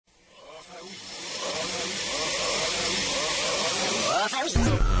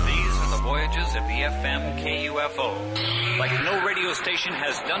coverage of EFM KUFO, like no radio station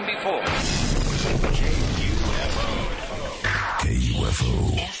has done before.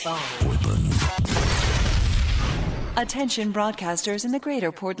 KUFO. Portland. Attention broadcasters in the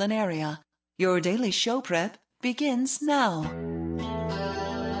greater Portland area. Your daily show prep begins now.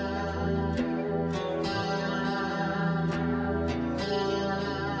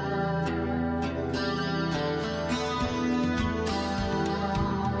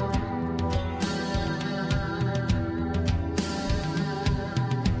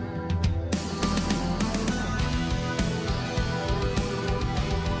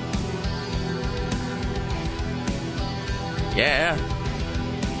 Yeah.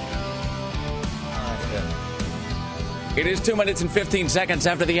 It is 2 minutes and 15 seconds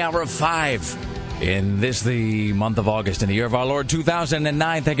after the hour of 5 in the month of August in the year of our Lord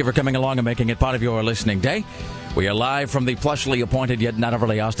 2009. Thank you for coming along and making it part of your listening day. We are live from the plushly appointed yet not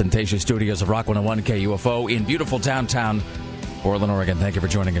overly ostentatious studios of Rock 101 KUFO in beautiful downtown Portland, Oregon. Thank you for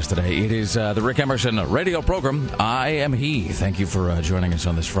joining us today. It is the Rick Emerson radio program. I am he. Thank you for joining us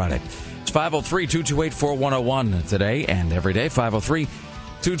on this Friday. It's 503-228-4101 today and every day,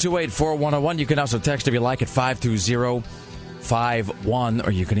 503-228-4101. You can also text if you like at 520-51,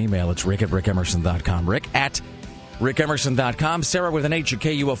 or you can email. It's rick at rickemerson.com. Rick at rickemerson.com. Sarah with an H at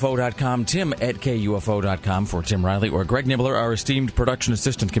KUFO.com. Tim at KUFO.com for Tim Riley. Or Greg Nibbler, our esteemed production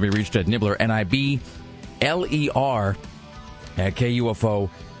assistant, can be reached at Nibbler, Nibler, at KUFO.com.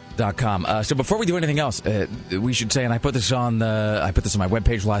 So before we do anything else, we should say, and I put this on my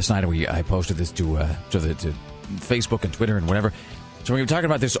webpage last night, and I posted this to Facebook and Twitter and whatever. So we were talking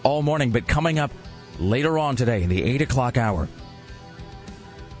about this all morning, but coming up later on today in the 8 o'clock hour,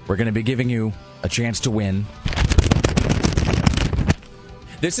 we're going to be giving you a chance to win.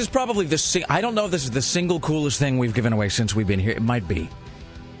 This is probably I don't know if this is the single coolest thing we've given away since we've been here. It might be.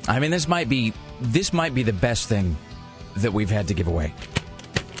 I mean, this might be the best thing that we've had to give away.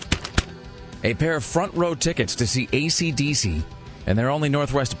 A pair of front row tickets to see AC/DC and their only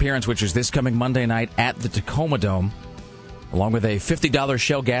Northwest appearance, which is this coming Monday night at the Tacoma Dome, along with a $50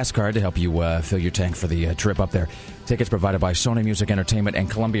 Shell gas card to help you fill your tank for the trip up there. Tickets provided by Sony Music Entertainment and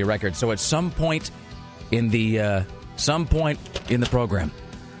Columbia Records. So at some point in the program,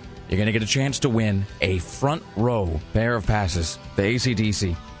 you're going to get a chance to win a front row pair of passes to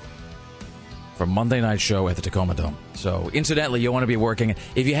AC/DC for Monday night's show at the Tacoma Dome. So, incidentally, you want to be working.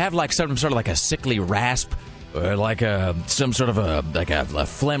 If you have like some sort of like a sickly rasp or like some sort of a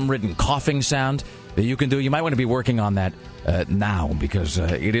phlegm-ridden coughing sound that you can do, you might want to be working on that now, because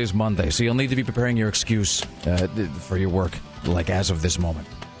it is Monday. So you'll need to be preparing your excuse for your work, like as of this moment.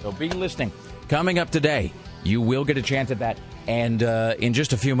 So be listening. Coming up today, you will get a chance at that. And in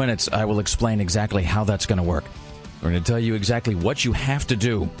just a few minutes, I will explain exactly how that's going to work. We're going to tell you exactly what you have to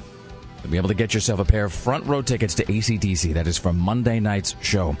do to be able to get yourself a pair of front row tickets to AC/DC. That is for Monday night's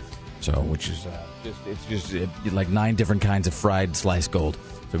show. So, which is just like 9 different kinds of fried sliced gold.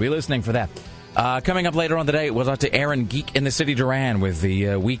 So be listening for that. Coming up later on today, we'll talk to Aaron Geek in the City Duran with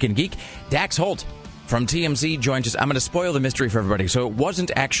the Week in Geek. Dax Holt from TMZ joins us. I'm going to spoil the mystery for everybody. So it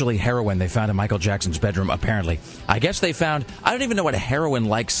wasn't actually heroin they found in Michael Jackson's bedroom, apparently. I guess they found, I don't even know what a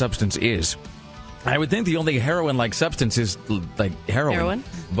heroin-like substance is. I would think the only heroin-like substance is like heroin.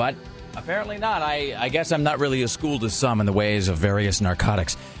 But apparently not. I guess I'm not really as schooled as some in the ways of various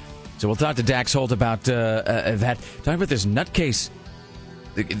narcotics. So we'll talk to Dax Holt about that. Talking about this nutcase,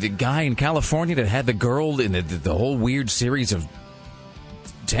 the guy in California that had the girl in the whole weird series of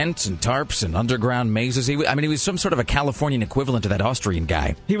tents and tarps and underground mazes. He was some sort of a Californian equivalent to that Austrian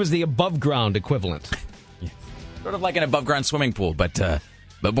guy. He was the above-ground equivalent. Yeah. Sort of like an above-ground swimming pool, but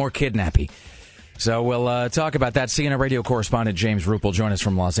more kidnappy. So we'll talk about that. CNN radio correspondent James Roop will join us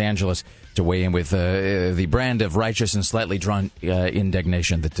from Los Angeles to weigh in with the brand of righteous and slightly drawn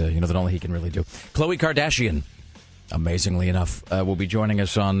indignation that that only he can really do. Khloe Kardashian, amazingly enough, will be joining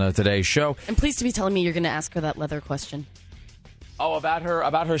us on today's show. I'm pleased to be telling me you're going to ask her that leather question. Oh, about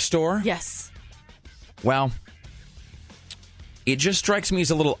her store? Yes. Well, it just strikes me as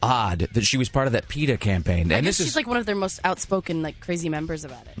a little odd that she was part of that PETA campaign. And she's like one of their most outspoken, like, crazy members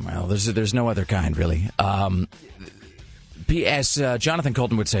about it. Well, there's no other kind, really. As Jonathan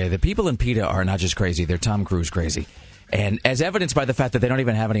Colton would say, the people in PETA are not just crazy, they're Tom Cruise crazy. And as evidenced by the fact that they don't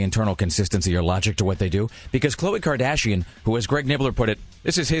even have any internal consistency or logic to what they do. Because Khloe Kardashian, who, as Greg Nibbler put it,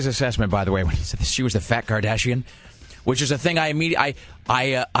 this is his assessment, by the way, when he said she was the fat Kardashian, which is a thing I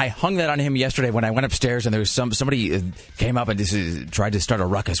hung that on him yesterday when I went upstairs and there was somebody came up and tried to start a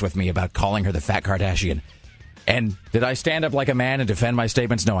ruckus with me about calling her the fat Kardashian. And did I stand up like a man and defend my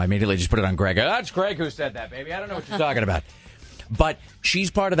statements? No, I immediately just put it on Greg. That's Greg who said that, baby. I don't know what you're talking about. But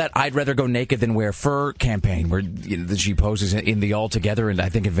she's part of that "I'd rather go naked than wear fur" campaign, where she poses in the All Together, and I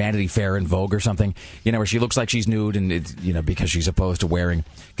think in Vanity Fair and Vogue or something. Where she looks like she's nude, and it's, because she's opposed to wearing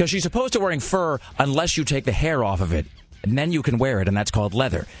fur unless you take the hair off of it, and then you can wear it, and that's called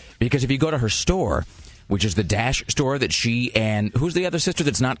leather. Because if you go to her store, which is the Dash store that she and who's the other sister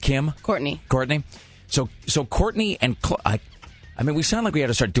that's not Kim? Courtney. So Courtney and we sound like we had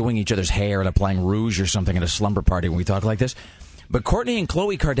to start doing each other's hair and applying rouge or something at a slumber party when we talk like this. But Courtney and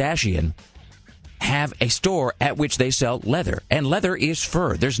Khloe Kardashian have a store at which they sell leather, and leather is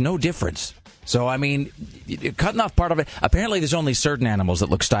fur. There's no difference. So, cutting off part of it. Apparently, there's only certain animals that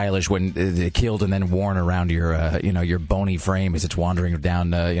look stylish when they're killed and then worn around your bony frame as it's wandering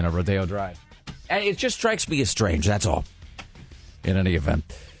down, Rodeo Drive. And it just strikes me as strange. That's all. In any event.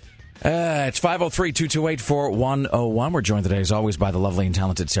 It's 503-228-4101. We're joined today, as always, by the lovely and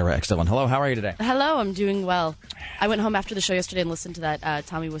talented Sarah X. Dillon. Hello, how are you today? Hello, I'm doing well. I went home after the show yesterday and listened to that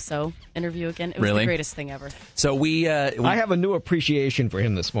Tommy Wiseau interview again. It was the greatest thing ever. So I have a new appreciation for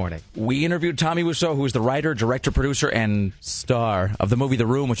him this morning. We interviewed Tommy Wiseau, who is the writer, director, producer, and star of the movie The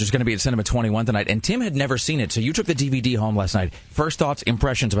Room, which is going to be at Cinema 21 tonight. And Tim had never seen it, so you took the DVD home last night. First thoughts,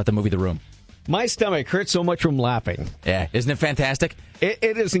 impressions about the movie The Room? My stomach hurts so much from laughing. Yeah, isn't it fantastic?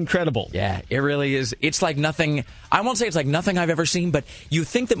 It is incredible. Yeah, it really is. It's like nothing. I won't say it's like nothing I've ever seen, but you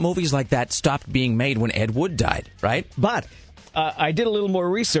think that movies like that stopped being made when Ed Wood died, right? But I did a little more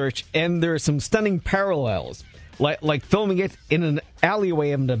research, and there are some stunning parallels. Like filming it in an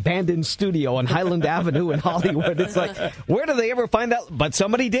alleyway of an abandoned studio on Highland Avenue in Hollywood. It's like, where do they ever find that? But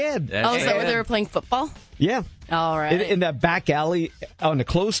somebody did. Oh, is that where they were playing football? Yeah. All right. In that back alley on a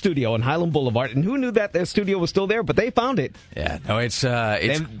closed studio on Highland Boulevard. And who knew that their studio was still there? But they found it. Yeah. No, it's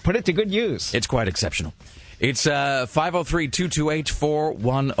and put it to good use. It's quite exceptional. It's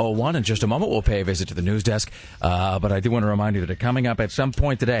 503-228-4101. In just a moment, we'll pay a visit to the news desk. But I do want to remind you that coming up at some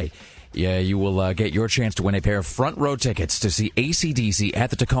point today, you will get your chance to win a pair of front row tickets to see AC/DC at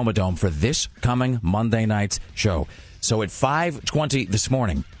the Tacoma Dome for this coming Monday night's show. So at 5:20 this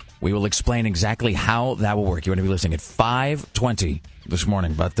morning, we will explain exactly how that will work. You want to be listening at 5:20 this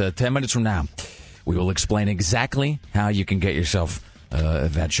morning. But 10 minutes from now, we will explain exactly how you can get yourself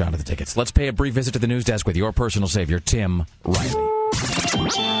that shot of the tickets. Let's pay a brief visit to the news desk with your personal savior, Tim Riley.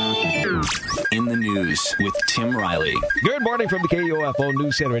 In the news with Tim Riley. Good morning from the KUFO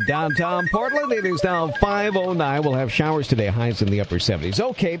News Center in downtown Portland. It is now 5:09. We'll have showers today, highs in the upper 70s.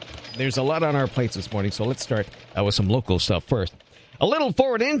 Okay, there's a lot on our plates this morning, so let's start with some local stuff first. A little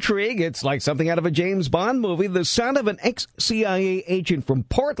forward intrigue. It's like something out of a James Bond movie. The son of an ex-CIA agent from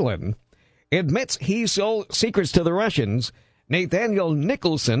Portland admits he sold secrets to the Russians. Nathaniel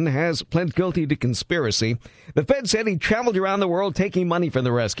Nicholson has pled guilty to conspiracy. The Fed said he traveled around the world taking money from the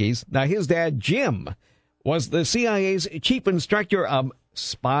Ruskies. Now, his dad, Jim, was the CIA's chief instructor of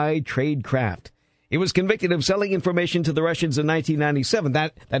spy tradecraft. He was convicted of selling information to the Russians in 1997.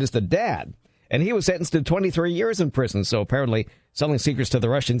 That is the dad. And he was sentenced to 23 years in prison. So apparently selling secrets to the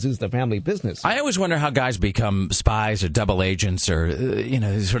Russians is the family business. I always wonder how guys become spies or double agents or,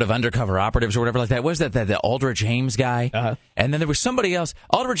 sort of undercover operatives or whatever like that. Was that the Aldrich Ames guy? Uh-huh. And then there was somebody else.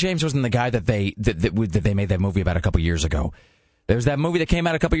 Aldrich Ames wasn't the guy that they made that movie about a couple years ago. There was that movie that came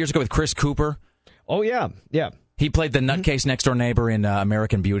out a couple years ago with Chris Cooper. Oh, yeah. Yeah. He played the nutcase next door neighbor in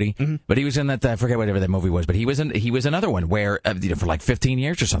American Beauty, but he was in that. I forget whatever that movie was, but he was another one where for like 15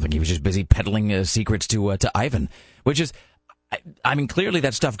 years or something, he was just busy peddling secrets to Ivan, which is, I mean, clearly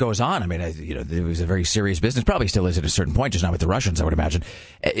that stuff goes on. I mean, it was a very serious business, probably still is at a certain point, just not with the Russians, I would imagine.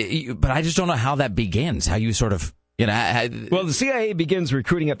 But I just don't know how that begins. How you sort of, well, the CIA begins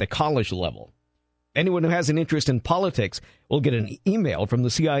recruiting at the college level. Anyone who has an interest in politics will get an email from the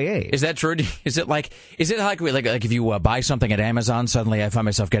CIA. Is that true? Is it like if you buy something at Amazon, suddenly I find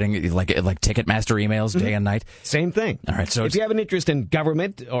myself getting like Ticketmaster emails day and night? Same thing. All right. So if you have an interest in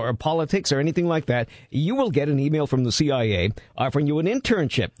government or politics or anything like that, you will get an email from the CIA offering you an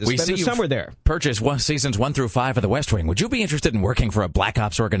internship to spend the summer there. Purchase seasons 1 through 5 of The West Wing. Would you be interested in working for a Black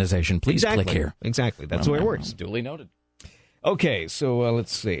Ops organization? Please click here. Exactly. That's the way it works. Duly noted. Okay. So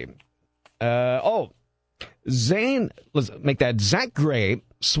let's see. Zach Gray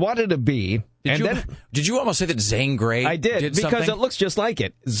swatted a bee. Did you almost say that Zane Grey? I did because something? It looks just like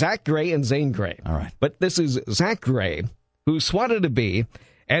it. Zach Gray and Zane Grey. All right. But this is Zach Gray, who swatted a bee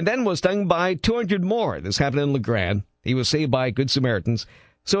and then was stung by 200 more. This happened in LeGrand. He was saved by Good Samaritans.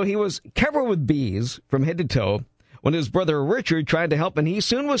 So he was covered with bees from head to toe when his brother Richard tried to help, and he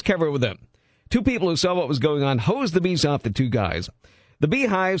soon was covered with them. Two people who saw what was going on hosed the bees off the two guys. The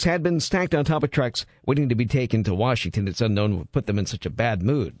beehives had been stacked on top of trucks waiting to be taken to Washington. It's unknown what put them in such a bad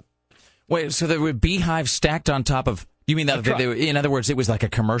mood. Wait, so there were beehives stacked on top of You mean that? In other words, it was like a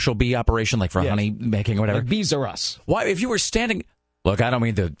commercial bee operation, like for honey making or whatever? Like Bees Are Us. Why, if you were standing... Look, I don't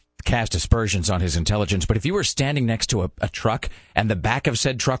mean to cast aspersions on his intelligence, but if you were standing next to a truck and the back of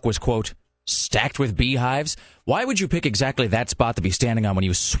said truck was, quote, stacked with beehives, why would you pick exactly that spot to be standing on when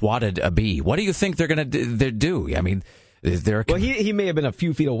you swatted a bee? What do you think they're going to do? I mean, they're... Well, he may have been a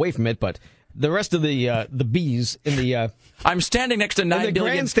few feet away from it, but the rest of the bees in the... I'm standing next to 9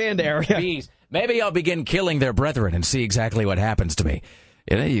 billion grandstand area. Bees. Maybe I'll begin killing their brethren and see exactly what happens to me.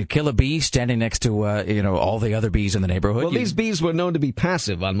 You kill a bee standing next to all the other bees in the neighborhood. Well, these bees were known to be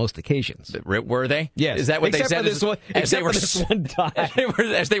passive on most occasions. Were they? Yes. Is that what except they said? For this one, except for this one time.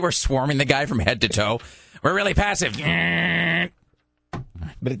 As they were swarming the guy from head to toe. We're really passive. But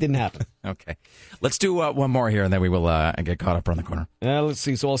it didn't happen. Okay. Let's do one more here, and then we will get caught up around the corner. Let's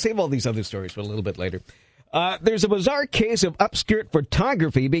see. So I'll save all these other stories for a little bit later. There's a bizarre case of upskirt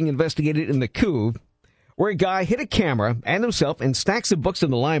photography being investigated in the Couve, where a guy hid a camera and himself in stacks of books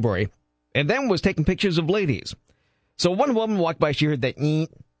in the library, and then was taking pictures of ladies. So one woman walked by, she heard the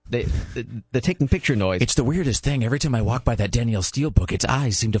taking picture noise. It's the weirdest thing. Every time I walk by that Danielle Steele book, its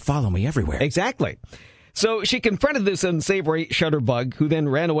eyes seem to follow me everywhere. Exactly. So she confronted this unsavory shutterbug, who then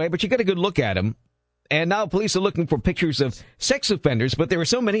ran away, but she got a good look at him. And now police are looking for pictures of sex offenders, but there are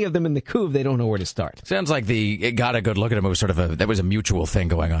so many of them in the Couve, they don't know where to start. Sounds like it got a good look at him. It was sort of that was a mutual thing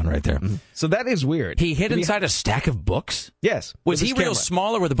going on right there. Mm-hmm. So that is weird. He hid inside a stack of books? Yes. Was he real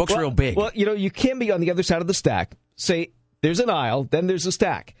small or were the books real big? Well, you can be on the other side of the stack. Say, there's an aisle, then there's a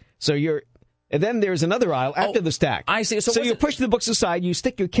stack. And then there's another aisle after the stack. I see. So you push the books aside, you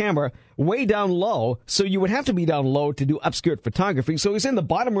stick your camera way down low, so you would have to be down low to do upskirt photography. So he's in the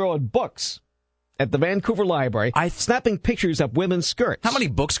bottom row of books at the Vancouver Library, snapping pictures of women's skirts. How many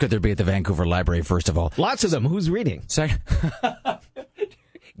books could there be at the Vancouver Library, first of all? Lots of them. Who's reading? Set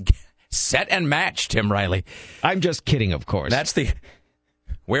and match, Tim Riley. I'm just kidding, of course.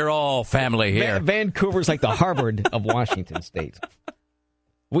 We're all family here. Vancouver's like the Harvard of Washington State.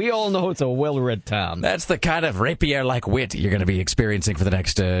 We all know it's a well-read town. That's the kind of rapier-like wit you're going to be experiencing for the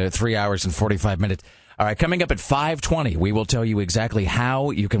next 3 hours and 45 minutes. All right, coming up at 5:20, we will tell you exactly how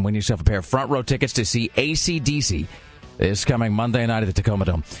you can win yourself a pair of front-row tickets to see AC/DC this coming Monday night at the Tacoma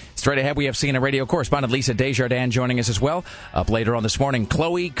Dome. Straight ahead, we have CNN radio correspondent Lisa Desjardins joining us as well. Up later on this morning,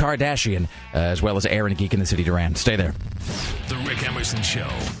 Khloe Kardashian, as well as Aaron Geek in the City Duran. Stay there. The Rick Emerson Show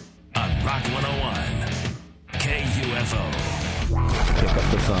on Rock 101, KUFO. Pick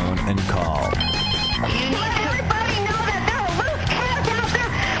up the phone and call. Let everybody know that there are loose cans out there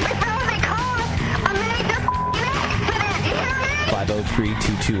before they cause a major accident. You hear me?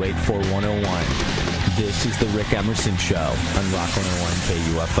 503-228-4101. This is the Rick Emerson Show on Rock 101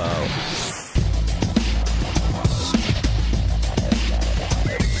 KUFO.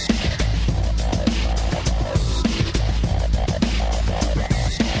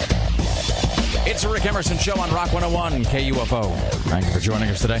 It's the Rick Emerson Show on Rock 101 KUFO. Thank you for joining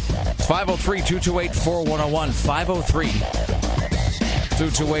us today. It's 503-228-4101.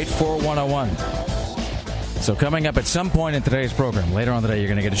 503-228-4101. So coming up at some point in today's program, later on today, you're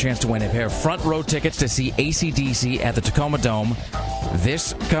going to get a chance to win a pair of front row tickets to see AC/DC at the Tacoma Dome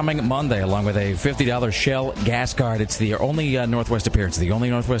this coming Monday, along with a $50 Shell gas card. It's the only Northwest appearance they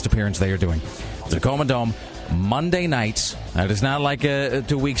are doing. The Tacoma Dome, Monday nights. Now, it is not like 2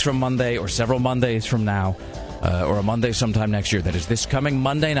 weeks from Monday or several Mondays from now or a Monday sometime next year. That is this coming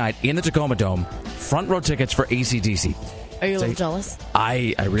Monday night in the Tacoma Dome. Front row tickets for AC/DC. Are you a little jealous?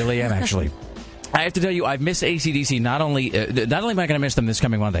 I really am, actually. I have to tell you, I've missed AC/DC. Not only am I going to miss them this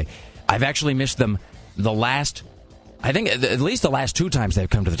coming Monday, I've actually missed them I think at least the last 2 times they've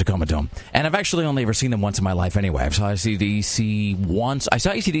come to the Tacoma Dome. And I've actually only ever seen them once in my life anyway. I saw AC/DC once. I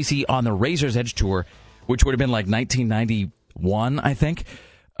saw AC/DC on the Razor's Edge tour, which would have been like 1991, I think.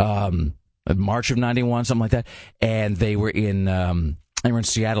 March of 91, something like that. And they were in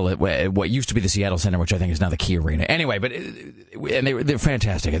Seattle at what used to be the Seattle Center, which I think is now the Key Arena. Anyway, and they're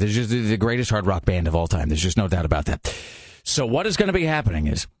fantastic. They're just the greatest hard rock band of all time. There's just no doubt about that. So what is going to be happening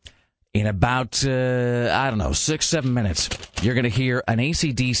is, in about, 6-7 minutes, you're going to hear an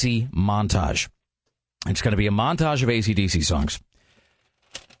AC/DC montage. It's going to be a montage of AC/DC songs.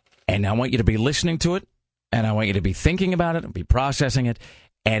 And I want you to be listening to it, and I want you to be thinking about it, and be processing it.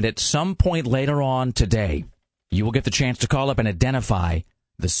 And at some point later on today, you will get the chance to call up and identify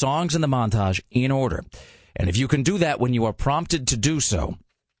the songs in the montage in order. And if you can do that when you are prompted to do so,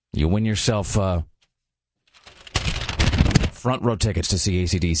 you win yourself front row tickets to see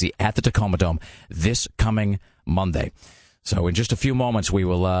AC/DC at the Tacoma Dome this coming Monday. So in just a few moments, we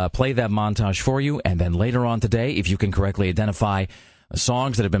will play that montage for you. And then later on today, if you can correctly identify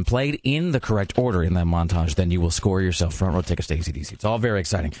songs that have been played in the correct order in that montage, then you will score yourself front row tickets to AC/DC. It's all very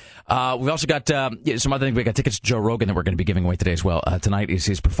exciting. We've also got some other things. We got tickets to Joe Rogan that we're going to be giving away today as well. Tonight is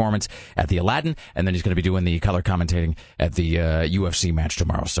his performance at the Aladdin, and then he's going to be doing the color commentating at the UFC match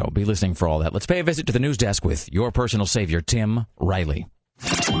tomorrow. So be listening for all that. Let's pay a visit to the news desk with your personal savior, Tim Riley.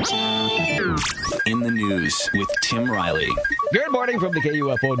 In the news with Tim Riley. Good morning from the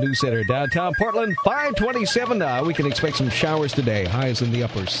KUFO News Center, downtown Portland. 5:27 now. We can expect some showers today. Highs in the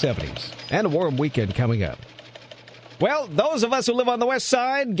upper 70s. And a warm weekend coming up. Well, those of us who live on the west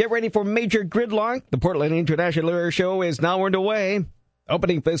side, get ready for major gridlock. The Portland International Air Show is now underway.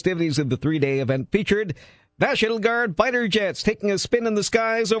 Opening festivities of the 3-day event featured National Guard fighter jets taking a spin in the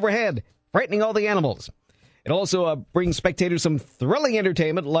skies overhead, frightening all the animals. It also brings spectators some thrilling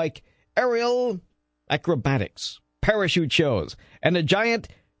entertainment like aerial acrobatics, parachute shows, and a giant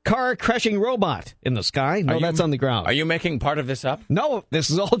car-crushing robot in the sky. No, that's on the ground. Are you making part of this up? No,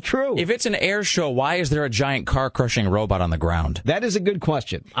 this is all true. If it's an air show, why is there a giant car-crushing robot on the ground? That is a good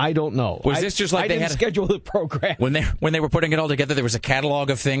question. I don't know. Was this just like they didn't schedule the program? When they were putting it all together, there was a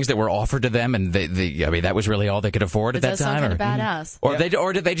catalog of things that were offered to them, and that was really all they could afford at that time? Kind of badass.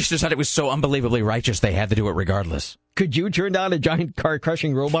 Or did they just decide it was so unbelievably righteous they had to do it regardless? Could you turn down a giant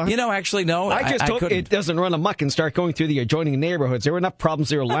car-crushing robot? Actually, no. I just hope it doesn't run amok and start going through the adjoining neighborhoods. There were enough problems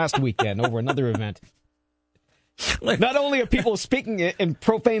there last weekend over another event. Not only are people speaking in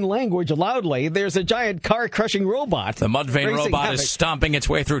profane language loudly, there's a giant car-crushing robot. The Mudvayne robot is stomping its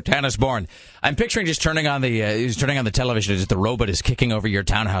way through Tannisbourne. I'm picturing just turning on the television as the robot is kicking over your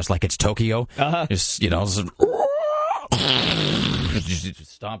townhouse like it's Tokyo. Just,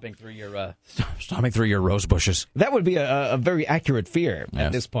 stomping through your rose bushes. That would be a very accurate fear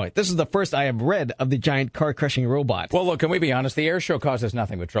at this point. This is the first I have read of the giant car-crushing robot. Well, look, can we be honest? The air show causes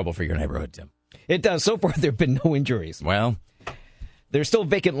nothing but trouble for your neighborhood, Tim. It does. So far, there have been no injuries. Well, there's still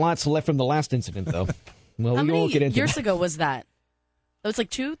vacant lots left from the last incident, though. Well, How we won't get into years ago was that? It was like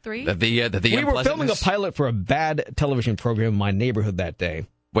 2, 3? We were filming a pilot for a bad television program in my neighborhood that day.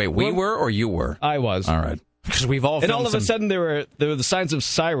 Wait, we were or you were? I was. All right. Because we've all and all of a sudden there were the signs of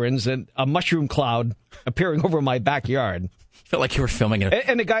sirens and a mushroom cloud appearing over my backyard. I felt like you were filming it.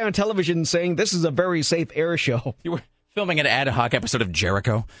 And a guy on television saying, this is a very safe air show. You were filming an ad hoc episode of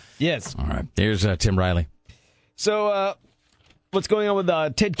Jericho? Yes. All right. Here's Tim Riley. So, what's going on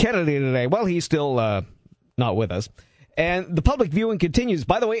with Ted Kennedy today? Well, he's still not with us. And the public viewing continues.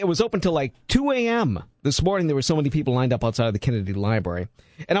 By the way, it was open till like 2 a.m. this morning. There were so many people lined up outside of the Kennedy Library.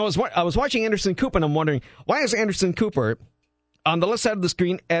 And I was watching Anderson Cooper, and I'm wondering, why is Anderson Cooper on the left side of the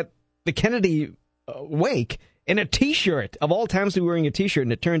screen at the Kennedy wake in a T-shirt? Of all times to be wearing a T-shirt,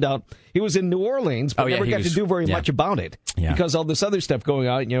 and it turned out he was in New Orleans, but never got to do very much about it because all this other stuff going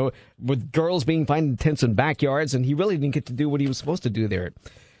on, with girls being found in tents in backyards, and he really didn't get to do what he was supposed to do there.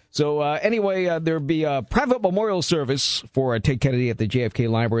 So anyway, there'll be a private memorial service for Ted Kennedy at the JFK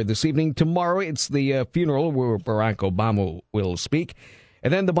Library this evening. Tomorrow, it's the funeral where Barack Obama will speak.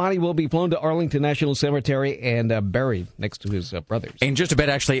 And then the body will be flown to Arlington National Cemetery and buried next to his brothers. In just a bit,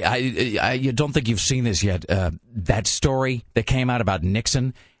 actually, I don't think you've seen this yet. That story that came out about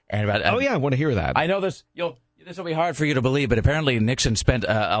Nixon and about I want to hear that. I know this. This will be hard for you to believe, but apparently Nixon spent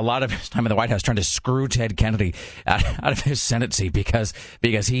a lot of his time in the White House trying to screw Ted Kennedy out of his Senate seat because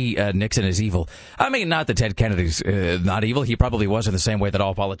Nixon is evil. I mean, not that Ted Kennedy's not evil. He probably was in the same way that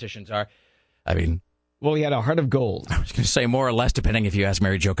all politicians are. I mean, well, he had a heart of gold. I was going to say more or less, depending if you ask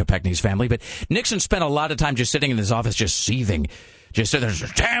Mary Jo Kopechne's family. But Nixon spent a lot of time just sitting in his office, just seething. Just sitting there,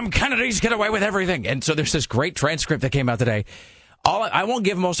 damn Kennedys get away with everything. And so there's this great transcript that came out today. I won't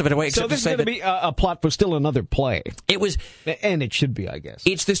give most of it away. So this is going to be a plot for still another play. It was, and it should be, I guess.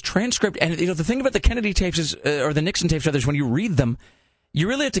 It's this transcript, and the thing about the Kennedy tapes is, or the Nixon tapes, is when you read them, you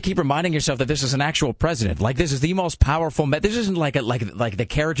really have to keep reminding yourself that this is an actual president. Like, this is the most powerful. This isn't like the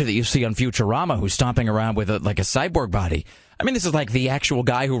character that you see on Futurama who's stomping around with a cyborg body. I mean, this is like the actual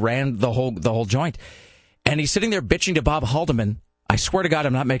guy who ran the whole joint, and he's sitting there bitching to Bob Haldeman. I swear to God,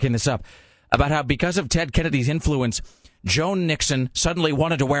 I'm not making this up. About how because of Ted Kennedy's influence, Joan Nixon suddenly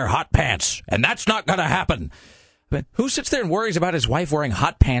wanted to wear hot pants, and that's not going to happen. But who sits there and worries about his wife wearing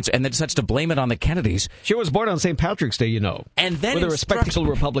hot pants and then decides to blame it on the Kennedys? She was born on St. Patrick's Day, and then with a respectable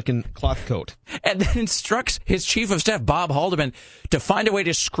Republican cloth coat. And then instructs his chief of staff, Bob Haldeman, to find a way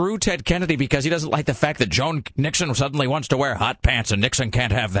to screw Ted Kennedy because he doesn't like the fact that Joan Nixon suddenly wants to wear hot pants, and Nixon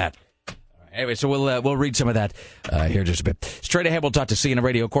can't have that. Anyway, so we'll read some of that here in just a bit. Straight ahead, we'll talk to CNN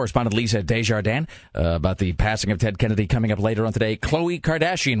radio correspondent Lisa Desjardins about the passing of Ted Kennedy coming up later on today. Khloe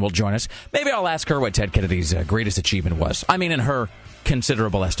Kardashian will join us. Maybe I'll ask her what Ted Kennedy's greatest achievement was. I mean, in her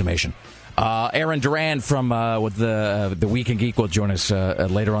considerable estimation. Aaron Duran from with the Week in Geek will join us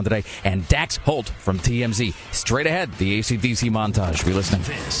later on today. And Dax Holt from TMZ. Straight ahead, the AC/DC montage. Be listening.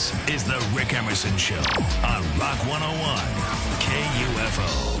 This is the Rick Emerson Show on Rock 101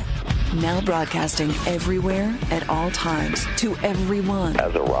 KUFO. Now broadcasting everywhere at all times to everyone.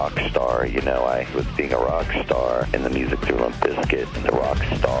 As a rock star, you know, I was being a rock star in the music through Limp Bizkit and the rock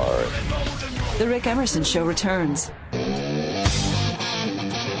star. The Rick Emerson Show returns.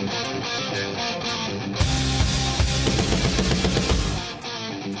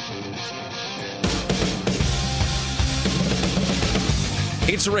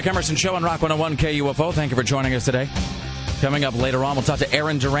 It's the Rick Emerson Show on Rock 101 KUFO. Thank you for joining us today. Coming up later on, we'll talk to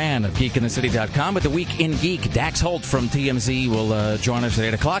Aaron Duran of GeekInTheCity.com. With the Week in Geek, Dax Holt from TMZ will join us at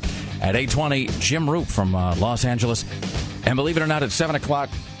 8 o'clock. At 8:20, Jim Roop from Los Angeles. And believe it or not, at 7 o'clock,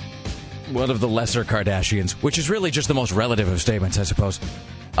 one of the lesser Kardashians, which is really just the most relative of statements, I suppose.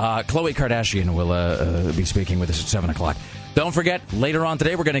 Khloe Kardashian will be speaking with us at 7 o'clock. Don't forget, later on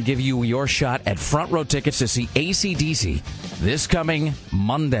today, we're going to give you your shot at front row tickets to see AC/DC this coming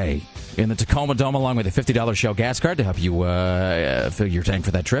Monday in the Tacoma Dome, along with a $50 Shell gas card to help you fill your tank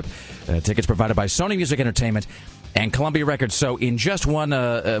for that trip. Tickets provided by Sony Music Entertainment and Columbia Records. So in just one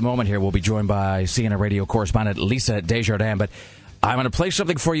moment here, we'll be joined by CNN radio correspondent Lisa Desjardins. But I'm going to play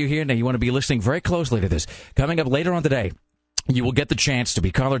something for you here. Now, you want to be listening very closely to this. Coming up later on today, you will get the chance to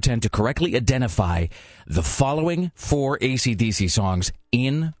be caller 10 to correctly identify the following 4 AC/DC songs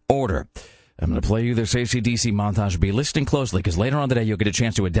in order. I'm going to play you this AC/DC montage. Be listening closely, because later on today you'll get a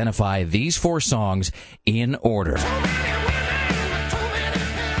chance to identify these 4 songs in order.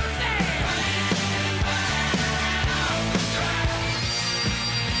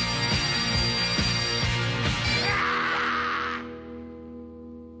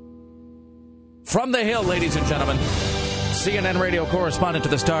 From the Hill, ladies and gentlemen, CNN radio correspondent to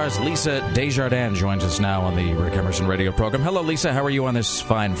the stars, Lisa Desjardins, joins us now on the Rick Emerson radio program. Hello, Lisa. How are you on this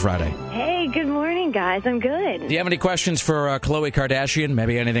fine Friday? Hey, good morning, guys. I'm good. Do you have any questions for Khloe Kardashian?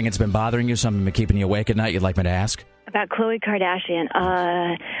 Maybe anything that's been bothering you, something been keeping you awake at night you'd like me to ask? About Khloe Kardashian.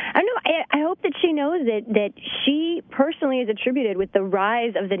 I don't know. I hope that she knows that she personally is attributed with the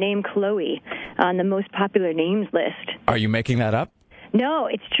rise of the name Khloe on the most popular names list. Are you making that up? No,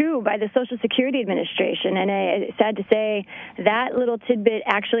 it's true, by the Social Security Administration. And it's sad to say that little tidbit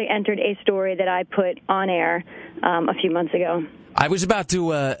actually entered a story that I put on air a few months ago. I was about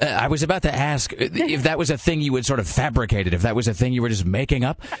to ask if that was a thing you had sort of fabricated, if that was a thing you were just making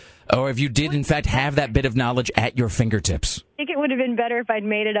up, or if you did, in fact, have that bit of knowledge at your fingertips. I think it would have been better if I'd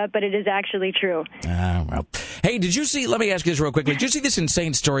made it up, but it is actually true. Well. Hey, did you see, let me ask you this real quickly, did you see this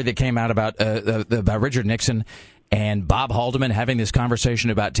insane story that came out about Richard Nixon and Bob Haldeman having this conversation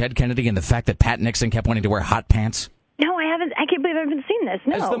about Ted Kennedy and the fact that Pat Nixon kept wanting to wear hot pants? No, I haven't. I can't believe I haven't seen this.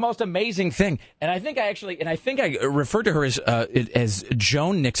 No, it's the most amazing thing, and I think I referred to her as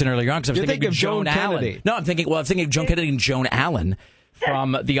Joan Nixon earlier on because I was thinking of Joan Allen. Kennedy. No, I'm thinking of Joan Kennedy and Joan Allen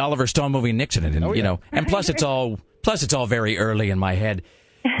from the Oliver Stone movie Nixon, and you know, and plus it's all very early in my head.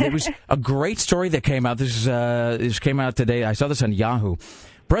 There was a great story that came out. This came out today. I saw this on Yahoo.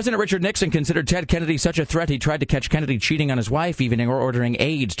 President Richard Nixon considered Ted Kennedy such a threat he tried to catch Kennedy cheating on his wife, even ordering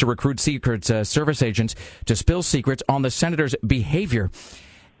aides to recruit Secret Service agents to spill secrets on the senator's behavior.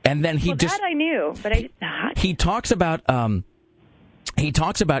 And then that I knew, but he talks about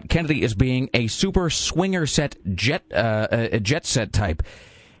Kennedy as being a super swinger set jet set type,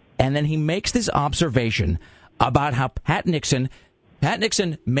 and then he makes this observation about how Pat Nixon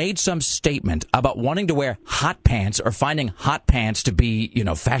made some statement about wanting to wear hot pants or finding hot pants to be,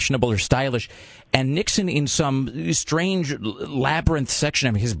 fashionable or stylish. And Nixon, in some strange labyrinth section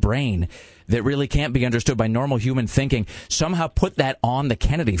of his brain that really can't be understood by normal human thinking, somehow put that on the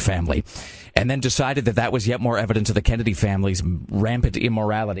Kennedy family and then decided that was yet more evidence of the Kennedy family's rampant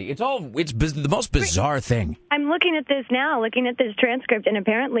immorality. It's the most bizarre thing. I'm looking at this now, looking at this transcript, and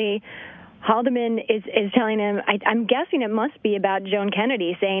apparently Haldeman is telling him, I'm guessing it must be about Joan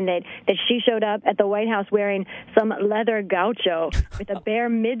Kennedy, saying that she showed up at the White House wearing some leather gaucho with a bare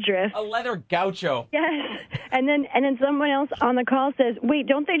midriff. A leather gaucho. Yes. And then someone else on the call says, wait,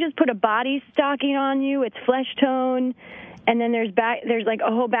 don't they just put a body stocking on you? It's flesh tone. And then there's like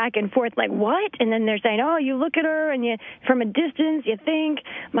a whole back and forth, like, what? And then they're saying, oh, you look at her, and you from a distance, you think,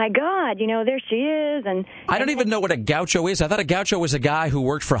 my God, there she is. And I don't even know what a gaucho is. I thought a gaucho was a guy who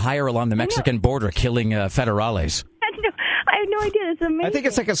worked for hire along the Mexican border, killing federales. I have no idea. It's amazing. I think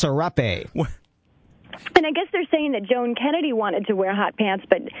it's like a serape. And I guess they're saying that Joan Kennedy wanted to wear hot pants,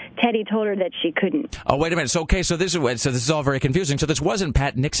 but Teddy told her that she couldn't. Oh, wait a minute. So this is all very confusing. So this wasn't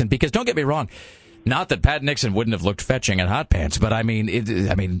Pat Nixon, because don't get me wrong. Not that Pat Nixon wouldn't have looked fetching in hot pants, but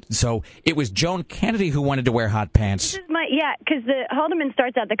so it was Joan Kennedy who wanted to wear hot pants. Because the Haldeman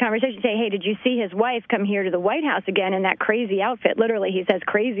starts out the conversation saying, hey, did you see his wife come here to the White House again in that crazy outfit? Literally, he says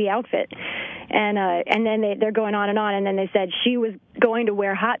crazy outfit. And then they're going on, and then they said she was going to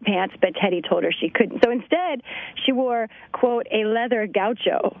wear hot pants, but Teddy told her she couldn't. So instead, she wore, quote, a leather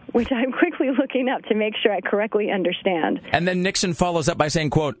gaucho, which I'm quickly looking up to make sure I correctly understand. And then Nixon follows up by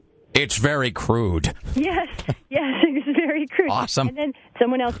saying, quote, it's very crude. Yes, it's very crude. Awesome. And then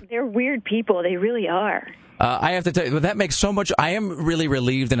someone else, they're weird people. They really are. I have to tell you, that makes so much. I am really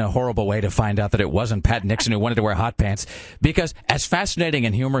relieved in a horrible way to find out that it wasn't Pat Nixon who wanted to wear hot pants, because as fascinating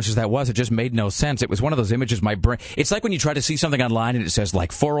and humorous as that was, it just made no sense. It was one of those images my brain. It's like when you try to see something online and it says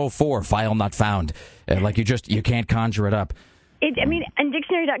like 404 file not found, like you can't conjure it up. On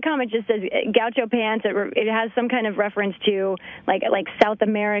dictionary.com, it just says gaucho pants. It has some kind of reference to like South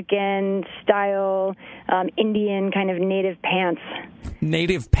American style, Indian kind of native pants.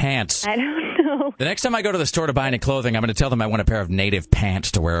 Native pants. I don't know. The next time I go to the store to buy any clothing, I'm going to tell them I want a pair of native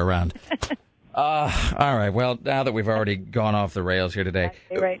pants to wear around. All right. Well, now that we've already gone off the rails here today,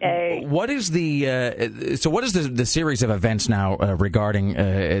 what is the series of events now regarding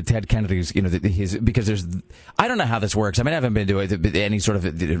Ted Kennedy's? Because I don't know how this works. I mean, I haven't been to any sort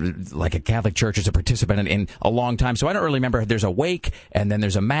of like a Catholic church as a participant in a long time, so I don't really remember. There's a wake, and then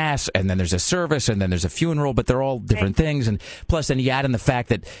there's a mass, and then there's a service, and then there's a funeral, but they're all different things. And plus, then you add in the fact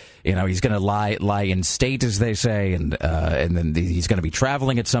that he's going to lie in state, as they say, and then he's going to be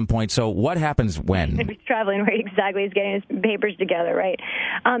traveling at some point. So what happens when? He's traveling, right? Exactly. He's getting his papers together, right?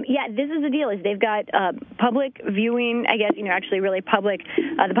 This is the deal. Is they've got public viewing. I guess actually really public.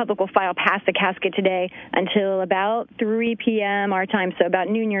 The public will file past the casket today until about 3 p.m. our time, so about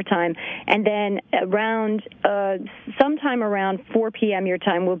noon your time, and then around sometime around 4 p.m. your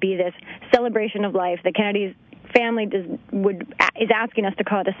time will be this celebration of life. The Kennedys family is asking us to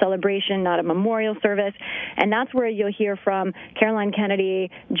call it a celebration, not a memorial service, and that's where you'll hear from Caroline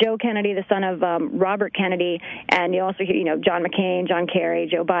Kennedy, Joe Kennedy, the son of Robert Kennedy, and you'll also hear John McCain, John Kerry,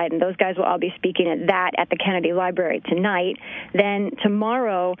 Joe Biden. Those guys will all be speaking at the Kennedy Library tonight. Then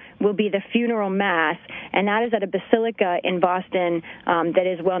tomorrow will be the funeral mass, and that is at a basilica in Boston that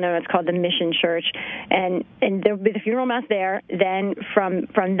is well known. It's called the Mission Church, and there will be the funeral mass there. Then from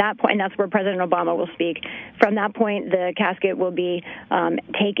that point, and that's where President Obama will speak. From that point, the casket will be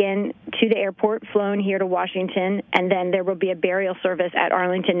taken to the airport, flown here to Washington, and then there will be a burial service at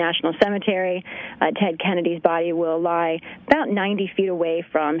Arlington National Cemetery. Ted Kennedy's body will lie about 90 feet away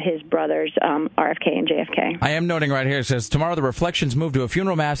from his brothers, RFK and JFK. I am noting right here, it says, tomorrow the reflections move to a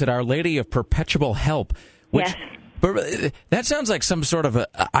funeral mass at Our Lady of Perpetual Help. Which, yes. But that sounds like some sort of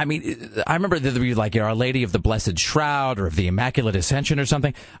I remember there would be like Our Lady of the Blessed Shroud or of the Immaculate Ascension or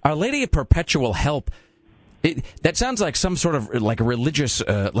something. Our Lady of Perpetual Help. That sounds like some sort of like a religious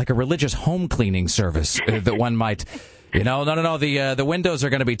home cleaning service that one might, No. The windows are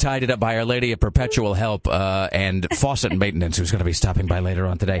going to be tidied up by Our Lady of Perpetual Help and faucet maintenance, who's going to be stopping by later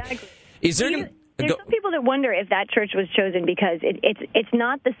on today. Exactly. Is there? There's some people that wonder if that church was chosen because it's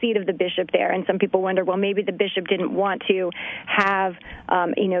not the seat of the bishop there, and some people wonder, well, maybe the bishop didn't want to have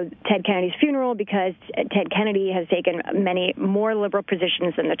Ted Kennedy's funeral because Ted Kennedy has taken many more liberal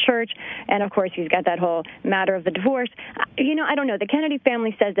positions in the church, and of course he's got that whole matter of the divorce. I don't know. The Kennedy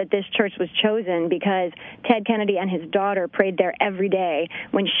family says that this church was chosen because Ted Kennedy and his daughter prayed there every day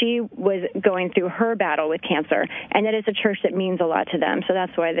when she was going through her battle with cancer, and that it's a church that means a lot to them. So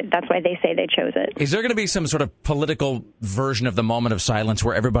that's why they say they chose it. Is there going to be some sort of political version of the moment of silence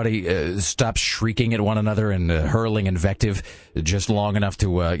where everybody stops shrieking at one another and hurling invective just long enough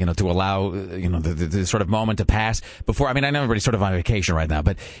to allow the sort of moment to pass before? I mean, I know everybody's sort of on vacation right now,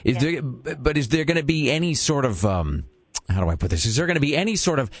 but is there going to be any sort of how do I put this? Is there going to be any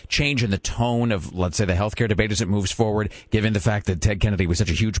sort of change in the tone of, let's say, the healthcare debate as it moves forward, given the fact that Ted Kennedy was such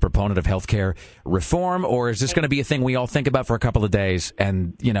a huge proponent of healthcare reform, or is this going to be a thing we all think about for a couple of days,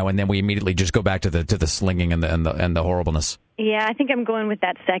 and then we immediately just go back to the slinging and the horribleness? Yeah, I think I'm going with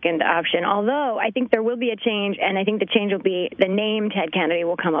that second option. Although I think there will be a change, and I think the change will be the name Ted Kennedy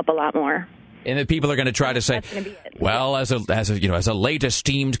will come up a lot more. And then people are going to try to say, well, as a late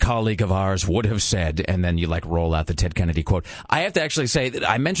esteemed colleague of ours would have said, and then you roll out the Ted Kennedy quote. I have to actually say that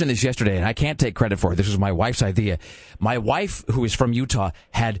I mentioned this yesterday, and I can't take credit for it. This was my wife's idea. My wife, who is from Utah,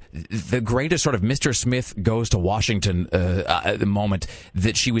 had the greatest sort of Mr. Smith goes to Washington moment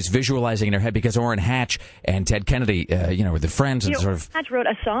that she was visualizing in her head because Orrin Hatch and Ted Kennedy, were the friends and sort of. Hatch wrote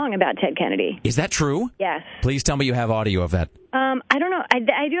a song about Ted Kennedy. Is that true? Yes. Please tell me you have audio of that. I don't know.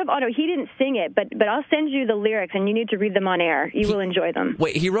 I do have audio. He didn't sing it, but I'll send you the lyrics, and You need to read them on air. You will enjoy them.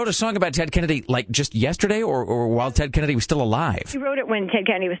 Wait, he wrote a song about Ted Kennedy like just yesterday, or while Ted Kennedy was still alive? He wrote it when Ted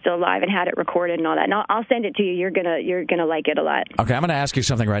Kennedy was still alive and had it recorded and all that. And I'll send it to you. You're gonna like it a lot. Okay, I'm gonna ask you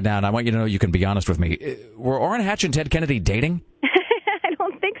something right now, and I want you to know you can be honest with me. Were Orrin Hatch and Ted Kennedy dating? I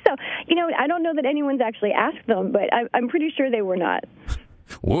don't think so. I don't know that anyone's actually asked them, but I'm pretty sure they were not.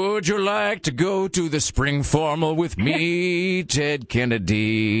 Would you like to go to the spring formal with me, Ted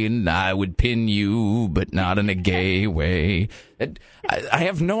Kennedy? And I would pin you, but not in a gay way. I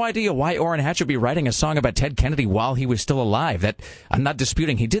have no idea why Orrin Hatch would be writing a song about Ted Kennedy while he was still alive. That I'm not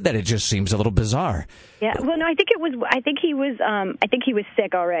disputing he did that. It just seems a little bizarre. Yeah, well, no, I think he was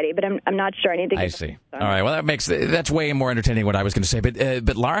sick already, but I'm not sure. I see. All right, well, that's way more entertaining what I was going to say.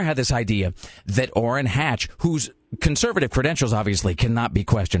 But Lara had this idea that Orrin Hatch, whose conservative credentials obviously cannot be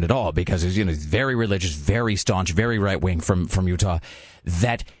questioned at all because he's very religious, very staunch, very right wing from Utah,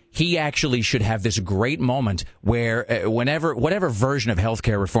 that he actually should have this great moment where whatever version of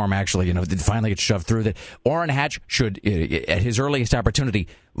healthcare reform actually finally gets shoved through, that Orrin Hatch should at his earliest opportunity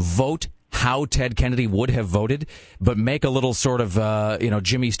vote how Ted Kennedy would have voted, but make a little sort of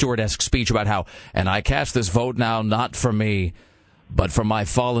Jimmy Stewart-esque speech about how, and I cast this vote now not for me, but for my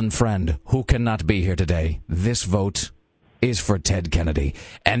fallen friend who cannot be here today. This vote is for Ted Kennedy.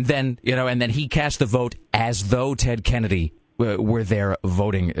 And then, and then he cast the vote as though Ted Kennedy were there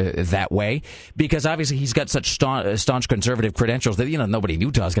voting that way, because obviously he's got such staunch conservative credentials that, nobody in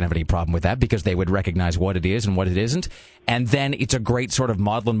Utah is going to have any problem with that because they would recognize what it is and what it isn't. And then it's a great sort of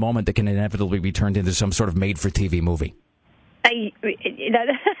maudlin moment that can inevitably be turned into some sort of made-for-TV movie.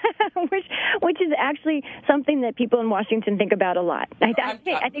 Which is actually something that people in Washington think about a lot. I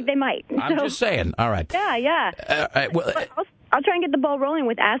think they might. I'm just saying. All right. Yeah. Well, I'll try and get the ball rolling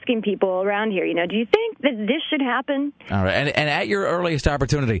with asking people around here, do you think that this should happen? All right. And at your earliest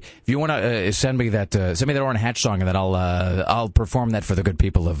opportunity, if you want to send me that Orrin Hatch song, and then I'll perform that for the good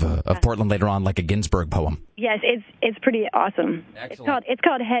people of Portland later on, like a Ginsberg poem. Yes, it's pretty awesome. Excellent. It's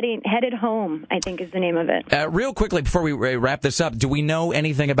called Headed Home, I think is the name of it. Real quickly before we wrap this up, do we know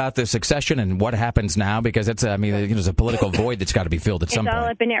anything about the succession and what happens now? Because it's there's a political void that's got to be filled at some point. It's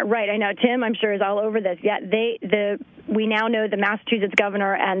all up in there, right? I know Tim, I'm sure, is all over this. Yeah, we now know the Massachusetts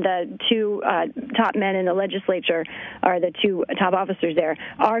governor and the two top men in the legislature, or the two top officers there,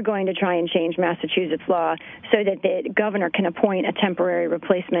 are going to try and change Massachusetts law so that the governor can appoint a temporary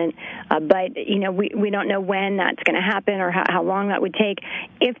replacement. But we don't know when that's going to happen or how long that would take.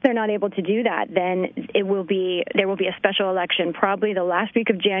 If they're not able to do that, then there will be a special election, probably the last week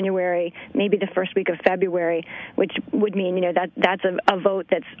of January, maybe the first week of February, which would mean that's a vote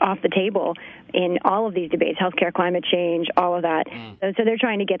that's off the table in all of these debates, healthcare, climate change, all of that. So they're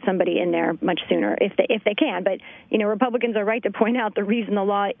trying to get somebody in there much sooner if they can. But Republicans are right to point out the reason the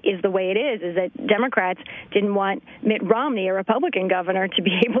law is the way it is that Democrats didn't want Mitt Romney, a Republican governor, to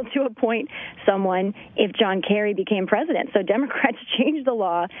be able to appoint someone if John Kerry became president. So Democrats changed the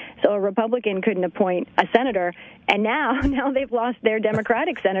law so a Republican couldn't appoint a senator, and now they've lost their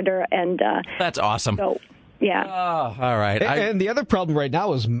Democratic senator. And that's awesome. So, yeah. Oh, all right. And the other problem right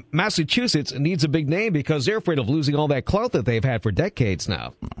now is Massachusetts needs a big name because they're afraid of losing all that clout that they've had for decades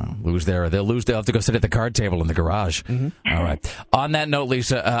now. They'll have to go sit at the card table in the garage. Mm-hmm. All right. On that note,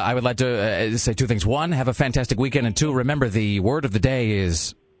 Lisa, I would like to say two things. One, have a fantastic weekend. And two, remember the word of the day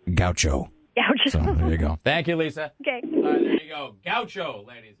is gaucho. Gaucho. So there you go. Thank you, Lisa. Okay. All right, there you go. Gaucho,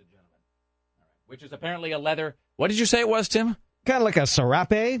 ladies and gentlemen. All right. Which is apparently a leather. What did you say it was, Tim? Kind of like a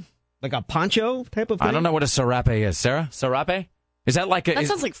serape, like a poncho type of thing. I don't know what a serape is. Sarah? Serape? Is that like a... That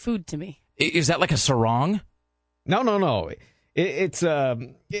sounds like food to me. Is that like a sarong? No. It's a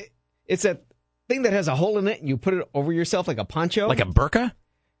thing that has a hole in it, and you put it over yourself like a poncho. Like a burqa?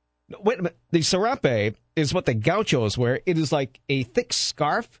 Wait a minute. The serape is what the gauchos wear. It is like a thick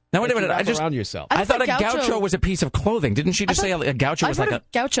scarf. Now, wait a minute. Around yourself. I thought a gaucho was a piece of clothing. Didn't she just say a gaucho was like a...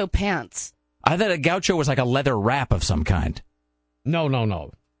 gaucho pants. I thought a gaucho was like a leather wrap of some kind.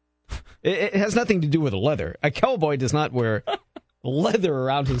 No. It has nothing to do with the leather. A cowboy does not wear leather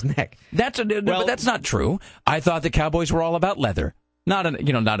around his neck. But that's not true. I thought the cowboys were all about leather. Not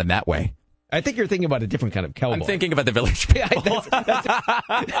in that way. I think you're thinking about a different kind of cowboy. I'm thinking about the village people.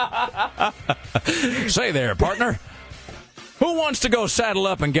 Say there, partner. Who wants to go saddle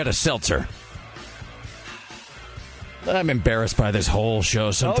up and get a seltzer? I'm embarrassed by this whole show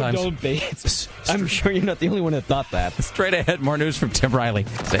sometimes. Oh, don't be. I'm sure you're not the only one that thought that. Straight ahead, more news from Tim Riley.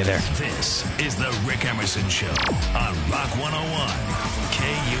 Stay there. This is the Rick Emerson Show on Rock 101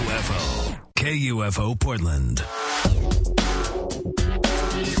 KUFO. KUFO Portland.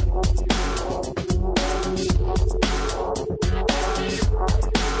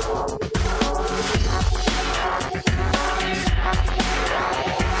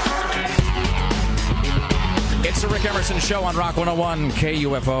 Emerson Show on Rock 101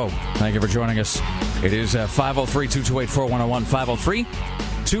 KUFO. Thank you for joining us. It is 503-228-4101,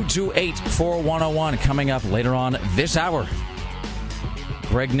 503-228-4101. Coming up later on this hour,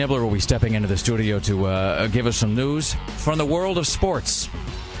 Greg Nibbler will be stepping into the studio to give us some news from the world of sports.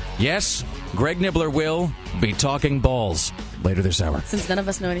 Yes, Greg Nibbler will be talking balls later this hour. Since none of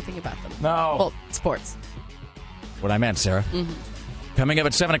us know anything about them. No. Well, sports. What I meant, Sarah. Mm-hmm. Coming up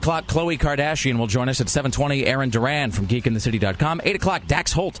at 7 o'clock, Khloe Kardashian will join us at 7:20. Aaron Duran from GeekInTheCity.com. 8 o'clock,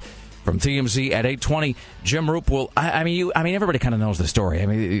 Dax Holt from TMZ at 8:20. Jim Roop will. I mean, everybody kind of knows the story. I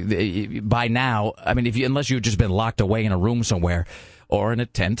mean, by now, unless you've just been locked away in a room somewhere or in a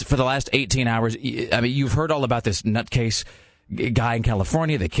tent for the last 18 hours, I mean, you've heard all about this nutcase guy in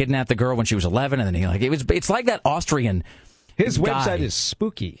California that kidnapped the girl when she was 11, and then it's like that Austrian. His guy. website is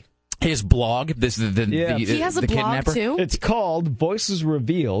spooky. His blog, he has a blog kidnapper. too. It's called Voices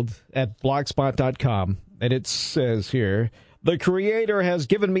Revealed at blogspot.com, and it says here, the Creator has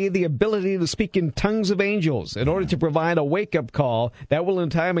given me the ability to speak in tongues of angels in order to provide a wake-up call that will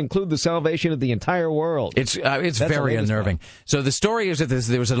in time include the salvation of the entire world. It's very unnerving. So the story is that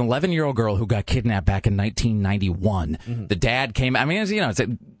there was an 11-year-old girl who got kidnapped back in 1991. Mm-hmm. The dad came. I mean,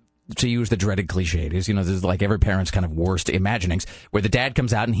 to use the dreaded cliche, it is, this is like every parent's kind of worst imaginings, where the dad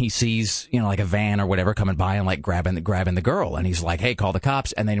comes out and he sees, like a van or whatever coming by and like grabbing the girl, and he's like, hey, call the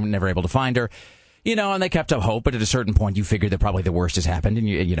cops, and they were never able to find her, and they kept up hope, but at a certain point you figure that probably the worst has happened,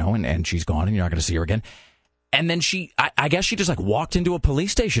 and and she's gone and you're not going to see her again. And then I guess she just like walked into a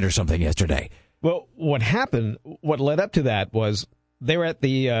police station or something yesterday. Well, what happened, what led up to that was they were at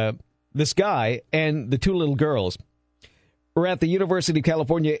this guy and the two little girls were at the University of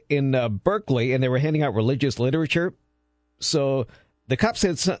California in Berkeley, and they were handing out religious literature. So the cops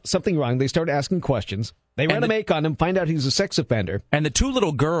said something wrong. They started asking questions. They ran a make on him, find out he's a sex offender. And the two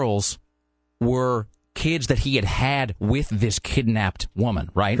little girls were kids that he had with this kidnapped woman,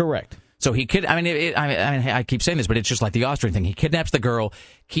 right? Correct. So he I keep saying this, but it's just like the Austrian thing. He kidnaps the girl,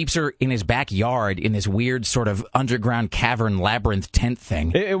 keeps her in his backyard in this weird sort of underground cavern labyrinth tent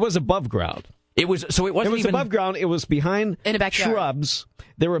thing. It was above ground. It was above ground. It was behind in a backyard. Shrubs.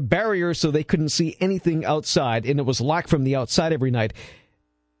 There were barriers so they couldn't see anything outside, and it was locked from the outside every night.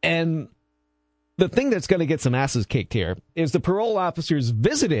 And the thing that's going to get some asses kicked here is the parole officers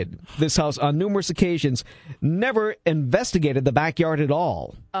visited this house on numerous occasions, never investigated the backyard at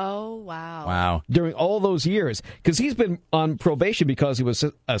all. Oh, wow. Wow. During all those years, because he's been on probation because he was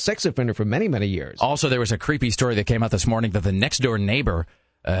a sex offender for many, many years. Also, there was a creepy story that came out this morning that the next-door neighbor...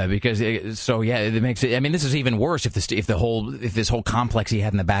 it makes it. I mean, this is even worse if this whole complex he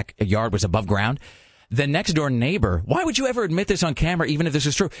had in the backyard was above ground. The next door neighbor. Why would you ever admit this on camera, even if this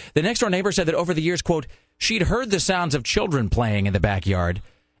is true? The next door neighbor said that over the years, quote, she'd heard the sounds of children playing in the backyard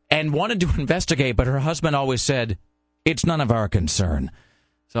and wanted to investigate, but her husband always said, "It's none of our concern."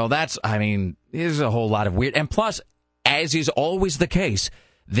 So there's a whole lot of weird. And plus, as is always the case,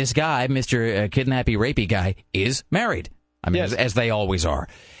 this guy, Mr. Kidnappy Rapey guy, is married. Yes. As they always are.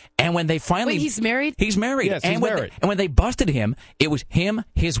 And when they finally... Wait, he's married? He's married. Yes, he's married. And when they busted him, it was him,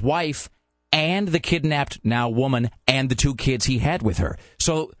 his wife, and the kidnapped now woman, and the two kids he had with her.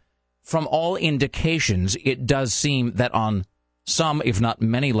 So, from all indications, it does seem that on some, if not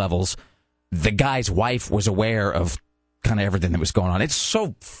many levels, the guy's wife was aware of kind of everything that was going on. It's so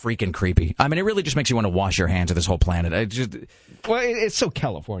freaking creepy. I mean, it really just makes you want to wash your hands of this whole planet. It's so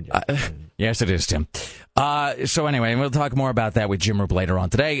California. Yes, it is, Tim. So anyway, we'll talk more about that with Jim Roop later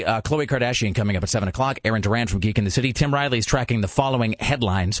on today. Khloe Kardashian coming up at 7 o'clock. Aaron Duran from Geek in the City. Tim Riley is tracking the following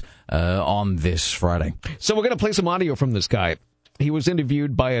headlines on this Friday. So we're going to play some audio from this guy. He was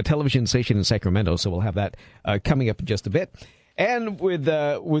interviewed by a television station in Sacramento, so we'll have that coming up in just a bit. And with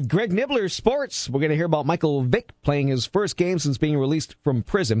Greg Nibbler's sports, we're going to hear about Michael Vick playing his first game since being released from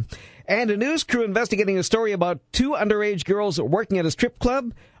prison. And a news crew investigating a story about two underage girls working at a strip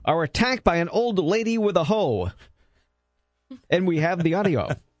club are attacked by an old lady with a hoe. And we have the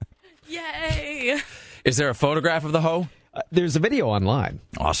audio. Yay! Is there a photograph of the hoe? There's a video online.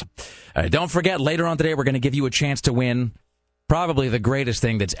 Awesome. Don't forget, later on today, we're going to give you a chance to win probably the greatest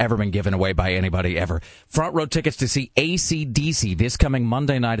thing that's ever been given away by anybody ever. Front row tickets to see AC/DC this coming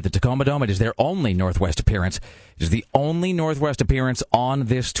Monday night at the Tacoma Dome. It is their only Northwest appearance. It is the only Northwest appearance on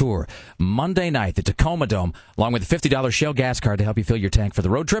this tour. Monday night, the Tacoma Dome, along with a $50 Shell gas card to help you fill your tank for the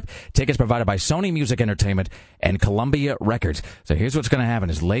road trip. Tickets provided by Sony Music Entertainment and Columbia Records. So here's what's going to happen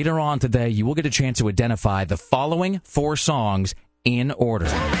is later on today, you will get a chance to identify the following 4 songs in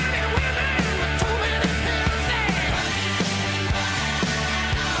order.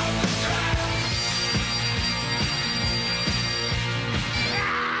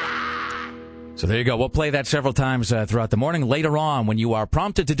 So there you go. We'll play that several times throughout the morning. Later on, when you are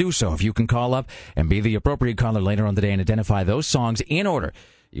prompted to do so, if you can call up and be the appropriate caller later on today and identify those songs in order,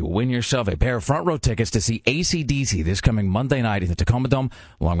 you will win yourself a pair of front row tickets to see AC/DC this coming Monday night in the Tacoma Dome,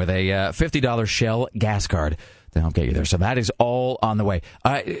 along with a $50 Shell gas card to help get you there. So that is all on the way.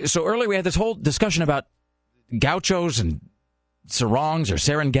 So earlier we had this whole discussion about gauchos and sarongs or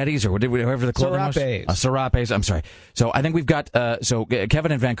Serengetis or whatever the clothing was. Serapes, I'm sorry. So I think we've got,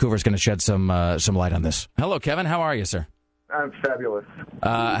 Kevin in Vancouver is going to shed some light on this. Hello, Kevin. How are you, sir? I'm fabulous.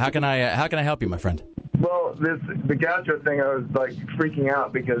 How can I help you, my friend? Well, the gaucho thing, I was like freaking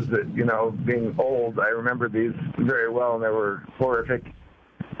out because, being old, I remember these very well, and they were horrific.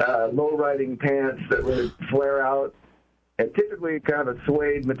 Low-riding pants that would flare out, and typically kind of a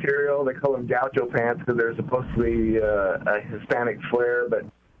suede material. They call them gaucho pants because they're supposed to be a Hispanic flare, but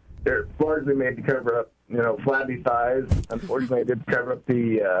they're largely made to cover up, flabby thighs. Unfortunately, it did cover up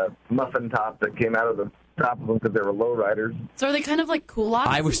the muffin top that came out of the top of them because they were low riders. So are they kind of like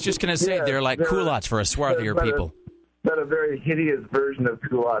culottes? I was just going to say they're like culottes for a swarthier people. But a very hideous version of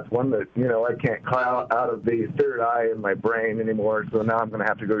culottes, one that, I can't cloud out of the third eye in my brain anymore, so now I'm going to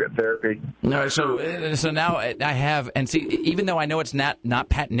have to go get therapy. No, so now I have, and see, even though I know it's not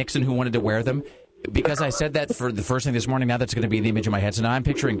Pat Nixon who wanted to wear them, because I said that for the first thing this morning, now that's going to be the image in my head. So now I'm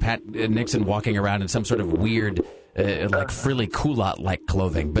picturing Pat Nixon walking around in some sort of weird, frilly culotte-like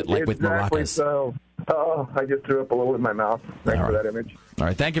clothing, but like with maracas. So. Oh, I just threw up a little in my mouth. Thanks for that image. All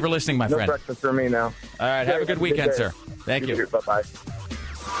right, thank you for listening, my friend. No breakfast for me now. All right, have a good weekend, sir. Thank you. Bye-bye.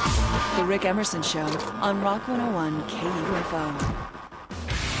 The Rick Emerson Show on Rock 101 KUFO.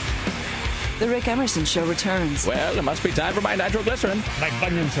 The Rick Emerson Show returns. Well, it must be time for my nitroglycerin. Like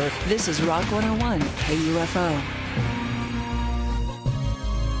bunion, sir. This is Rock 101 KUFO.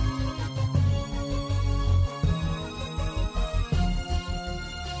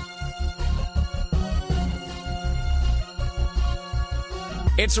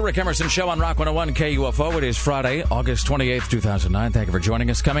 It's the Rick Emerson Show on Rock 101 KUFO. It is Friday, August 28th, 2009. Thank you for joining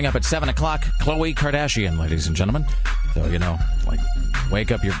us. Coming up at 7 o'clock, Khloe Kardashian, ladies and gentlemen. So,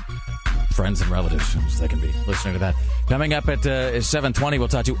 wake up your friends and relatives so they can be listening to that. Coming up at 7:20, we'll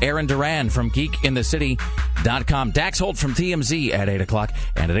talk to Aaron Duran from GeekInTheCity.com. Dax Holt from TMZ at 8 o'clock.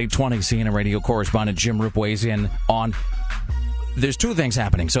 And at 8:20, CNN radio correspondent Jim Roop weighs in on... There's two things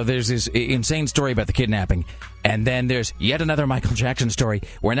happening. So there's this insane story about the kidnapping, and then there's yet another Michael Jackson story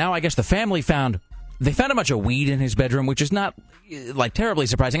where now I guess the family found a bunch of weed in his bedroom, which is not terribly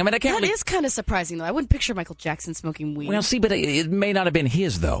surprising. I mean, That is kind of surprising, though. I wouldn't picture Michael Jackson smoking weed. Well, see, but it may not have been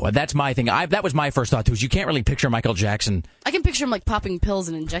his, though. That's my thing. That was my first thought, too, is you can't really picture Michael Jackson. I can picture him, popping pills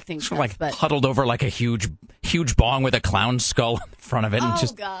and injecting stuff, but... huddled over like a huge bong with a clown skull in front of it. Oh,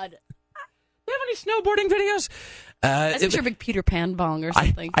 and God. Do you have any snowboarding videos? I picture a big Peter Pan bong or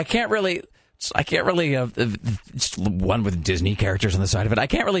something. I can't really just one with Disney characters on the side of it. I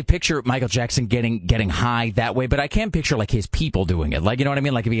can't really picture Michael Jackson getting high that way, but I can picture his people doing it. You know what I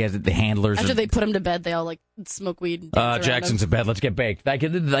mean? If he has the handlers. After they put him to bed, they all smoke weed. And Jackson's in bed. Let's get baked. Like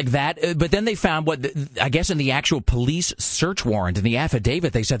that. But then they found I guess in the actual police search warrant, in the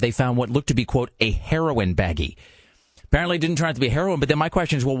affidavit, they said they found what looked to be, quote, a heroin baggie. Apparently it didn't turn out to be heroin, but then my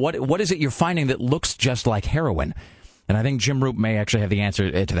question is, well, what is it you're finding that looks just like heroin? And I think Jim Roop may actually have the answer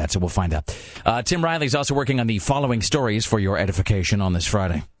to that, so we'll find out. Tim Riley's also working on the following stories for your edification on this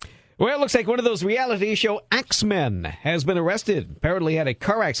Friday. Well, it looks like one of those reality show Axemen has been arrested. Apparently had a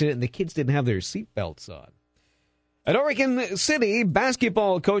car accident and the kids didn't have their seatbelts on. An Oregon City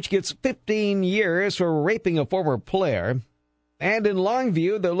basketball coach gets 15 years for raping a former player. And in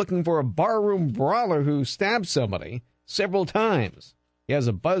Longview, they're looking for a barroom brawler who stabbed somebody several times. He has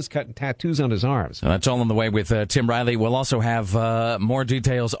a buzz cut and tattoos on his arms. So that's all on the way with Tim Riley. We'll also have more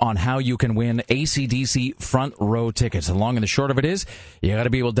details on how you can win AC/DC front row tickets. The long and the short of it is, you got to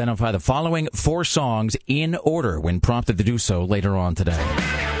be able to identify the following 4 songs in order when prompted to do so later on today.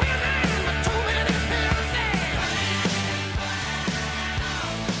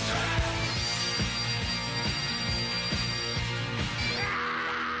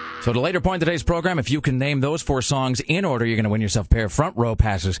 So at a later point in today's program, if you can name those 4 songs in order, you're going to win yourself a pair of front row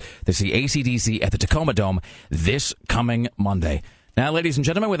passes to see AC/DC at the Tacoma Dome this coming Monday. Now, ladies and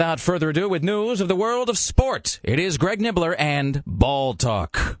gentlemen, without further ado, with news of the world of sport, it is Greg Nibbler and Ball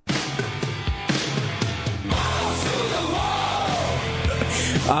Talk.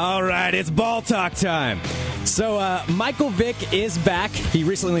 All right, it's Ball Talk time. So, Michael Vick is back. He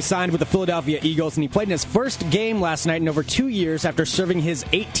recently signed with the Philadelphia Eagles, and he played in his first game last night in over 2 years after serving his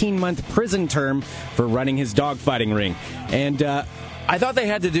 18-month prison term for running his dogfighting ring. And I thought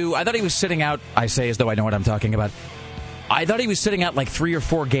he was sitting out, I say as though I know what I'm talking about, I thought he was sitting out like 3 or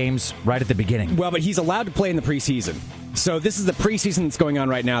 4 games right at the beginning. Well, but he's allowed to play in the preseason. So this is the preseason that's going on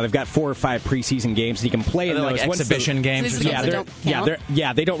right now. They've got 4 or 5 preseason games. And he can play in those. Like exhibition games? They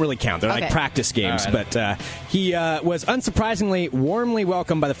don't really count. They're like practice games. Right. But he was unsurprisingly warmly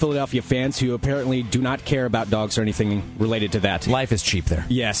welcomed by the Philadelphia fans, who apparently do not care about dogs or anything related to that. Life is cheap there.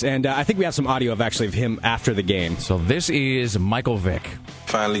 Yes, and I think we have some audio of him after the game. So this is Michael Vick.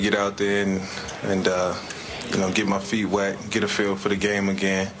 Finally get out there and get my feet wet, get a feel for the game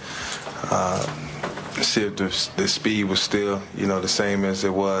again. See if the speed was still, the same as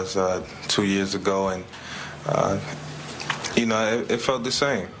it was 2 years ago, and it felt the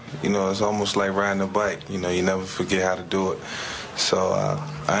same. It's almost like riding a bike. You never forget how to do it. So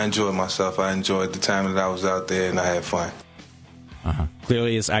I enjoyed myself. I enjoyed the time that I was out there, and I had fun.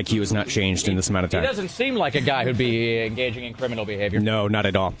 Clearly, his IQ has not changed in this amount of time. He doesn't seem like a guy who'd be engaging in criminal behavior. No, not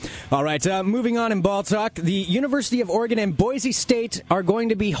at all. All right, moving on in ball talk. The University of Oregon and Boise State are going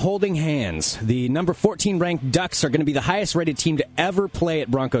to be holding hands. The number 14 ranked Ducks are going to be the highest rated team to ever play at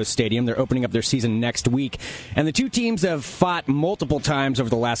Broncos Stadium. They're opening up their season next week. And the two teams have fought multiple times over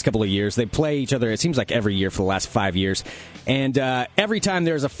the last couple of years. They play each other, it seems like every year for the last 5 years. And every time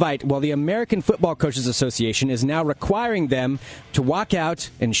there's a fight, well, the American Football Coaches Association is now requiring them to walk out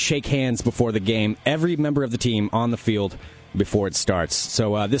and shake hands before the game, every member of the team on the field before it starts.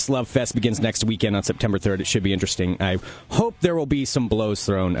 So this Love Fest begins next weekend on September 3rd. It should be interesting. I hope there will be some blows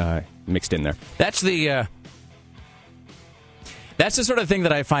thrown mixed in there. That's the sort of thing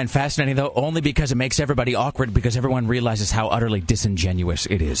that I find fascinating, though, only because it makes everybody awkward, because everyone realizes how utterly disingenuous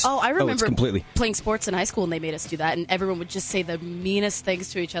it is. Oh, I remember completely playing sports in high school, and they made us do that, and everyone would just say the meanest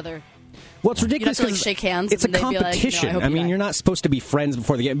things to each other. Well, it's ridiculous because shake hands. It's a and they'd competition. Be like, I mean, you're not supposed to be friends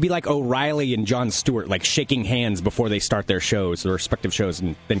before the game. It'd be like O'Reilly and Jon Stewart, like shaking hands before they start their shows, their respective shows,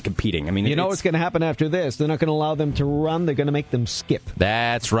 and then competing. I mean, you know what's going to happen after this? They're not going to allow them to run. They're going to make them skip.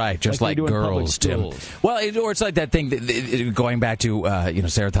 That's right, just like girls, Tim. Well, or it's like that thing going back to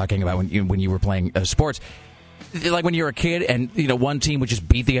Sarah talking about when you were playing sports. Like when you were a kid and, one team would just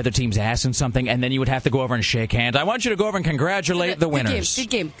beat the other team's ass in something, and then you would have to go over and shake hands. I want you to go over and congratulate the winners. Good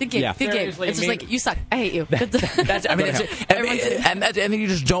game. Yeah. Good game. It's just like, you suck. I hate you. And then you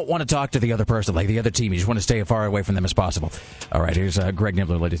just don't want to talk to the other person, like the other team. You just want to stay as far away from them as possible. All right, here's Greg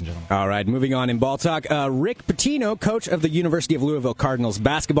Nibbler, ladies and gentlemen. All right, moving on in ball talk. Rick Pitino, coach of the University of Louisville Cardinals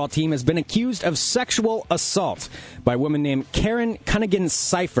basketball team, has been accused of sexual assault by a woman named Karen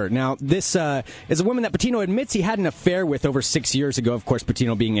Cunningham-Cipher. Now, this is a woman that Pitino admits he had an affair with over 6 years ago. Of course,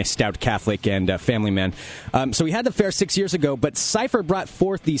 Pitino being a stout Catholic and family man. So he had the affair 6 years ago, but Cipher brought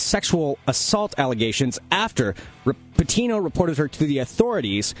forth the sexual assault allegations after Pitino reported her to the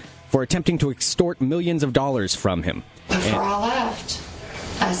authorities for attempting to extort millions of dollars from him. Before I left,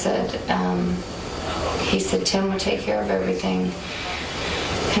 I said, he said, Tim will take care of everything.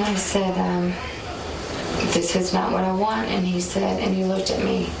 And I said, this is not what I want. And he said, and he looked at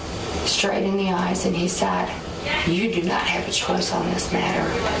me straight in the eyes and he said, you do not have a choice on this matter.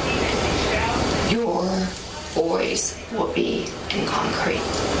 Your boys will be in concrete,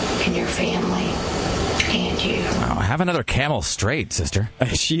 and your family, and you. Wow, have another camel straight, sister.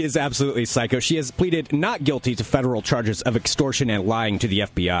 She is absolutely psycho. She has pleaded not guilty to federal charges of extortion and lying to the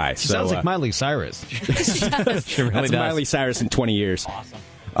FBI. She sounds like Miley Cyrus. She really does. Miley Cyrus in 20 years. Awesome.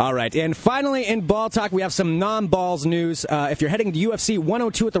 All right, and finally in ball talk, we have some non-balls news. If you're heading to UFC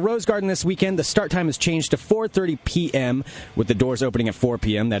 102 at the Rose Garden this weekend, the start time has changed to 4:30 p.m., with the doors opening at 4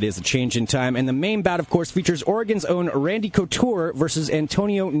 p.m. That is a change in time. And the main bout, of course, features Oregon's own Randy Couture versus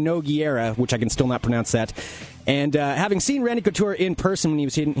Antonio Nogueira, which I can still not pronounce that. And having seen Randy Couture in person when he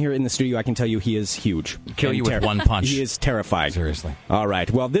was here in the studio, I can tell you he is huge. Kill you with one punch. He is terrifying. Seriously. All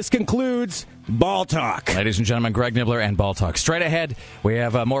right. Well, this concludes Ball Talk. Ladies and gentlemen, Greg Nibbler and Ball Talk. Straight ahead, we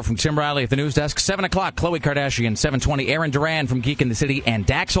have more from Tim Riley at the news desk. 7 o'clock, Khloe Kardashian. 7:20, Aaron Duran from Geek in the City. And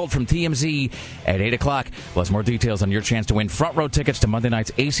Dax Holt from TMZ at 8 o'clock. Plus more details on your chance to win front row tickets to Monday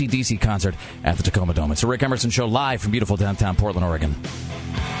night's AC/DC concert at the Tacoma Dome. It's the Rick Emerson Show live from beautiful downtown Portland, Oregon.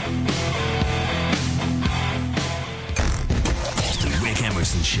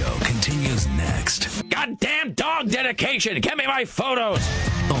 Emerson Show continues next. Goddamn dog dedication! Get me my photos!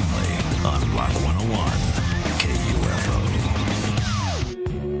 Only on Rock 101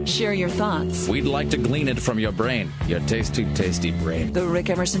 KUFO. Share your thoughts. We'd like to glean it from your brain. Your tasty brain. The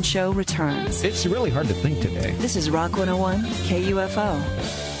Rick Emerson Show returns. It's really hard to think today. This is Rock 101 KUFO.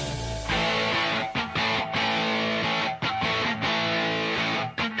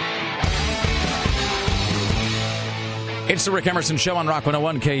 It's the Rick Emerson Show on Rock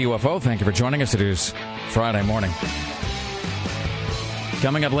 101 KUFO. Thank you for joining us. It is Friday morning.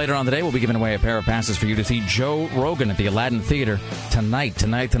 Coming up later on today, we'll be giving away a pair of passes for you to see Joe Rogan at the Aladdin Theater tonight.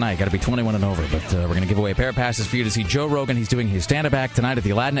 Got to be 21 and over, but we're going to give away a pair of passes for you to see Joe Rogan. He's doing his stand-up act tonight at the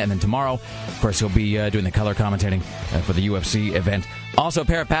Aladdin, and then tomorrow, of course, he'll be doing the color commentating for the UFC event. Also, a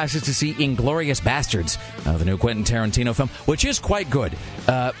pair of passes to see Inglourious Bastards, the new Quentin Tarantino film, which is quite good.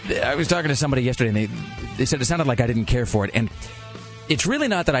 I was talking to somebody yesterday, and they said it sounded like I didn't care for it, and it's really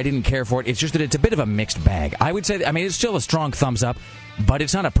not that I didn't care for it. It's just that it's a bit of a mixed bag. I would say, it's still a strong thumbs up, but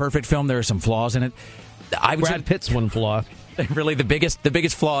it's not a perfect film. There are some flaws in it. Brad Pitt's one flaw. Really, the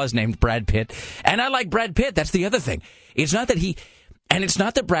biggest flaw is named Brad Pitt. And I like Brad Pitt. That's the other thing. It's not that it's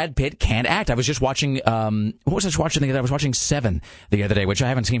not that Brad Pitt can't act. I was just watching, what was I watching the other day? I was watching Seven the other day, which I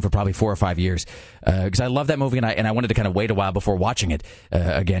haven't seen for probably 4 or 5 years. Because I love that movie, and I wanted to kind of wait a while before watching it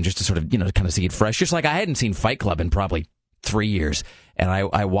again, just to sort of, to kind of see it fresh. Just like I hadn't seen Fight Club in probably 3 years, and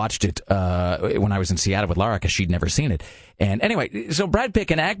I watched it when I was in Seattle with Lara because she'd never seen it. And anyway, so Brad Pitt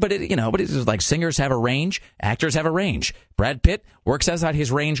can act, but it's like singers have a range, actors have a range. Brad Pitt works outside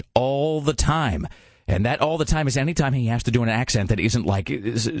his range all the time, and that all the time is any time he has to do an accent that isn't like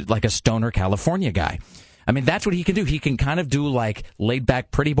a stoner California guy. That's what he can do. He can kind of do like laid back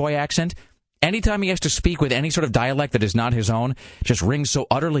pretty boy accent. Anytime he has to speak with any sort of dialect that is not his own, just rings so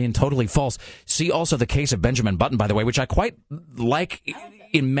utterly and totally false. See also The Case of Benjamin Button, by the way, which I quite like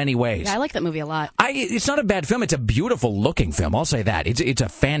in many ways. Yeah, I like that movie a lot. It's not a bad film. It's a beautiful looking film. I'll say that. It's a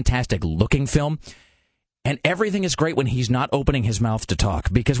fantastic looking film. And everything is great when he's not opening his mouth to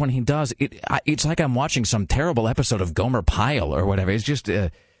talk, because when he does, it's like I'm watching some terrible episode of Gomer Pyle or whatever. It's just it's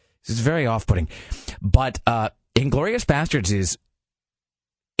very off-putting. But Inglourious Bastards is...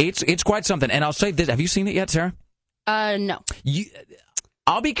 It's quite something, and I'll say this. Have you seen it yet, Sarah? No.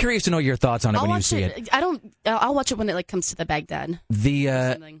 I'll be curious to know your thoughts on it when you see it. I'll watch it when it comes to the Baghdad.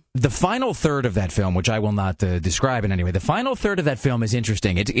 The final third of that film, which I will not describe in any way, the final third of that film is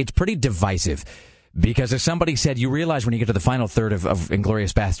interesting. It's pretty divisive, because as somebody said, you realize when you get to the final third of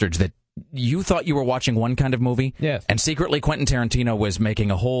Inglourious Bastards that you thought you were watching one kind of movie, yes, and secretly Quentin Tarantino was making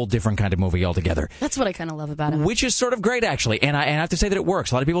a whole different kind of movie altogether. That's what I kind of love about it. Which is sort of great, actually, and I have to say that it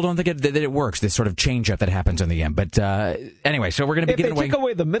works. A lot of people don't think that it works, this sort of change-up that happens in the end. But anyway, so we're going to be giving away... If they take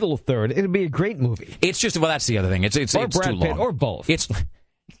away the middle third, it'd be a great movie. It's just, well, that's the other thing. It's Brad too long. Pitt, or both.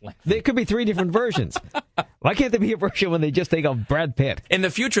 There could be 3 different versions. Why can't there be a version when they just take off Brad Pitt? In the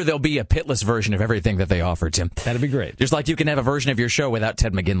future, there'll be a Pittless version of everything that they offer, Tim. That'd be great. Just like you can have a version of your show without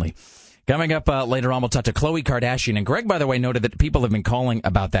Ted McGinley. Coming up later on, we'll talk to Khloe Kardashian. And Greg, by the way, noted that people have been calling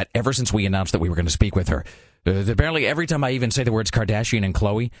about that ever since we announced that we were going to speak with her. Apparently, every time I even say the words Kardashian and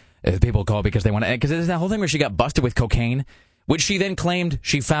Khloe, people call because they want to... Because there's that whole thing where she got busted with cocaine, which she then claimed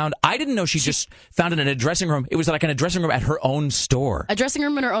she found. I didn't know she just found it in a dressing room. It was like in a dressing room at her own store. A dressing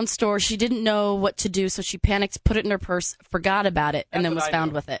room in her own store. She didn't know what to do, so she panicked, put it in her purse, forgot about it, and then was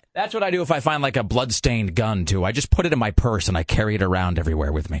found with it. That's what I do if I find like a blood-stained gun, too. I just put it in my purse and I carry it around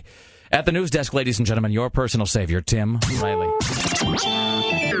everywhere with me. At the news desk, ladies and gentlemen, your personal savior, Tim Riley.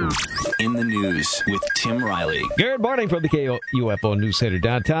 In the news with Tim Riley. Good morning from the KUFO News Center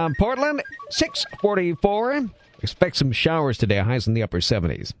downtown Portland. 6:44. Expect some showers today, highs in the upper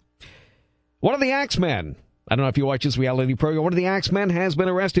 70s. One of the Axemen, I don't know if you watch this reality program, one of the Axemen has been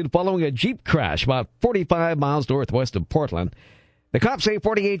arrested following a Jeep crash about 45 miles northwest of Portland. The cops say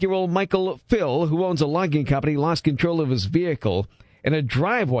 48-year-old Michael Phil, who owns a logging company, lost control of his vehicle in a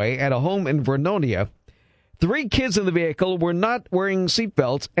driveway at a home in Vernonia. 3 kids in the vehicle were not wearing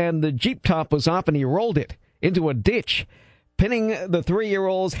seatbelts, and the Jeep top was off, and he rolled it into a ditch, pinning the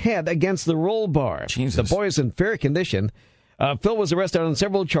 3-year-old's head against the roll bar. Jesus. The boy is in fair condition. Phil was arrested on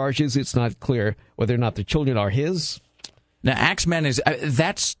several charges. It's not clear whether or not the children are his. Now, Axemen is...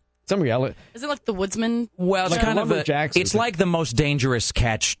 that's... Some reality. Is it like the woodsman? Well, it's like kind of it's like the most dangerous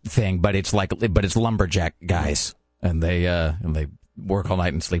catch thing, but it's lumberjack guys, and they work all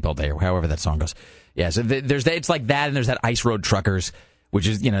night and sleep all day, or however that song goes. Yeah, so it's like that, and there's that ice road truckers, which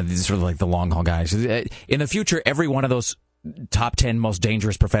is sort of like the long haul guys. In the future, every one of those top 10 most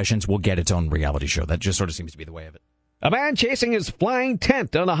dangerous professions will get its own reality show. That just sort of seems to be the way of it. A man chasing his flying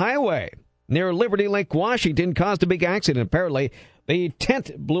tent on a highway near Liberty Lake, Washington, caused a big accident. Apparently, the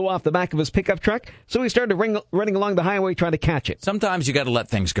tent blew off the back of his pickup truck, so he started running along the highway trying to catch it. Sometimes you got to let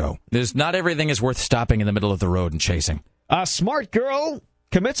things go. Not everything is worth stopping in the middle of the road and chasing. A smart girl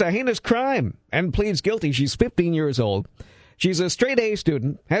commits a heinous crime and pleads guilty. She's 15 years old. She's a straight-A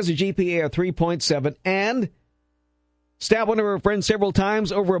student, has a GPA of 3.7, and stabbed one of her friends several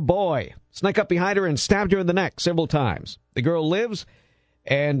times over a boy. Snuck up behind her and stabbed her in the neck several times. The girl lives,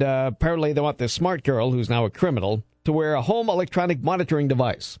 and apparently they want this smart girl, who's now a criminal, to wear a home electronic monitoring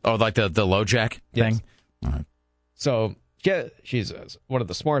device. Oh, like the LoJack thing? Yes. All right. So She's one of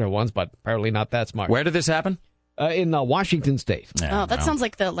the smarter ones, but apparently not that smart. Where did this happen? In Washington State. Yeah, that sounds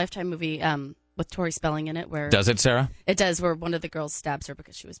like the Lifetime movie with Tori Spelling in it. Where does it, Sarah? It does, where one of the girls stabs her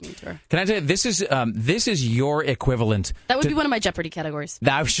because she was mean to her. Can I tell you, this is your equivalent. That would be one of my Jeopardy categories.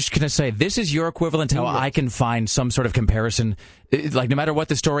 I was just going to say, this is your equivalent to how I can find some sort of comparison. Like, no matter what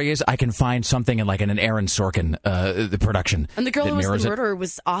the story is, I can find something in an Aaron Sorkin the production. And the girl who was the murderer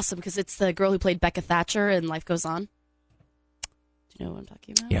was awesome because it's the girl who played Becca Thatcher in Life Goes On. Do you know what I'm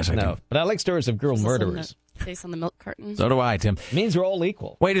talking about? Yes, I do. But I like stories of girl murderers. Face on the milk carton. So do I, Tim. Means we're all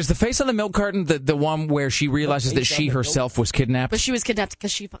equal. Wait, is the face on the milk carton the one where she realizes that she herself was kidnapped? But she was kidnapped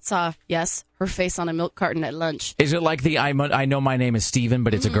because she saw, her face on a milk carton at lunch. Is it like the I know my name is Steven,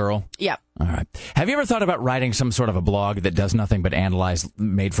 but it's a girl? Yeah. All right. Have you ever thought about writing some sort of a blog that does nothing but analyze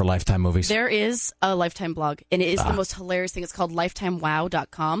made-for-Lifetime movies? There is a Lifetime blog, and it is the most hilarious thing. It's called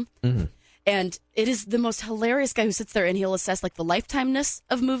lifetimewow.com. Mm-hmm. And it is the most hilarious guy who sits there and he'll assess the lifetimeness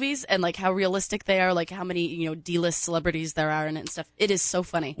of movies and how realistic they are, how many D-list celebrities there are in it and stuff. It is so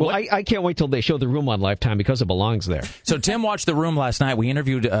funny. Well, I can't wait till they show The Room on Lifetime because it belongs there. So Tim watched The Room last night. We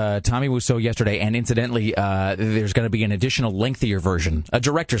interviewed Tommy Wiseau yesterday, and incidentally, there's going to be an additional lengthier version, a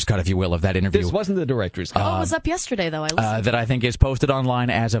director's cut, if you will, of that interview. This wasn't the director's cut. It was up yesterday, though. I listened. That I think is posted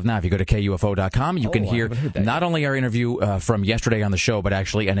online as of now. If you go to KUFO.com, you can hear not only our interview from yesterday on the show, but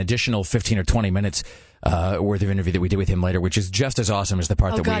actually an additional 15 or 20 minutes worth of interview that we did with him later, which is just as awesome as the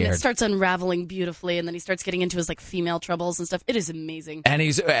part that we aired. It starts unraveling beautifully, and then he starts getting into his female troubles and stuff. It is amazing. And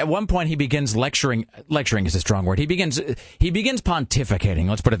he's at one point he begins lecturing. Lecturing is a strong word. He begins pontificating.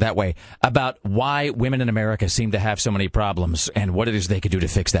 Let's put it that way, about why women in America seem to have so many problems and what it is they could do to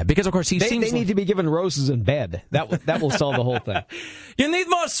fix that. Because of course they need to be given roses in bed. That will solve the whole thing. You need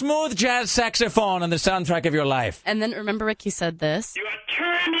more smooth jazz saxophone on the soundtrack of your life. And then remember, Rick, he said this. You are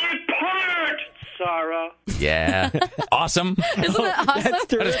tearing me apart, Sarah. Yeah. Awesome. Isn't that awesome?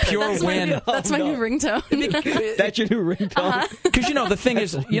 That is pure win. That's my new ringtone. That's your new ringtone? Because, the thing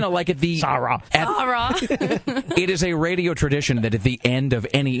is, at the... Sarah. It is a radio tradition that at the end of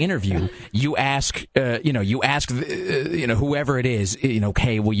any interview, you ask, whoever it is,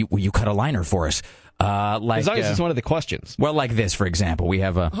 hey, will you cut a liner for us? As long as it's one of the questions. Well, like this, for example, we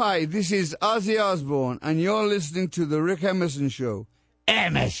have a... Hi, this is Ozzy Osbourne, and you're listening to The Rick Emerson Show.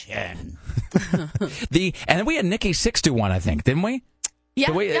 Emerson. And then we had Nikki Sixx do one, I think, didn't we?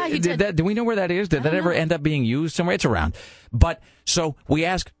 Yeah, he did. Do we know where that is? Did that ever end up being used somewhere? It's around. But, so we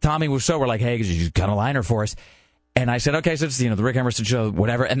asked Tommy Wiseau, we're like, hey, could you cut a liner for us? And I said, okay, so it's, the Rick Emerson Show,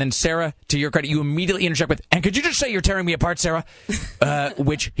 whatever. And then Sarah, to your credit, you immediately interject with, and could you just say you're tearing me apart, Sarah?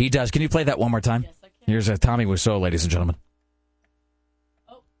 Which he does. Can you play that one more time? Yes, I can. Here's Tommy Wiseau, ladies and gentlemen.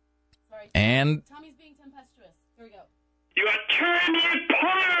 Oh, sorry. And... Tommy's being tempestuous. Here we go. You are tearing me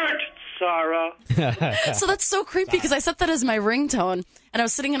apart, Sarah. So that's so creepy because I set that as my ringtone, and I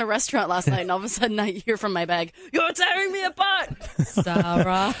was sitting in a restaurant last night, and all of a sudden I hear from my bag, "You're tearing me apart,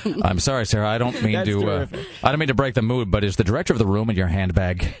 Sarah." I'm sorry, Sarah. I don't mean to break the mood, but is the director of The Room in your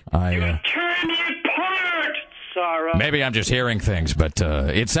handbag? You're tearing me apart, Sarah. Maybe I'm just hearing things, but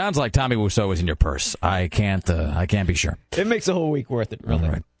it sounds like Tommy Wiseau is in your purse. I can't be sure. It makes a whole week worth it, really.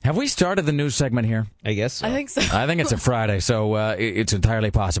 All right. Have we started the news segment here? I guess so. I think so. I think it's a Friday, so it's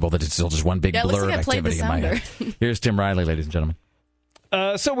entirely possible that it's still just one big blur of activity in my head. Here's Tim Riley, ladies and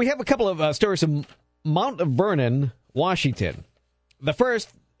gentlemen. So we have a couple of stories from Mount Vernon, Washington. The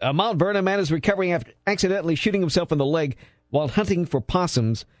first, a Mount Vernon man is recovering after accidentally shooting himself in the leg while hunting for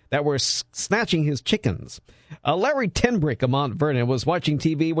possums that were snatching his chickens. Larry Tenbrick of Mount Vernon was watching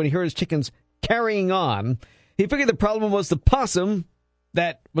TV when he heard his chickens carrying on. He figured the problem was the possum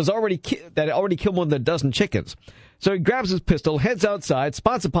that already killed more than a dozen chickens. So he grabs his pistol, heads outside,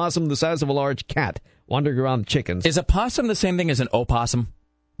 spots a possum the size of a large cat wandering around the chickens. Is a possum the same thing as an opossum?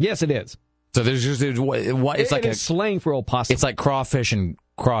 Yes, it is. So there's just it's like a slang for opossum. It's like crawfish and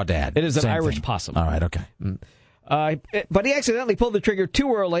crawdad. It is an Irish possum. All right, okay. But he accidentally pulled the trigger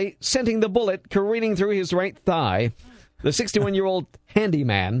too early, sending the bullet careening through his right thigh. The 61-year-old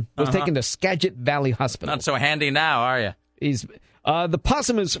handyman was taken to Skagit Valley Hospital. Not so handy now, are you? The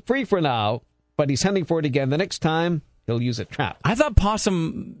possum is free for now, but he's hunting for it again. The next time, he'll use a trap. I thought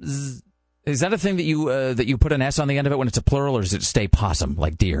possum... Is that a thing that you put an S on the end of it when it's a plural, or does it stay possum,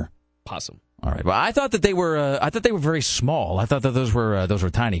 like deer? Possum. All right. Well, I thought that they were very small. I thought that those were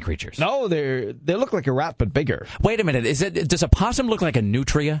tiny creatures. No, they look like a rat, but bigger. Wait a minute. Does a possum look like a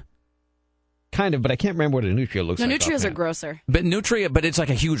nutria? Kind of, but I can't remember what a nutria looks like. No, nutrias are grosser. But it's like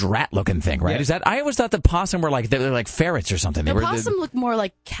a huge rat-looking thing, right? Yeah. I always thought the possum were they're like ferrets or something. Possum look more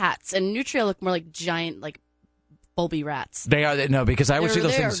like cats, and nutria look more like giant, like bumblebee rats. They are no, because I always see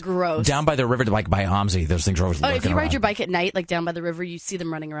those things gross. down by the river, like by OMSI. Those things are always lurking If you ride around. your bike at night, like down by the river, you see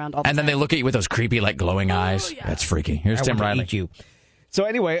them running around all the time. And then they look at you with those creepy, like glowing eyes. Yeah. That's freaky. Here's Tim Riley. Eat you. So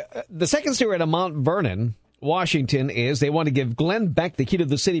anyway, the second story out of Mount Vernon, Washington, is they want to give Glenn Beck the key to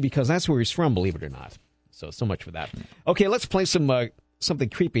the city because that's where he's from, believe it or not. So much for that. Okay, let's play something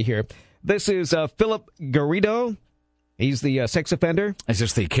creepy here. This is Philip Garrido. He's the sex offender. Is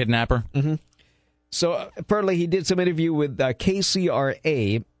this the kidnapper? Mm-hmm. So apparently he did some interview with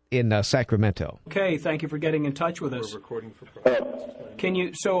KCRA in Sacramento. Okay, thank you for getting in touch with us. We're recording for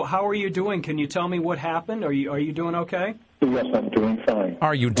So how are you doing? Can you tell me what happened? Are you doing okay? Yes, I'm doing fine.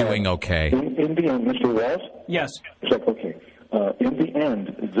 Are you doing okay? In the end, Mr. Walls? Yes. It's like, okay, in the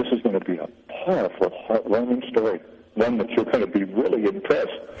end, this is going to be a powerful, heartwarming story. One that you're going to be really impressed.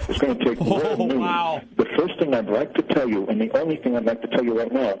 It's going to take more than me. Wow. The first thing I'd like to tell you, and the only thing I'd like to tell you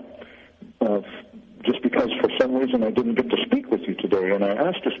right now, just because for some reason I didn't get to speak with you today, and I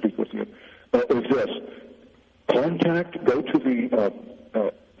asked to speak with you, is this. Go to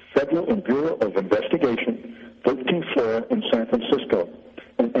the Federal Bureau of Investigation, 13th floor in San Francisco,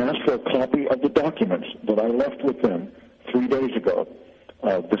 and ask for a copy of the documents that I left with them 3 days ago.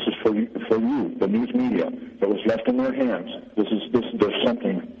 This is for you, the news media. It was left in their hands. There's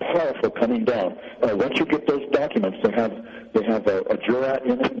something powerful coming down. Once you get those documents, they have a jurat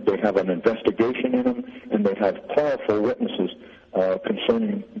in them, they have an investigation in them, and they have powerful witnesses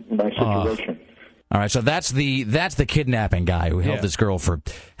concerning my situation. All right, so that's the kidnapping guy who held this girl for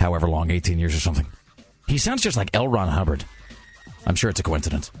however long, 18 years or something. He sounds just like L. Ron Hubbard. I'm sure it's a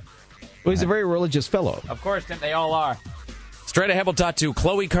coincidence. Well, he's a very religious fellow. Of course, they all are. Straight ahead, we'll talk to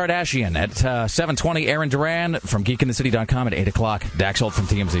Khloe Kardashian at 7:20. Aaron Duran from GeekInTheCity.com at 8 o'clock. Dax Holt from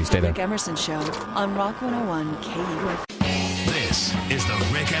TMZ. Stay there. Rick Emerson Show on Rock 101 KUFO. This is the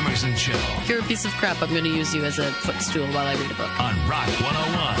Rick Emerson Show You're a piece of crap. I'm going to use you as a footstool while I read a book. on Rock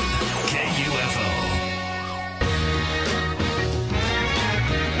 101 KUFO.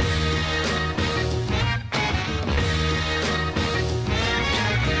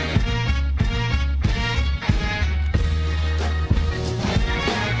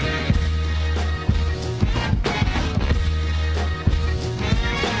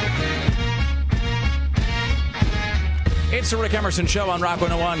 It's the Rick Emerson Show on Rock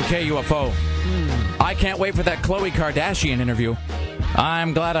 101 KUFO. I can't wait for that Khloe Kardashian interview.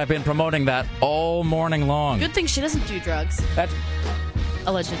 I'm glad I've been promoting that all morning long. Good thing she doesn't do drugs.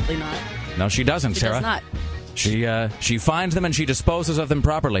 Allegedly not. No, she doesn't, She Sarah. does not. She finds them and she disposes of them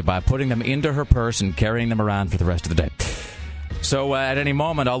properly by putting them into her purse and carrying them around for the rest of the day. So at any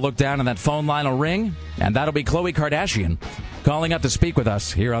moment, I'll look down and that phone line will ring, and that'll be Khloe Kardashian calling up to speak with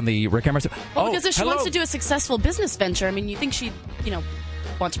us here on the Rick Emerson. Well, because if she hello. wants to do a successful business venture, I mean, you think she'd,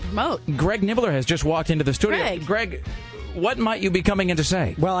 want to promote. Greg Nibbler has just walked into the studio. Greg, what might you be coming in to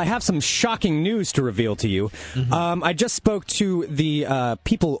say? Well, I have some shocking news to reveal to you. I just spoke to the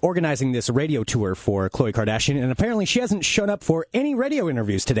people organizing this radio tour for Khloe Kardashian, and apparently she hasn't shown up for any radio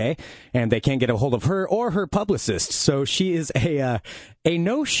interviews today, and they can't get a hold of her or her publicist. So she is a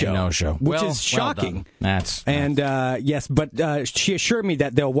no-show. A no-show. Which is shocking. Yes, but she assured me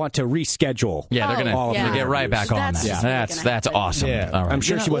that they'll want to reschedule. Yeah, they're going to get right back on that. That's awesome. Yeah. All right. I'm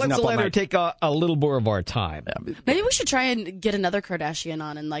sure she wasn't let's up all let her night. take a little more of our time. Maybe we should try and get another Kardashian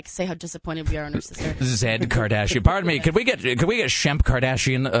on and say how disappointed we are in her sister. Zed Kardashian. Pardon me. Could we get Shemp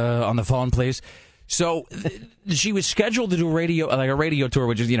Kardashian on the phone, please? So she was scheduled to do a radio tour,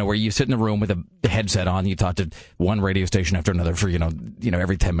 which is where you sit in a room with a headset on, you talk to one radio station after another for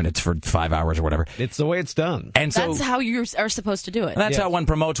every 10 minutes for 5 hours or whatever. It's the way it's done, and so that's how you are supposed to do it. That's how one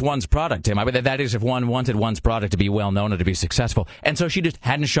promotes one's product, Tim. I mean, that is if one wanted one's product to be well known and to be successful. And so she just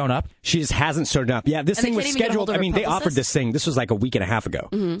hadn't shown up. She just hasn't shown up. Yeah, this And thing they was can't even get a hold scheduled. of I her mean, they publicist? offered this thing. This was like a week and a half ago.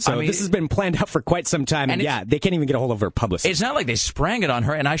 So this has been planned out for quite some time. And they can't even get a hold of her publicist. It's not like they sprang it on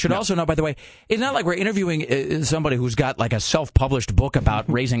her. And I should also know, by the way, it's not like we're interviewing somebody who's got like a self-published book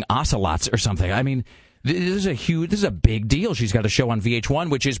about raising ocelots or something. I mean, this is a big deal. She's got a show on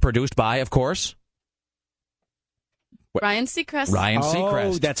VH1, which is produced by, of course, Ryan Seacrest. Ryan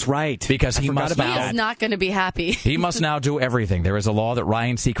Seacrest. Oh, that's right. Because he must He is not going to be happy. He must now do everything. There is a law that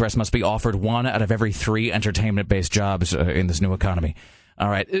Ryan Seacrest must be offered 1 out of every 3 entertainment-based jobs in this new economy. All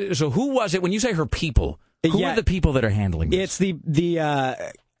right. So who was it? When you say her people, who are the people that are handling this? It's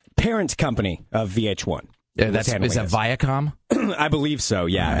the parent company of VH1. Is that Viacom? I believe so.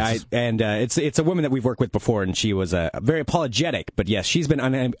 Yeah, it's a woman that we've worked with before, and she was very apologetic. But yes, she's been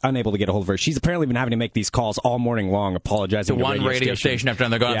unable to get a hold of her. She's apparently been having to make these calls all morning long, apologizing to one radio station after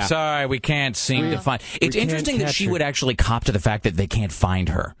another. They're going, sorry, we can't seem to find. It's interesting that she would actually cop to the fact that they can't find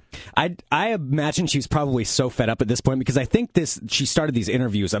her. I imagine she's probably so fed up at this point because I think she started these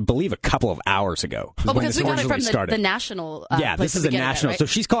interviews, I believe, a couple of hours ago. Oh, because we got it from the national. Yeah, this is a national. Right? So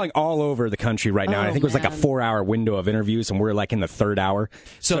she's calling all over the country right now. And I think it was like a 4-hour window of interviews, and we're like in the third hour.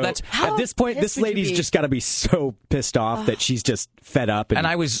 So that's at this point, this lady's just got to be so pissed off that she's just fed up. And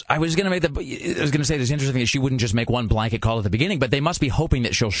I was going to say this interesting thing is she wouldn't just make one blanket call at the beginning, but they must be hoping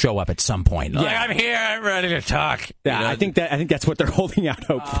that she'll show up at some point. Yeah. Like, I'm here, I'm ready to talk. Yeah, you know? I think that's what they're holding out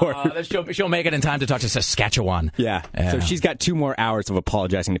hope for. She'll make it in time to talk to Saskatchewan. Yeah. So she's got 2 more hours of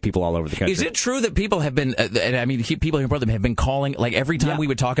apologizing to people all over the country. Is it true that people have been? People here in Portland have been calling like every time we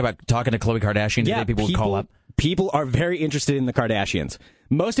would talk about talking to Khloe Kardashian. Yeah, people would call up. People are very interested in the Kardashians.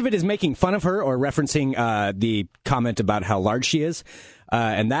 Most of it is making fun of her or referencing the comment about how large she is.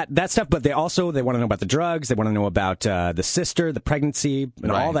 And that stuff, but they want to know about the drugs. They want to know about the sister, the pregnancy,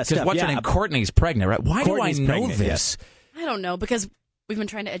 and all that stuff. Because what's her name? Courtney's pregnant, right? Why Courtney's do I know pregnant, this? I don't know, because we've been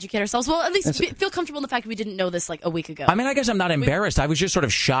trying to educate ourselves. Well, at least feel comfortable in the fact that we didn't know this like a week ago. I mean, I guess I'm not embarrassed. I was just sort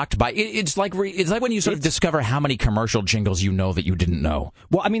of shocked by it. It's like when you sort of discover how many commercial jingles you know that you didn't know.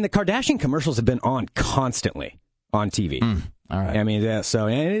 Well, I mean, the Kardashian commercials have been on constantly on TV. All right. I mean, so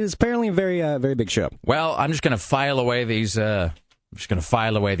and it is apparently a very, very big show. Well, I'm just going to file away these. These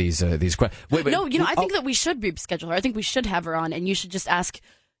questions. No, I think that we should reschedule her. I think we should have her on, and you should just ask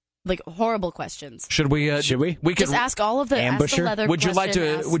like horrible questions. Should we? Should we? We could just ask all of the ambush her. Would you like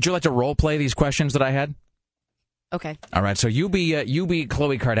to role play these questions that I had? Okay. All right. So you be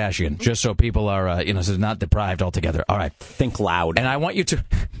Khloe Kardashian, just so people are so not deprived altogether. All right. Think loud. And I want you to.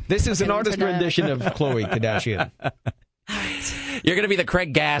 This is an artist rendition of Khloe Kardashian. You're going to be the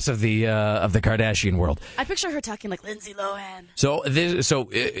Craig Gass of the Kardashian world. I picture her talking like Lindsay Lohan. So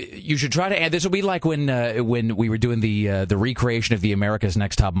you should try to add. This will be like when we were doing the recreation of the America's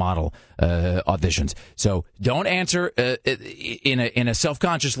Next Top Model auditions. So don't answer in a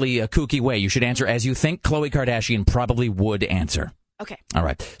self-consciously kooky way. You should answer as you think Khloe Kardashian probably would answer. Okay. All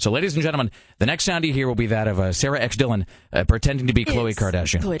right. So, ladies and gentlemen, the next sound you hear will be that of Sarah X. Dillon pretending to be Khloe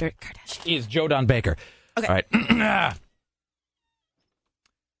Kardashian. Khloe Kardashian. Is Joe Don Baker. Okay. All right.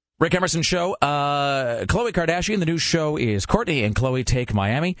 Rick Emerson Show. Khloe Kardashian. The new show is Courtney and Khloe Take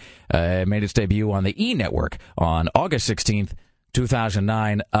Miami. Made its debut on the E! Network on August 16th,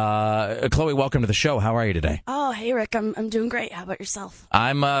 2009. Khloe, welcome to the show. How are you today? Oh, hey, Rick. I'm doing great. How about yourself?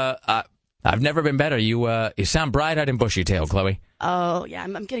 I've never been better. You sound bright-eyed and bushy-tailed, Khloe. Oh, yeah.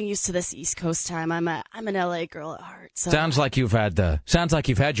 I'm getting used to this East Coast time. I'm an LA girl at heart. So. Sounds like you've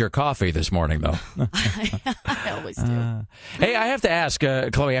had your coffee this morning, though. I always do. Hey, I have to ask,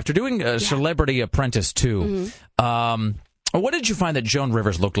 Khloe, after doing Celebrity Apprentice 2, what did you find that Joan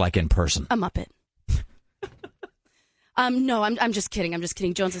Rivers looked like in person? A Muppet. No, I'm just kidding.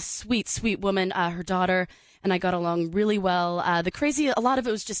 Joan's a sweet, sweet woman. Her daughter and I got along really well. A lot of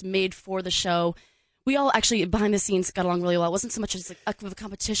it was just made for the show. We all actually, behind the scenes, got along really well. It wasn't so much of a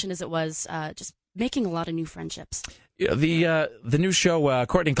competition as it was just making a lot of new friendships. The new show,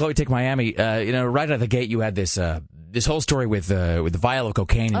 Courtney and Khloe Take Miami, right out of the gate, you had this whole story with the vial of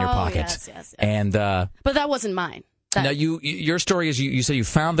cocaine in your pocket. Yes. And but that wasn't mine. Now, your story is you say you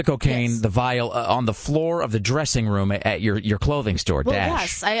found the cocaine, the vial, on the floor of the dressing room at your clothing store, well,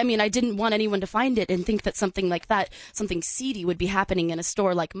 Dash. Yes. I didn't want anyone to find it and think that something like that, something seedy, would be happening in a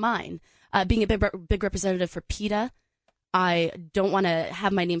store like mine. Being a big representative for PETA, I don't want to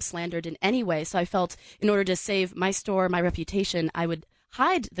have my name slandered in any way, so I felt in order to save my store, my reputation, I would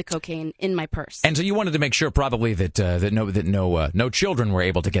hide the cocaine in my purse. And so you wanted to make sure probably that no children were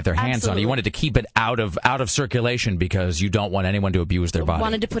able to get their hands on it. You wanted to keep it out of circulation because you don't want anyone to abuse their body. I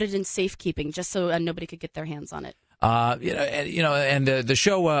wanted to put it in safekeeping just so nobody could get their hands on it. And the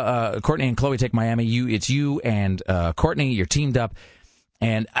show Courtney and Khloe Take Miami. It's you and Courtney. You're teamed up.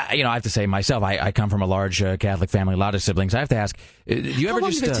 And, I have to say myself, I come from a large Catholic family, a lot of siblings. I have to ask, do you ever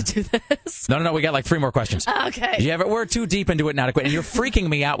just... How long do we have to do this? No, we got like 3 more questions. Okay. We're too deep into it now to quit. And you're freaking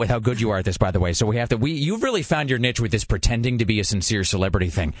me out with how good you are at this, by the way. So you've really found your niche with this pretending to be a sincere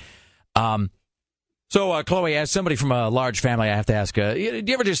celebrity thing. So, Khloe, as somebody from a large family, I have to ask, do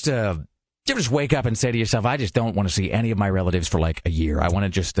you ever just wake up and say to yourself, I just don't want to see any of my relatives for like a year. I want to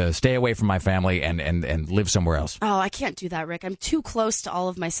just stay away from my family and live somewhere else. Oh, I can't do that, Rick. I'm too close to all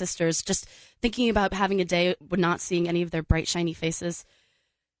of my sisters. Just thinking about having a day with not seeing any of their bright, shiny faces,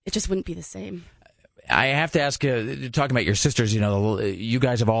 it just wouldn't be the same. I have to ask, talking about your sisters, you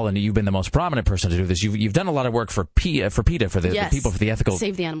guys have all, and you've been the most prominent person to do this. You've done a lot of work for PETA, for the people for the ethical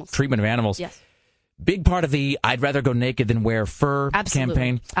Save the animals. treatment of animals. Yes. Big part of the I'd rather go naked than wear fur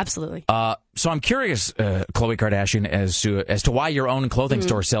campaign. Absolutely. So I'm curious, Khloe Kardashian, as to why your own clothing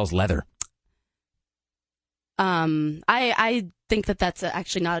store sells leather. I think that's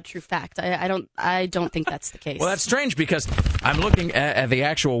actually not a true fact. I don't think that's the case. Well, that's strange because I'm looking at the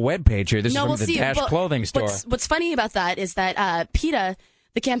actual webpage here. This is from the Dash clothing store. What's funny about that is that PETA,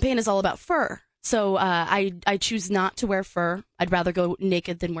 the campaign is all about fur. So I choose not to wear fur. I'd rather go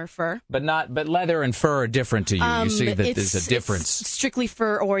naked than wear fur. But leather and fur are different to you. You see that there's a difference. It's strictly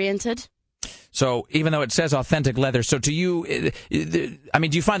fur oriented. So even though it says authentic leather, so to you, I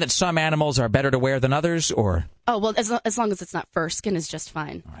mean, do you find that some animals are better to wear than others, or? Oh, well, as long as it's not fur, skin is just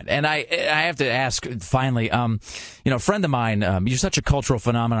fine. All right. And I have to ask, finally, a friend of mine, you're such a cultural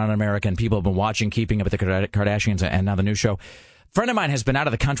phenomenon in America, and people have been watching Keeping Up with the Kardashians and now the new show. A friend of mine has been out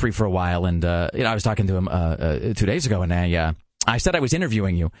of the country for a while, and I was talking to him 2 days ago, and I said I was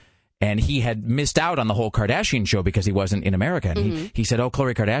interviewing you. And he had missed out on the whole Kardashian show because he wasn't in America. And he said, "Oh,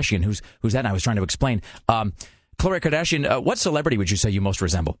 Khloe Kardashian, who's that?" And I was trying to explain. Khloe Kardashian, what celebrity would you say you most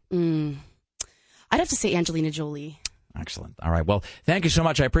resemble? I'd have to say Angelina Jolie. Excellent. All right. Well, thank you so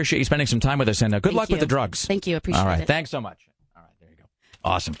much. I appreciate you spending some time with us, and good luck with the drugs. Thank you. Appreciate it. All right. Thanks so much. All right. There you go.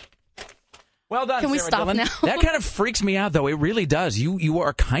 Awesome. Well done, Can we Sarah stop Dillon. now? That kind of freaks me out, though. It really does. You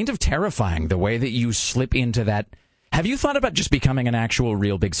are kind of terrifying, the way that you slip into that. Have you thought about just becoming an actual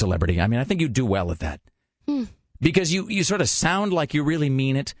real big celebrity? I mean, I think you do well at that. Because you sort of sound like you really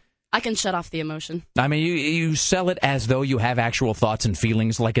mean it. I can shut off the emotion. I mean, you sell it as though you have actual thoughts and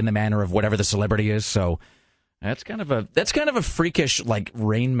feelings, like in the manner of whatever the celebrity is. So that's kind of a freakish, like,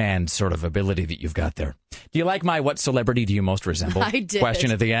 Rain Man sort of ability that you've got there. Do you like my what celebrity do you most resemble? I did.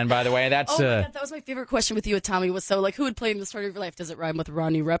 Question at the end, by the way. That's my God, that was my favorite question with you and Tommy. Was so like, who would play in the story of your life? Does it rhyme with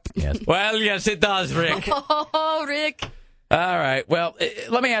Ronnie Rep? Yes. Well, yes, it does, Rick. Oh, Rick. All right. Well,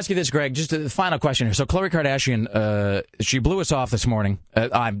 let me ask you this, Greg. Just a final question here. So, Khloe Kardashian, she blew us off this morning.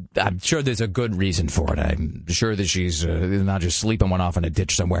 I'm sure there's a good reason for it. I'm sure that she's not just sleeping one off in a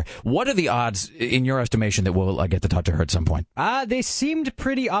ditch somewhere. What are the odds, in your estimation, that we'll get to talk to her at some point? They seemed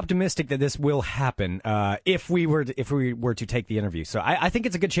pretty optimistic that this will happen if we were to take the interview. So I think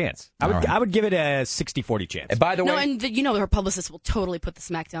it's a good chance. I would give it a 60-40 chance. And by the way, and her publicist will totally put the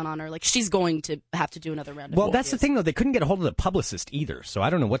smackdown on her. Like, she's going to have to do another round. Well, that's the thing, though. They couldn't get a hold of the publicist either, so I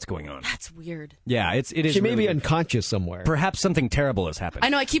don't know what's going on. That's weird. Yeah, it is. She may really be unconscious somewhere. Perhaps something terrible has happened. I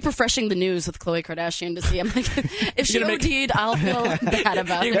know. I keep refreshing the news with Khloe Kardashian to see. I'm like, if she OD'd, I'll feel bad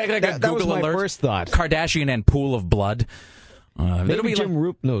about it. That was my first thought. Kardashian and pool of blood. Maybe Jim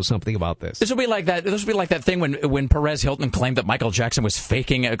Roop knows something about this. This will be like that. This will be like that thing when Perez Hilton claimed that Michael Jackson was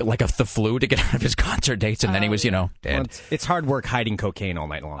faking the flu to get out of his concert dates, and then he was, dead. Well, it's hard work hiding cocaine all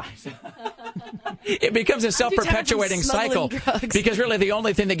night long. It becomes a self-perpetuating cycle because really the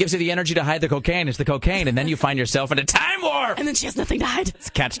only thing that gives you the energy to hide the cocaine is the cocaine, and then you find yourself in a time warp. And then she has nothing to hide. It's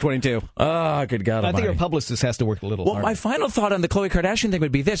catch-22. Oh, good God! I think her publicist has to work a little harder. My final thought on the Khloe Kardashian thing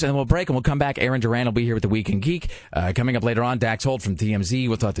would be this, and then we'll break and we'll come back. Aaron Duran will be here with the Week in Geek. Coming up later on, Dax Holt from TMZ.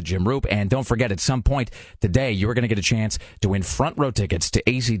 We'll talk to Jim Roop, and don't forget, at some point today, you are going to get a chance to win front row tickets to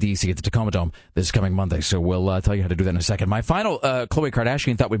AC/DC at the Tacoma Dome this coming Monday. So we'll tell you how to do that in a second. My final Khloe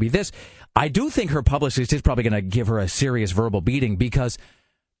Kardashian thought would be this: I do think her publicist is probably going to give her a serious verbal beating because,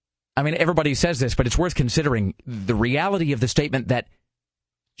 I mean, everybody says this, but it's worth considering the reality of the statement that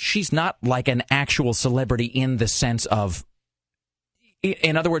she's not like an actual celebrity in the sense of,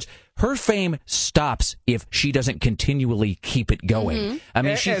 in other words, her fame stops if she doesn't continually keep it going. Mm-hmm. I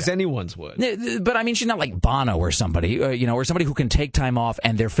mean, as anyone's would. But I mean, she's not like Bono or somebody, or somebody who can take time off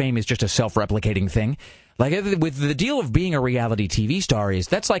and their fame is just a self-replicating thing. Like with the deal of being a reality TV star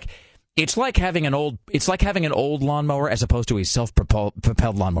it's like having an old lawnmower as opposed to a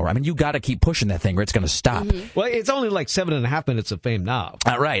self-propelled lawnmower. I mean, you got to keep pushing that thing or it's going to stop. Mm-hmm. Well, it's only like 7.5 minutes of fame now.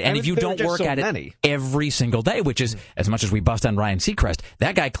 Right. And if you don't work at it every single day, which is as much as we bust on Ryan Seacrest,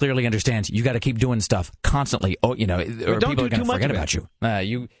 that guy clearly understands you got to keep doing stuff constantly. Or people are going to forget about you.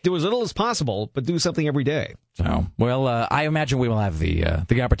 You do as little as possible, but do something every day. So, well, I imagine we will have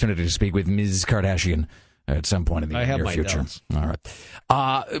the opportunity to speak with Ms. Kardashian at some point in the near future. Doubts. All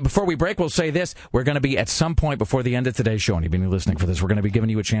right. Before we break, we'll say this. We're going to be at some point before the end of today's show, and you've been listening for this, we're going to be giving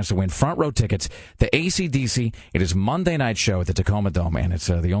you a chance to win front row tickets to AC/DC. It is Monday night show at the Tacoma Dome, and it's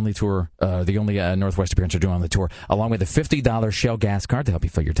the only tour, the only Northwest appearance we're doing on the tour, along with a $50 Shell gas card to help you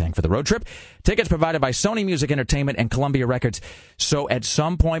fill your tank for the road trip. Tickets provided by Sony Music Entertainment and Columbia Records. So at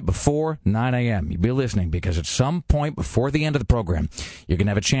some point before 9 a.m., you'll be listening, because at some point before the end of the program, you're going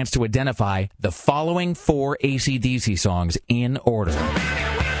to have a chance to identify the following 4 AC/DC songs in order.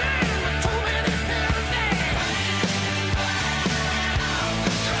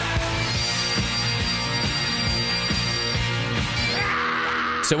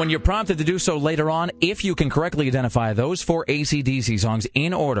 So when you're prompted to do so later on, if you can correctly identify those 4 AC/DC songs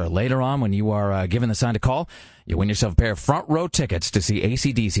in order later on when you are given the sign to call, you win yourself a pair of front row tickets to see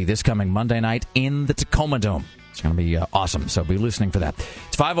AC/DC this coming Monday night in the Tacoma Dome. It's going to be awesome, so be listening for that.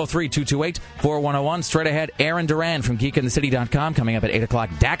 It's 503-228-4101. Straight ahead, Aaron Duran from GeekInTheCity.com. Coming up at 8 o'clock,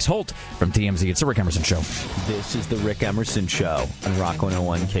 Dax Holt from TMZ. It's the Rick Emerson Show. This is the Rick Emerson Show on Rock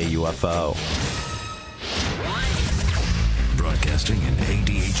 101 KUFO. Broadcasting in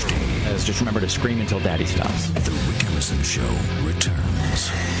ADHD. Just remember to scream until Daddy stops. The Rick Emerson Show returns.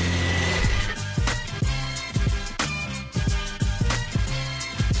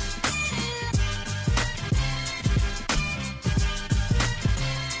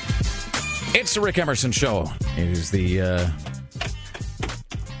 It's the Rick Emerson Show. It is the,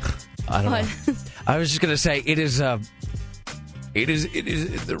 I don't know. I was just going to say, it is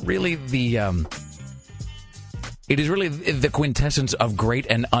really the quintessence of great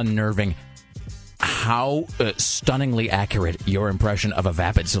and unnerving how stunningly accurate your impression of a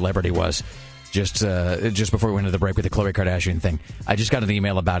vapid celebrity was. Just before we went into the break with the Khloe Kardashian thing, I just got an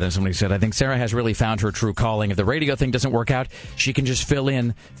email about it, and somebody said, I think Sarah has really found her true calling. If the radio thing doesn't work out, she can just fill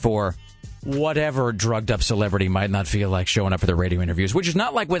in for whatever drugged up celebrity might not feel like showing up for the radio interviews, which is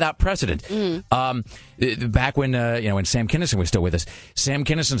not like without precedent. Back when when Sam Kinison was still with us, Sam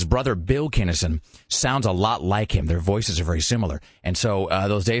Kinison's brother Bill Kinison sounds a lot like him. Their voices are very similar, and so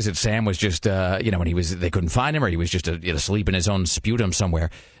those days that Sam was just when they couldn't find him or he was just asleep in his own sputum somewhere,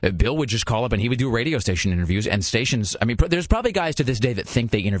 Bill would just call up and he would do radio station interviews and stations. I mean, there's probably guys to this day that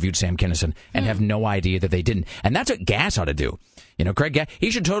think they interviewed Sam Kinison and have no idea that they didn't, and that's what Gass ought to do. Craig Gass,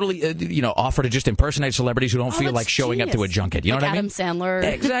 he should totally, offer to just impersonate celebrities who don't feel like showing up to a junket. You know what I mean? Adam Sandler,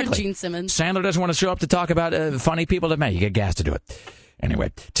 exactly. Gene Simmons. Sandler doesn't want to show up to talk about funny people that may. You get Gass to do it.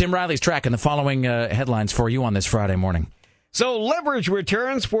 Anyway, Tim Riley's tracking the following headlines for you on this Friday morning. So Leverage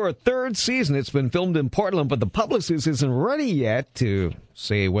returns for a third season. It's been filmed in Portland, but the publicist isn't ready yet to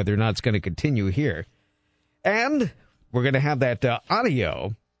say whether or not it's going to continue here. And we're going to have that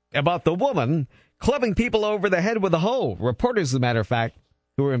audio about the woman clubbing people over the head with a hoe. Reporters, as a matter of fact,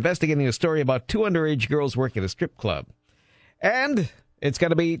 who are investigating a story about 2 underage girls working at a strip club. And it's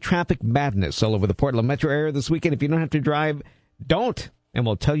going to be traffic madness all over the Portland metro area this weekend. If you don't have to drive, don't. And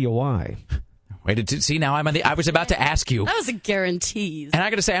we'll tell you why. Wait, see, now I was about to ask you. That was a guarantee. And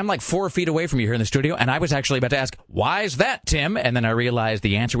I got to say, I'm like 4 feet away from you here in the studio, and I was actually about to ask, why is that, Tim? And then I realized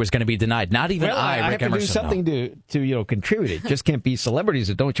the answer was going to be denied. Not even I Rick have to Emerson. do something to contribute. It just can't be celebrities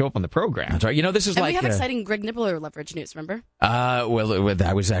that don't show up on the program. That's right. This is and like... we have exciting Greg Nibbler leverage news, remember? I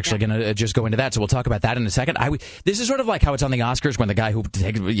was actually going to just go into that, so we'll talk about that in a second. This is sort of like how it's on the Oscars when the guy who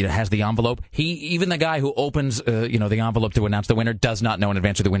has the envelope, even the guy who opens the envelope to announce the winner does not know in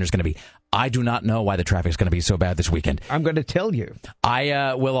advance who the winner is going to be. I do not know why the traffic is going to be so bad this weekend. I'm going to tell you.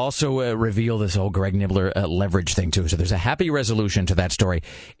 I will also reveal this whole Greg Nibbler leverage thing too. So there's a happy resolution to that story.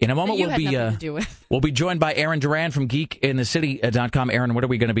 In a moment, we'll be joined by Aaron Duran from GeekInTheCity.com. Aaron, what are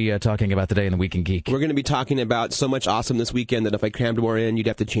we going to be talking about today in the Week in Geek? We're going to be talking about so much awesome this weekend that if I crammed more in, you'd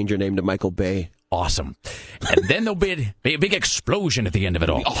have to change your name to Michael Bay. Awesome. And then there'll be a big explosion at the end of it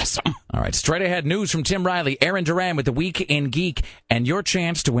all. Awesome. All right, straight ahead news from Tim Riley, Aaron Duran with the Week in Geek, and your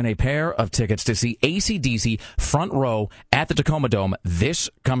chance to win a pair of tickets to see AC/DC front row at the Tacoma Dome this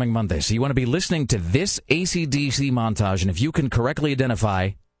coming Monday. So you want to be listening to this AC/DC montage, and if you can correctly identify,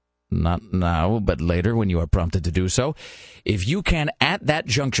 not now, but later when you are prompted to do so, if you can at that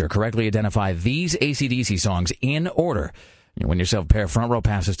juncture correctly identify these AC/DC songs in order, you win yourself a pair of front row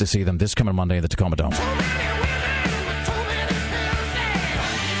passes to see them this coming Monday at the Tacoma Dome.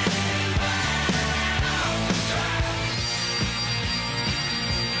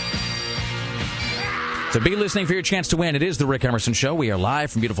 So be listening for your chance to win. It is the Rick Emerson Show. We are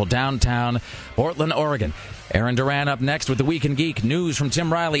live from beautiful downtown Portland, Oregon. Aaron Duran up next with the Week in Geek. News from Tim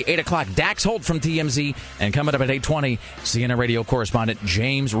Riley, 8 o'clock. Dax Holt from TMZ. And coming up at 8:20, CNN radio correspondent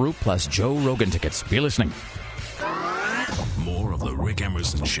James Roop plus Joe Rogan tickets. Be listening. More of the Rick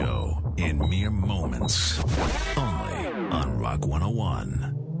Emerson Show in mere moments. Only on Rock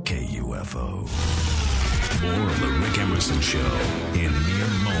 101 KUFO. More of the Rick Emerson Show in mere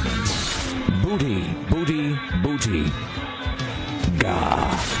moments. Booty, booty, booty.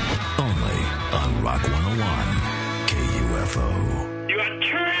 Gah. Only on Rock 101 KUFO. You are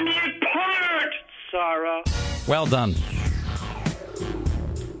tearing me apart, Sarah. Well done.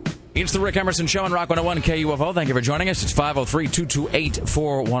 It's the Rick Emerson Show on Rock 101 KUFO. Thank you for joining us. It's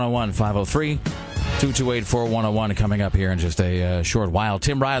 503-228-4101. 503-228-4101 coming up here in just a short while.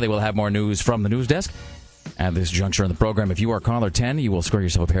 Tim Riley will have more news from the news desk. At this juncture in the program, if you are caller 10, you will score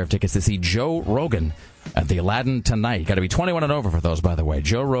yourself a pair of tickets to see Joe Rogan at the Aladdin tonight. Got to be 21 and over for those, by the way.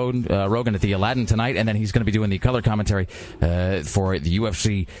 Joe Rogan at the Aladdin tonight, and then he's going to be doing the color commentary for the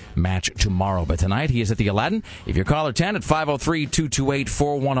UFC match tomorrow. But tonight, he is at the Aladdin. If you're caller 10 at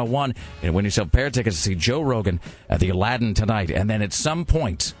 503-228-4101, and win yourself a pair of tickets to see Joe Rogan at the Aladdin tonight. And then at some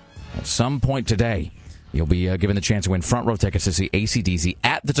point today, you'll be given the chance to win front row tickets to see AC/DC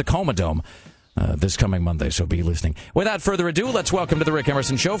at the Tacoma Dome this coming Monday, so be listening. Without further ado, let's welcome to the Rick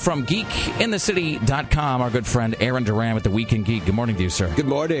Emerson Show from GeekInTheCity.com, our good friend Aaron Duran with the Week in Geek. Good morning to you, sir. Good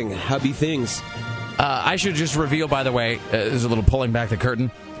morning. How be things? I should just reveal, by the way, there's a little pulling back the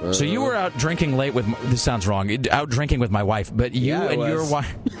curtain. So you were out drinking late with, this sounds wrong, out drinking with my wife, but you and your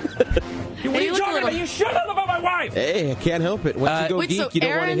wife... What are you talking about? You shut up about my wife! Hey, I can't help it. Once you go geek, you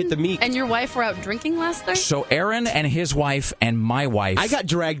don't want to hit the meat. And your wife were out drinking last Thursday? So Aaron and his wife and my wife... I got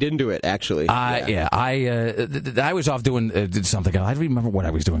dragged into it, actually. I was off doing something. I don't remember what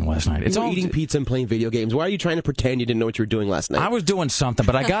I was doing last night. It's all eating pizza and playing video games. Why are you trying to pretend you didn't know what you were doing last night? I was doing something,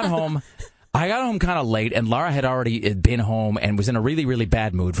 but I got home... kind of late, and Laura had already been home and was in a really, really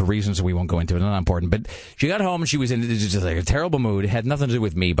bad mood for reasons that we won't go into. It's not important. But she got home and she was in just like a terrible mood. It had nothing to do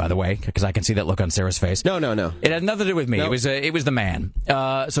with me, by the way, because I can see that look on Sarah's face. No. It had nothing to do with me. Nope. It was the man.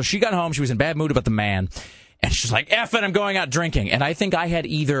 So she got home. She was in bad mood about the man. And she's like, F it, I'm going out drinking. And I think I had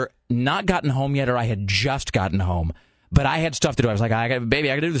either not gotten home yet or I had just gotten home. But I had stuff to do. I was like,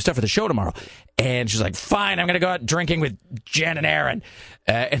 baby, I got to do the stuff for the show tomorrow. And she's like, fine, I'm going to go out drinking with Jen and Aaron.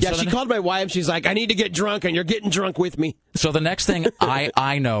 She called my wife. She's like, I need to get drunk, and you're getting drunk with me. So the next thing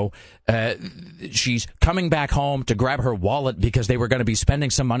I know, she's coming back home to grab her wallet because they were going to be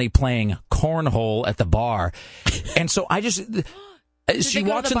spending some money playing cornhole at the bar. And so I just... She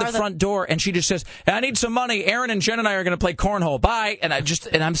walks in the front door and she just says, I need some money. Aaron and Jen and I are going to play cornhole. Bye. And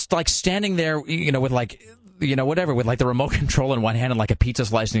I'm like standing there, with like... whatever, with like the remote control in one hand and like a pizza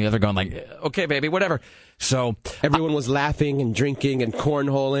slice in the other, going like, okay, baby, whatever. So everyone was laughing and drinking and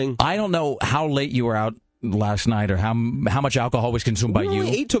cornholing. I don't know how late you were out last night or how much alcohol was consumed by you. We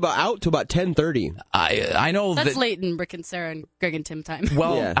ate to about 10:30. I know that's late in Rick and Sarah and Greg and Tim time.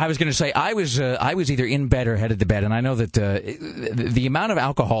 Well, yeah. I was going to say I was either in bed or headed to bed, and I know that the amount of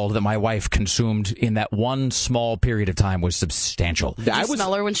alcohol that my wife consumed in that one small period of time was substantial. Did you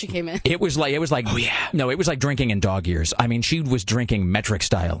smell her when she came in? It was like oh yeah, no, it was like drinking in dog years. I mean, she was drinking metric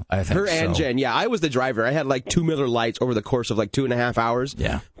style. I think her and Jen. Yeah, I was the driver. I had like 2 Miller Lights over the course of like 2.5 hours.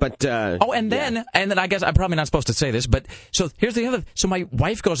 Yeah, but and then I guess I'm probably not supposed to say this, but so here's the other. So my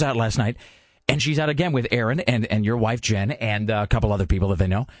wife goes out last night, and she's out again with Aaron and your wife Jen and a couple other people that they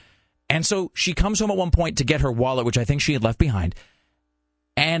know. And so she comes home at one point to get her wallet, which I think she had left behind.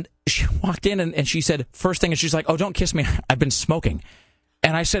 And she walked in and she said, first thing, and she's like, "Oh, don't kiss me. I've been smoking."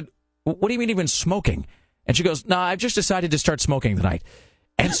 And I said, "What do you mean you've been smoking?" And she goes, "No, I've just decided to start smoking tonight."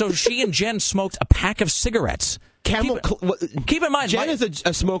 And so she and Jen smoked a pack of cigarettes. Keep in mind, Jen is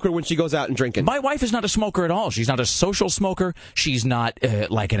a smoker when she goes out and drinking. My wife is not a smoker at all. She's not a social smoker. She's not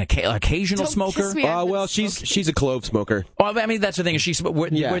like an occasional smoker. Well, she's a clove smoker. Well, I mean, that's the thing.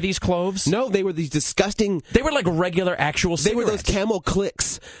 Were these cloves? No, they were these disgusting. They were like regular, actual cigarettes. They were those Camel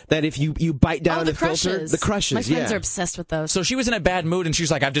Clicks that if you bite down the filter, the crushes. My friends are obsessed with those. So she was in a bad mood, and she's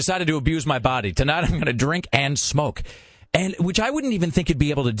like, "I've decided to abuse my body. Tonight I'm going to drink and smoke." And which I wouldn't even think you'd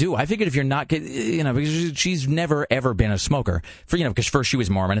be able to do. I figured if you're not, because she's never ever been a smoker. Because first she was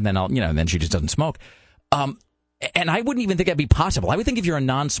Mormon, and then then she just doesn't smoke. And I wouldn't even think that'd be possible. I would think if you're a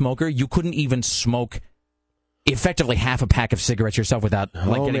non-smoker, you couldn't even smoke effectively half a pack of cigarettes yourself without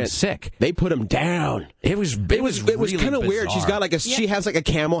getting sick. They put them down. It was really kind of weird. She's got she has like a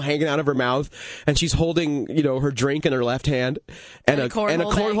camel hanging out of her mouth, and she's holding her drink in her left hand and a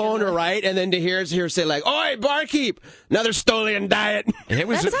cornhole in her right, and then to hear say like, "Oi, barkeep, another Stolian diet."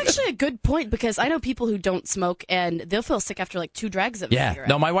 That's actually a good point, because I know people who don't smoke and they'll feel sick after like 2 drags of a cigarette.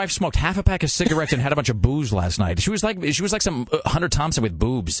 No, my wife smoked half a pack of cigarettes and had a bunch of booze last night. She was like some Hunter Thompson with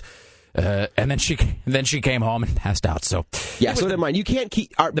boobs. And then she came home and passed out. So so never mind. You can't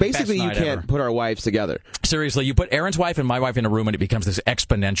keep. Basically, you can't put our wives together. Seriously, you put Aaron's wife and my wife in a room, and it becomes this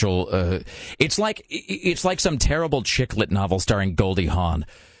exponential. It's like some terrible chick lit novel starring Goldie Hawn.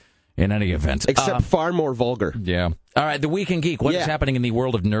 In any event, except far more vulgar. Yeah. All right, the Week in Geek. What is happening in the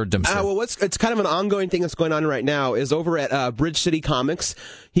world of nerddom? It's kind of an ongoing thing that's going on right now. Is over at Bridge City Comics.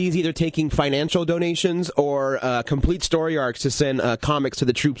 He's either taking financial donations or complete story arcs to send comics to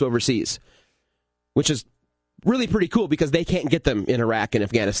the troops overseas, which is really pretty cool because they can't get them in Iraq and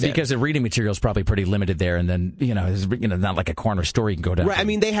Afghanistan. Because the reading material is probably pretty limited there, and then, it's not like a corner store you can go down. Right, I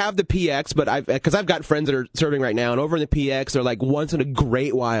mean, they have the PX, but because I've got friends that are serving right now, and over in the PX, they're like, once in a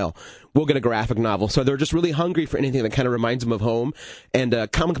great while, we'll get a graphic novel. So they're just really hungry for anything that kind of reminds them of home,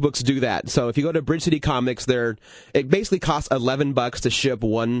 and comic books do that. So if you go to Bridge City Comics, it basically costs $11 to ship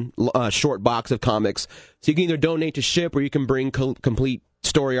one short box of comics. So you can either donate to ship, or you can bring complete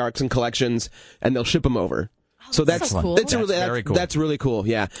story arcs and collections, and they'll ship them over. So that's cool. Very cool. That's really cool.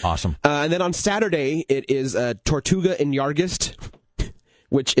 Yeah, awesome. And then on Saturday it is Tortuga in Yargist,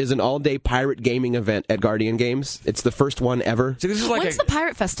 which is an all-day pirate gaming event at Guardian Games. It's the first one ever. So this is like When's the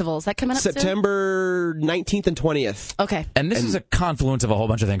Pirate Festival? Is that coming up September 19th and 20th. Okay. And this is a confluence of a whole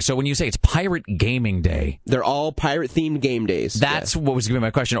bunch of things. So when you say it's Pirate Gaming Day, they're all pirate-themed game days. That's what was going to be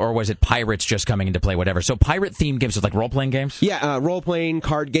my question, or was it pirates just coming into play, whatever? So pirate-themed games, so like role-playing games? Yeah, role-playing,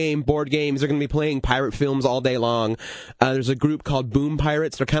 card game, board games. They're going to be playing pirate films all day long. There's a group called Boom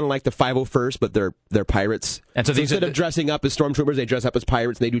Pirates. They're kind of like the 501st, but they're pirates. And so instead of dressing up as stormtroopers, they dress up as pirates,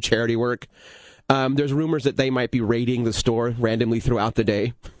 and they do charity work. There's rumors that they might be raiding the store randomly throughout the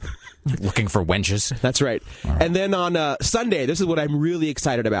day. Looking for wenches. That's right. And then on Sunday, this is what I'm really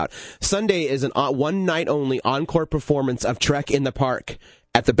excited about. Sunday is an one-night-only encore performance of Trek in the Park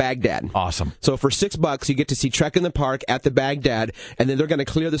at the Baghdad. Awesome. So for $6, you get to see Trek in the Park at the Baghdad, and then they're going to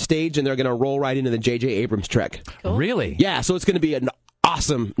clear the stage, and they're going to roll right into the J.J. Abrams Trek. Cool. Really? Yeah, so it's going to be an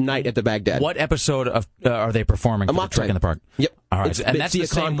awesome night at the Baghdad. What episode of are they performing for the Trek in the Park? Yep. All right. And that's the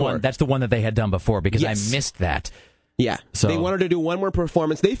same one. That's the one that they had done before, because I missed that. Yeah, so they wanted to do one more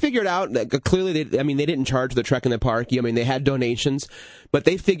performance. They figured out that clearly, they didn't charge the Trek in the Park. I mean, they had donations, but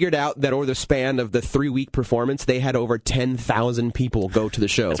they figured out that over the span of the 3-week performance, they had over 10,000 people go to the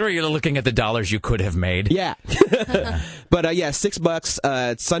show. That's where you're looking at the dollars you could have made. Yeah. But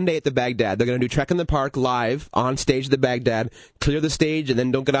 $6, Sunday at the Baghdad. They're going to do Trek in the Park live on stage at the Baghdad, clear the stage, and then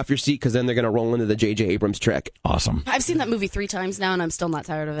don't get off your seat, because then they're going to roll into the J.J. Abrams Trek. Awesome. I've seen that movie 3 times now, and I'm still not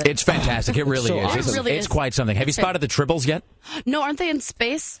tired of it. It's fantastic. It really is. Awesome. It's quite something. Have you spotted the Tribbles yet? No, aren't they in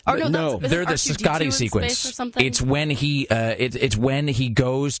space? Or no. They're the Scotty sequence. Or something? It's when he when he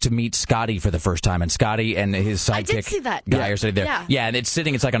goes to meet Scotty for the first time, and Scotty and his sidekick I did see that. guy are sitting there. Yeah, and it's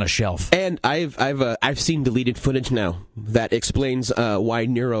like on a shelf. And I've seen deleted footage now that explains why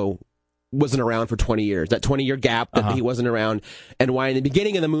Nero wasn't around for 20 years. That 20-year gap that he wasn't around, and why in the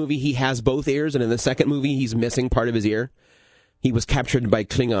beginning of the movie he has both ears, and in the second movie he's missing part of his ear. He was captured by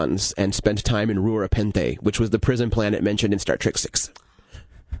Klingons and spent time in Rura Penthe, which was the prison planet mentioned in Star Trek 6.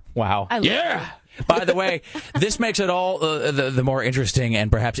 Wow. Yeah. By the way, this makes it all the more interesting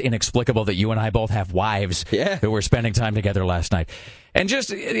and perhaps inexplicable that you and I both have wives who were spending time together last night. And just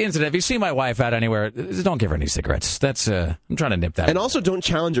the incident, if you see my wife out anywhere, don't give her any cigarettes. That's I'm trying to nip that. And also don't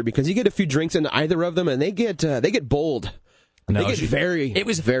challenge her, because you get a few drinks into either of them and they get bold. No, they get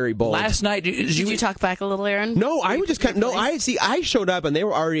very bold. Last night, did you talk back a little, Aaron? No, I was just I showed up and they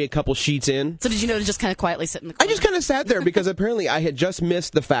were already a couple sheets in. So did you know to just kind of quietly sit in the corner? I just kind of sat there because apparently I had just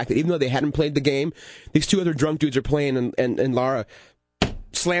missed the fact that even though they hadn't played the game, these two other drunk dudes are playing, and Laura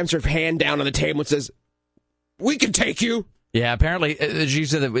slams her hand down on the table and says, "We can take you." Yeah, apparently, she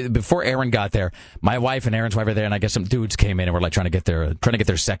said that before Aaron got there, my wife and Aaron's wife were there, and I guess some dudes came in and were like trying to get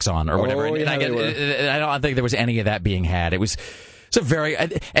their sex on or whatever. Oh, I don't think there was any of that being had. It was. It's a very,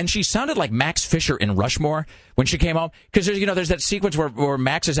 and she sounded like Max Fisher in Rushmore when she came home, because there's that sequence where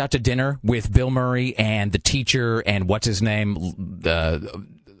Max is out to dinner with Bill Murray and the teacher and what's his name,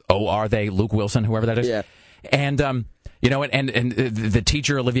 Luke Wilson, whoever that is, and and the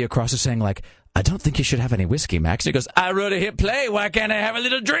teacher Olivia Cross is saying like, I don't think you should have any whiskey, Max. And he goes, I wrote a hit play. Why can't I have a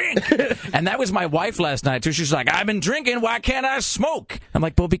little drink? And that was my wife last night, too. She's like, I've been drinking. Why can't I smoke? I'm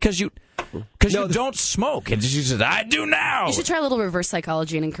like, well, because you don't smoke. And she says, I do now. You should try a little reverse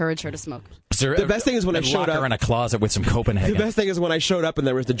psychology and encourage her to smoke. The best thing is when I showed up. Lock her in a closet with some Copenhagen. The best thing is when I showed up and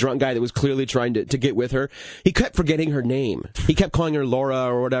there was the drunk guy that was clearly trying to get with her. He kept forgetting her name. He kept calling her Laura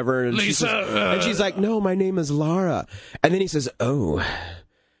or whatever. And Lisa. And she's like, no, my name is Lara. And then he says, oh,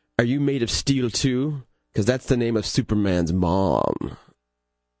 are you made of steel too? Because that's the name of Superman's mom.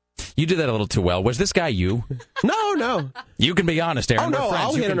 You did that a little too well. Was this guy you? No. You can be honest, Aaron. Oh, no,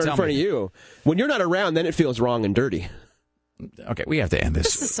 I'll hit her in front of you. When you're not around, then it feels wrong and dirty. Okay, we have to end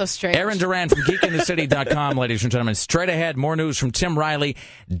this. This is so strange. Aaron Duran from geekinthecity.com, ladies and gentlemen. Straight ahead, more news from Tim Riley,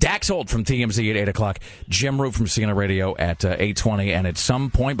 Dax Holt from TMZ at 8 o'clock, Jim Root from CNN Radio at 8:20, and at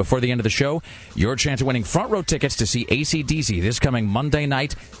some point before the end of the show, your chance of winning front row tickets to see AC/DC this coming Monday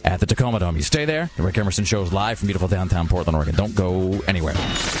night at the Tacoma Dome. You stay there. The Rick Emerson Show is live from beautiful downtown Portland, Oregon. Don't go anywhere.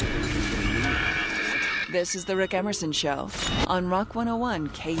 This is the Rick Emerson Show on Rock 101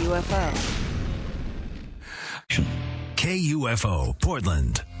 KUFO. KUFO,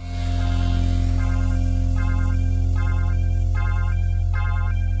 Portland.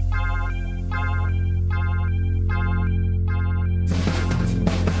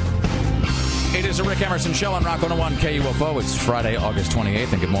 It is a Rick Emerson Show on Rock 101 KUFO. It's Friday, August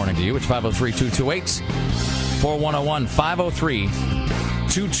 28th, and good morning to you. It's 503-228-4101,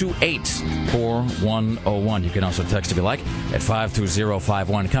 503-228-4101. You can also text if you like at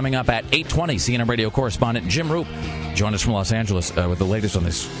 52051. Coming up at 8:20, CNN radio correspondent Jim Roop joined us from Los Angeles with the latest on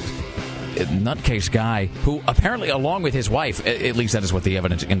this nutcase guy who apparently, along with his wife, at least that is what the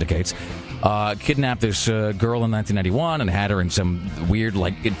evidence indicates, kidnapped this girl in 1991 and had her in some weird,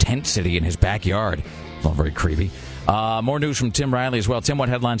 tent city in his backyard. It's all very creepy. More news from Tim Riley as well. Tim, what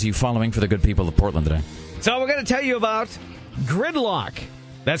headlines are you following for the good people of Portland today? So we're going to tell you about gridlock.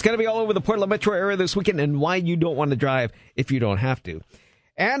 That's going to be all over the Portland metro area this weekend, and why you don't want to drive if you don't have to.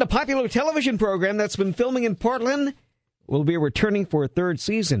 And a popular television program that's been filming in Portland will be returning for a third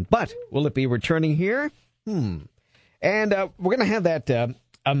season. But will it be returning here? And we're going to have that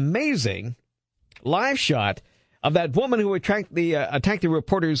amazing live shot of that woman who attacked the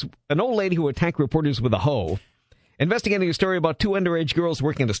reporters, an old lady who attacked reporters with a hoe, investigating a story about two underage girls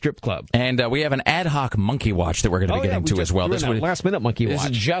working at a strip club. And we have an ad hoc monkey watch that we're going to be getting to as well. This was last-minute monkey watch.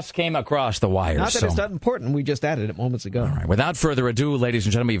 This just came across the wires. Not that it's not important. We just added it moments ago. All right. Without further ado, ladies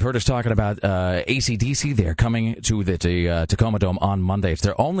and gentlemen, you've heard us talking about AC/DC. They're coming to the Tacoma Dome on Monday. It's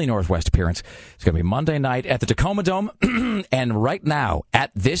their only Northwest appearance. It's going to be Monday night at the Tacoma Dome. And right now,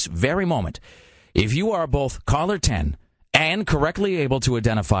 at this very moment, if you are both caller 10 and correctly able to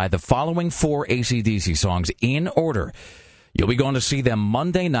identify the following four AC/DC songs in order, you'll be going to see them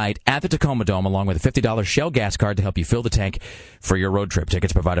Monday night at the Tacoma Dome, along with a $50 Shell gas card to help you fill the tank for your road trip.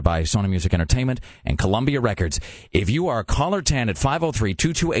 Tickets provided by Sony Music Entertainment and Columbia Records. If you are caller 10 at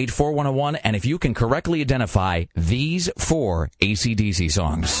 503-228-4101, and if you can correctly identify these four AC/DC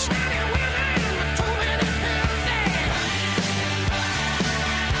songs.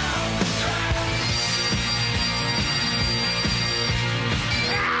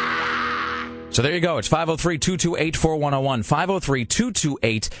 So there you go. It's 503-228-4101,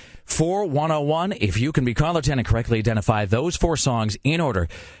 503-228-4101. If you can be caller 10 and correctly identify those four songs in order,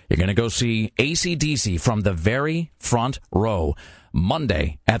 you're going to go see AC/DC from the very front row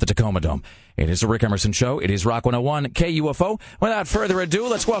Monday at the Tacoma Dome. It is the Rick Emerson Show. It is Rock 101 KUFO. Without further ado,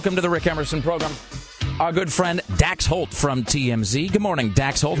 let's welcome to the Rick Emerson program our good friend Dax Holt from TMZ. Good morning,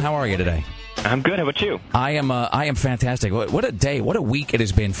 Dax Holt. How are you today? I'm good. How about you? I am fantastic. What a day, what a week it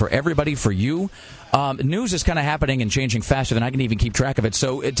has been for everybody, for you. News is kind of happening and changing faster than I can even keep track of it.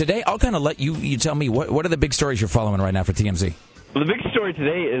 So today, I'll kind of let you tell me what are the big stories you're following right now for TMZ. Well, the big story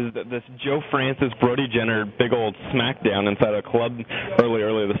today is that this Joe Francis, Brody Jenner big old smackdown inside a club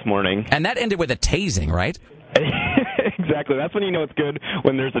early this morning. And that ended with a tasing, right? Exactly. That's when you know it's good,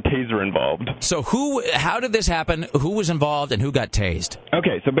 when there's a taser involved. So how did this happen? Who was involved and who got tased?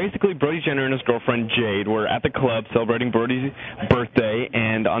 Okay, so basically Brody Jenner and his girlfriend Jade were at the club celebrating Brody's birthday,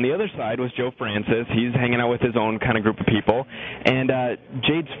 and on the other side was Joe Francis. He's hanging out with his own kind of group of people, and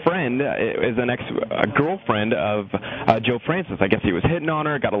Jade's friend is an ex-girlfriend of Joe Francis. I guess he was hitting on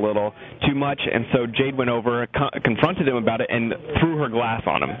her, got a little too much, and so Jade went over, confronted him about it, and threw her glass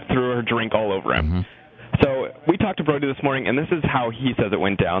on him, threw her drink all over him. Mm-hmm. So we talked to Brody this morning, and this is how he says it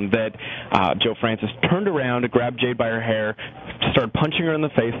went down, that Joe Francis turned around, grabbed Jade by her hair, started punching her in the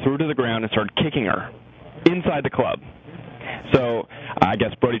face, threw her to the ground, and started kicking her inside the club. So I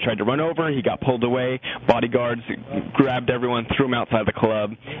guess Brody tried to run over. He got pulled away. Bodyguards grabbed everyone, threw him outside the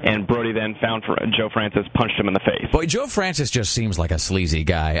club, and Brody then found Joe Francis, punched him in the face. Boy, Joe Francis just seems like a sleazy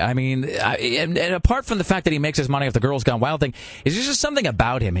guy. I mean, and apart from the fact that he makes his money off the Girls Gone Wild thing, is there just something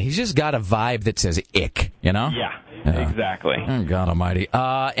about him? He's just got a vibe that says ick, you know? Yeah. Exactly. Oh, God almighty.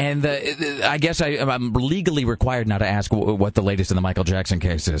 And I guess I'm legally required now to ask what the latest in the Michael Jackson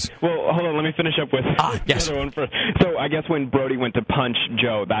case is. Well, hold on. Let me finish up with the other one first. So I guess when Brody went to punch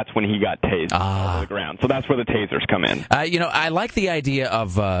Joe, that's when he got tased to the ground. So that's where the tasers come in. I like the idea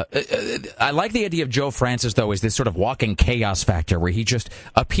of Joe Francis, though, is this sort of walking chaos factor where he just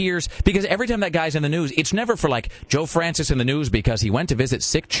appears, because every time that guy's in the news, it's never for like Joe Francis in the news because he went to visit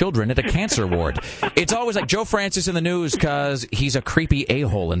sick children at a cancer ward. It's always like Joe Francis in the news because he's a creepy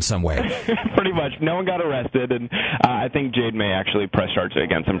a-hole in some way. Pretty much. No one got arrested, and I think Jade may actually press charges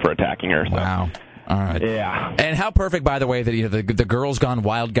against him for attacking her. So. Wow. All right. Yeah. And how perfect, by the way, that the Girls Gone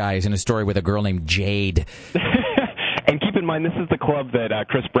Wild guy is in a story with a girl named Jade. And keep in in mind, this is the club that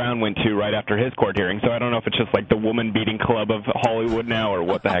Chris Brown went to right after his court hearing, so I don't know if it's just like the woman-beating club of Hollywood now or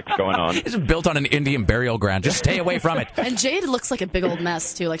what the heck's going on. It's built on an Indian burial ground. Just stay away from it. And Jade looks like a big old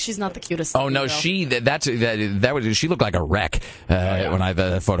mess, too. Like, she's not the cutest. Oh, no, she looked like a wreck when I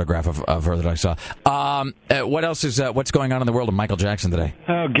the photograph of her that I saw. What else is, what's going on in the world of Michael Jackson today?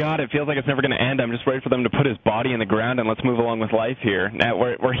 Oh, God, it feels like it's never going to end. I'm just ready for them to put his body in the ground and let's move along with life here. Now,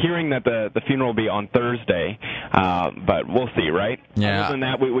 we're hearing that the funeral will be on Thursday, but we'll see, right? Yeah. Other than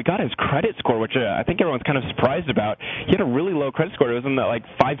that, we got his credit score, which I think everyone's kind of surprised about. He had a really low credit score. It was in the,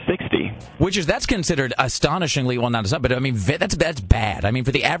 560. That's considered astonishingly, well, not but I mean, that's bad. I mean,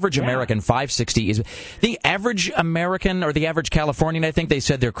 for the average American, 560 is the average American or the average Californian. I think they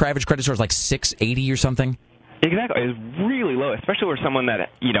said their average credit score is like 680 or something. Exactly. It's really low, especially for someone that,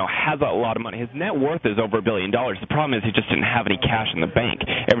 has a lot of money. His net worth is over $1 billion. The problem is he just didn't have any cash in the bank.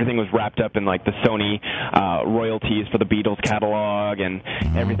 Everything was wrapped up in, the Sony royalties for the Beatles catalog and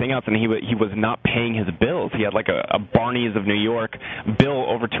everything else, and he was not paying his bills. He had, a Barney's of New York bill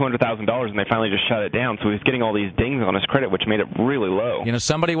over $200,000, and they finally just shut it down. So he was getting all these dings on his credit, which made it really low.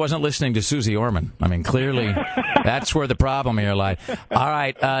 Somebody wasn't listening to Susie Orman. I mean, clearly, that's where the problem here lied. All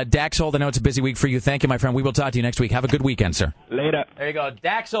right, Dax Holt, I know it's a busy week for you. Thank you, my friend. We will talk to you next week. Have a good weekend, sir. Later. There you go.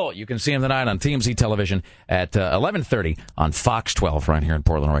 Dax Holt. You can see him tonight on TMZ Television at 11:30 on Fox 12 right here in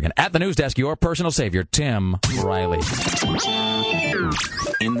Portland, Oregon. At the news desk, your personal savior, Tim Riley.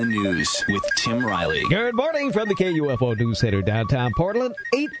 In the news with Tim Riley. Good morning from the KUFO News Center downtown Portland.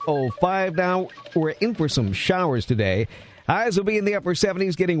 8:05 now. We're in for some showers today. Highs will be in the upper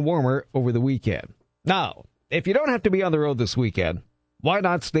 70s, getting warmer over the weekend. Now, if you don't have to be on the road this weekend, why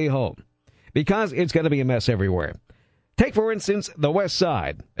not stay home? Because it's going to be a mess everywhere. Take, for instance, the West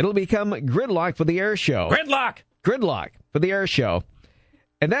Side. It'll become gridlock for the air show. Gridlock for the air show.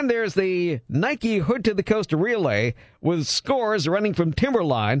 And then there's the Nike Hood to the Coast relay with scores running from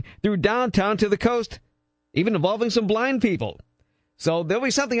Timberline through downtown to the coast, even involving some blind people. So there'll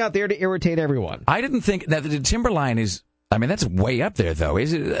be something out there to irritate everyone. I didn't think that the Timberline is... I mean, that's way up there, though,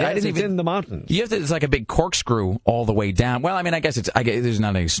 is it? Yes, it's in the mountains. It's like a big corkscrew all the way down. Well, I mean, I guess there's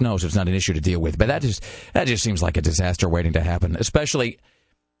not any snow, so it's not an issue to deal with. But that just seems like a disaster waiting to happen. Especially,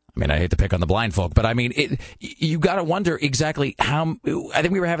 I mean, I hate to pick on the blind folk, but I mean, you got to wonder exactly how. I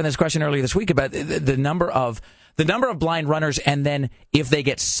think we were having this question earlier this week about the number of blind runners, and then if they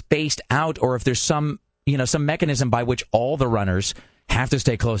get spaced out, or if there's some mechanism by which all the runners have to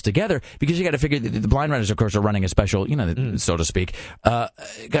stay close together, because you got to figure the blind runners, of course, are running a special, so to speak, kind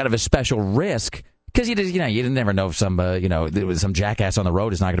of a special risk, because you never know if some jackass on the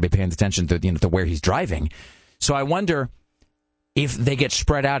road is not going to be paying attention to where he's driving. So I wonder if they get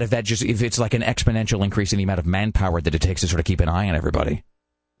spread out, if it's like an exponential increase in the amount of manpower that it takes to sort of keep an eye on everybody.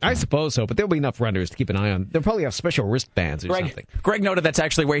 I suppose so, but there'll be enough runners to keep an eye on. They'll probably have special wristbands or something. Greg noted that's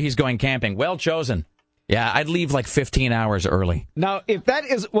actually where he's going camping. Well chosen. Yeah, I'd leave 15 hours early. Now, if that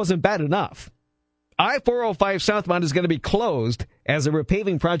wasn't bad enough, I-405 southbound is going to be closed as the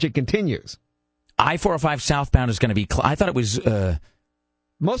repaving project continues. I-405 southbound is going to be I thought it was...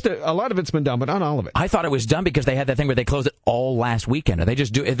 A lot of it's been done, but not all of it. I thought it was done because they had that thing where they closed it all last weekend. Are they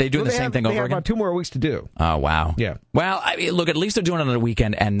just doing the same thing over again? They have about 2 more weeks to do. Oh, wow. Yeah. Well, look, at least they're doing it on a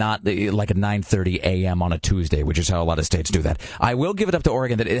weekend and not like at 9:30 a.m. on a Tuesday, which is how a lot of states do that. I will give it up to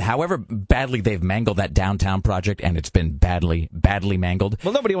Oregon that however badly they've mangled that downtown project, and it's been badly mangled.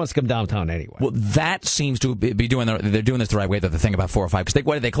 Well, nobody wants to come downtown anyway. Well, that seems to be they're doing this the right way, though, the thing about 405. Because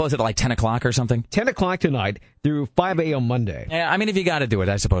what did they close it at 10 o'clock or something? 10 o'clock tonight through 5 a.m. Monday. Yeah, I mean, if you got to do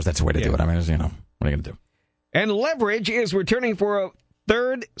it, I suppose that's the way to do it. I mean, what are you going to do? And Leverage is returning for a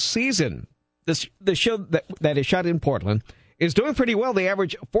 3rd season. The show that is shot in Portland is doing pretty well. They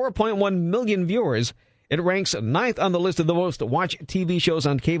average 4.1 million viewers. It ranks 9th on the list of the most watched TV shows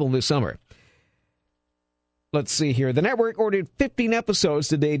on cable this summer. Let's see here. The network ordered 15 episodes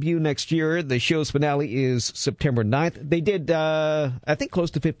to debut next year. The show's finale is September 9th. They did, I think,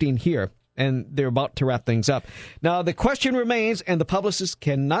 close to 15 here. And they're about to wrap things up. Now, the question remains, and the publicists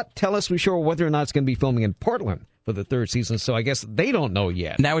cannot tell us for sure whether or not it's going to be filming in Portland for the 3rd season, so I guess they don't know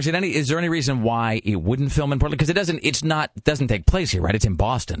yet. Now, is there any reason why it wouldn't film in Portland? Because it doesn't take place here, right? It's in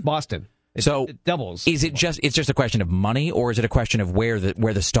Boston. It doubles. Is it just a question of money, or is it a question of where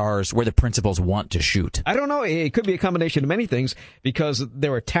the principals want to shoot? I don't know. It could be a combination of many things, because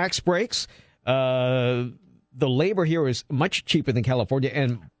there are tax breaks. The labor here is much cheaper than California,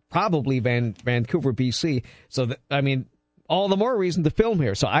 and probably Vancouver, BC. So, all the more reason to film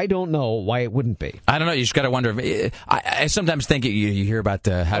here. So I don't know why it wouldn't be. I don't know. You just got to wonder. I sometimes think you hear about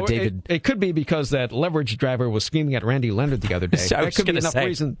how David. It could be because that leverage driver was screaming at Randy Leonard the other day. That could be enough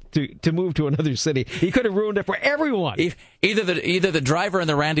reason to move to another city. He could have ruined it for everyone. Either the driver and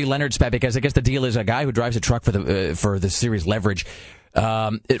the Randy Leonard spat, because I guess the deal is a guy who drives a truck for the series Leverage.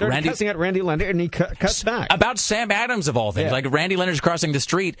 Randy cussing at Randy Leonard, and he cuts back about Sam Adams of all things. Yeah. Like Randy Leonard's crossing the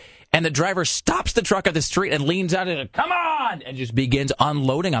street, and the driver stops the truck at the street and leans out and "Come on!" and just begins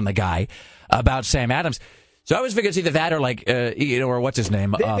unloading on the guy about Sam Adams. So I always figured it's either that or or what's his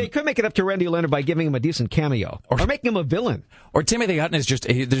name? They could make it up to Randy Leonard by giving him a decent cameo, or making him a villain. Or Timothy Hutton is just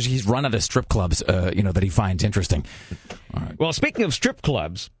he's run out of strip clubs, that he finds interesting. All right. Well, speaking of strip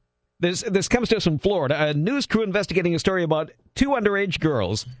clubs. This comes to us from Florida. A news crew investigating a story about 2 underage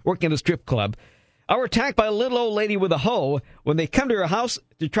girls working at a strip club are attacked by a little old lady with a hoe when they come to her house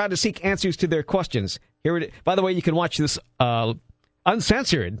to try to seek answers to their questions. By the way, you can watch this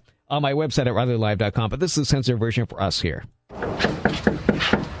uncensored on my website at RileyLive.com, but this is the censored version for us here. I'm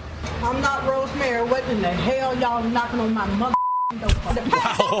not Rosemary. What in the hell y'all knocking on my mother door? Put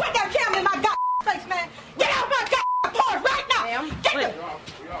that camera in my face, man. Get out my porch right now. Get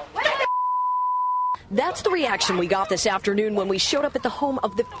That's the reaction we got this afternoon when we showed up at the home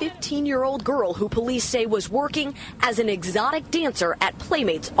of the 15-year-old girl who police say was working as an exotic dancer at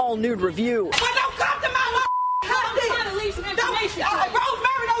Playmate's all-nude review. Don't come to my house. I'm trying to leave some information.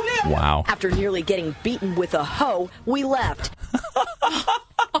 Rosemary don't live. Wow. After nearly getting beaten with a hoe, we left.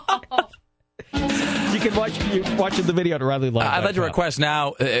 You can watch the video at Riley Live. I'd like to request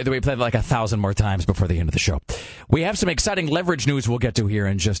now that we play it like 1,000 more times before the end of the show. We have some exciting leverage news we'll get to here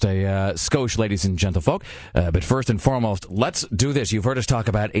in just a skosh, ladies and gentlefolk. But first and foremost, let's do this. You've heard us talk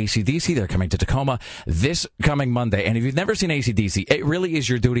about AC/DC. They're coming to Tacoma this coming Monday. And if you've never seen AC/DC, it really is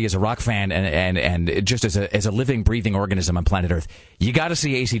your duty as a rock fan and just as a living, breathing organism on planet Earth. You got to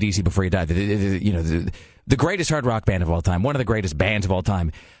see AC/DC before you die. The greatest hard rock band of all time, one of the greatest bands of all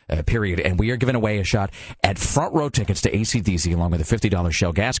time, period. And we are giving away a shot at front row tickets to AC/DC along with a $50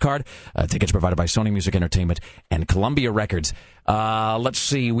 Shell gas card. Tickets provided by Sony Music Entertainment and Columbia Records. Let's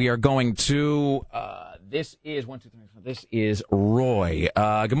see. We are going to... This is Roy.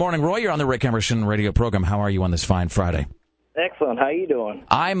 Good morning, Roy. You're on the Rick Emerson radio program. How are you on this fine Friday? Excellent. How are you doing?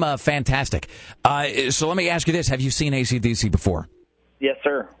 I'm fantastic. So let me ask you this. Have you seen AC/DC before? Yes,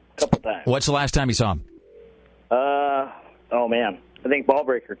 sir. A couple times. What's the last time you saw him? Oh, man. I think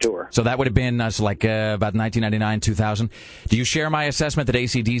Ballbreaker Tour. So that would have been about 1999, 2000. Do you share my assessment that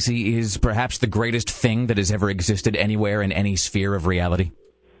AC/DC is perhaps the greatest thing that has ever existed anywhere in any sphere of reality?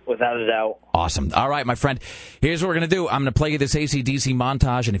 Without a doubt. Awesome. All right, my friend. Here's what we're going to do. I'm going to play you this AC/DC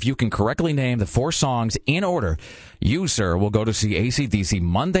montage, and if you can correctly name the 4 songs in order, you, sir, will go to see AC/DC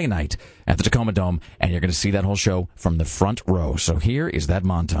Monday night at the Tacoma Dome, and you're going to see that whole show from the front row. So here is that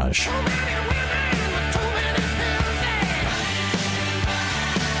montage.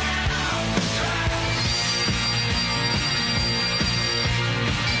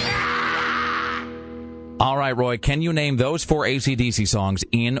 All right, Roy, can you name those 4 AC/DC songs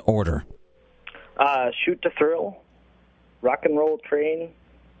in order? Shoot to Thrill, Rock and Roll Train,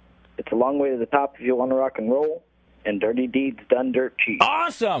 It's a Long Way to the Top If You Want to Rock and Roll, and Dirty Deeds Done Dirt Cheap.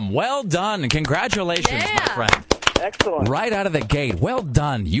 Awesome. Well done. Congratulations, my friend. Excellent. Right out of the gate. Well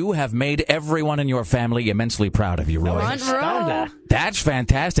done. You have made everyone in your family immensely proud of you, Roy. Front row. That's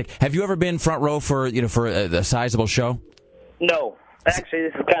fantastic. Have you ever been front row for a sizable show? No. Actually,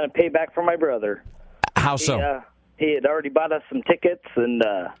 this is kind of payback for my brother. How so? He had already bought us some tickets and,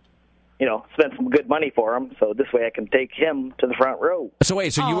 spent some good money for him. So this way I can take him to the front row. So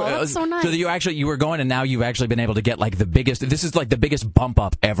wait, so that's so nice. So you were going and now you've actually been able to get like the biggest, this is like the biggest bump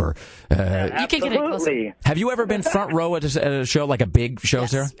up ever. You can get it closer. Have you ever been front row at a show, like a big show,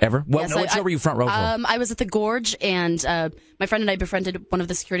 Sarah? Ever? What show were you front row for? I was at the Gorge, and my friend and I befriended one of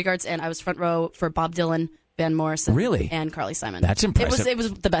the security guards, and I was front row for Bob Dylan, Van Morrison, really? And Carly Simon. That's impressive. It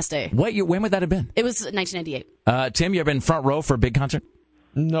was the best day. When would that have been? It was 1998. Tim, you ever been front row for a big concert?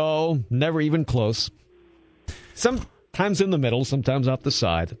 No, never even close. Sometimes in the middle, sometimes off the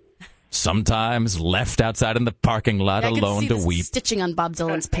side. Sometimes left outside in the parking lot alone to weep. Stitching on Bob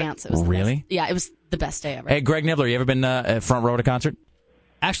Dylan's pants. It was really? Yeah, it was the best day ever. Hey, Greg Nibbler, you ever been front row at a concert?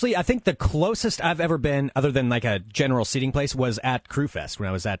 Actually, I think the closest I've ever been, other than like a general seating place, was at Crew Fest when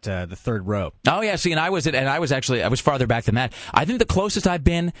I was at the third row. Oh yeah, see, and I was farther back than that. I think the closest I've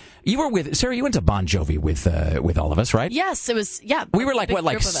been, you were with Sarah. You went to Bon Jovi with all of us, right? Yes, it was. Yeah, we were like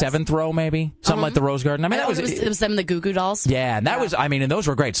seventh row, maybe something like the Rose Garden. I mean, it was them, the Goo Goo Dolls. Yeah, and that was. I mean, and those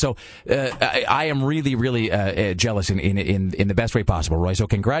were great. So I am really, really jealous in the best way possible, Roy. So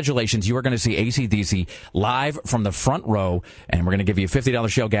congratulations, you are going to see AC/DC live from the front row, and we're going to give you a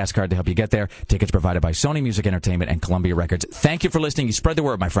 $50 show gas card to help you get there. Tickets provided by Sony Music Entertainment and Columbia Records. Thank you for listening. You spread the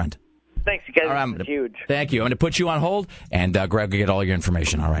word, my friend. Thanks, you guys. It's huge. Thank you. I'm going to put you on hold, and Greg will get all your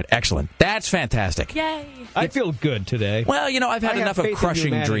information. All right. Excellent. That's fantastic. Yay. I feel good today. Well, I've had enough of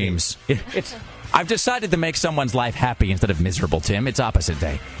crushing dreams. I've decided to make someone's life happy instead of miserable, Tim. It's opposite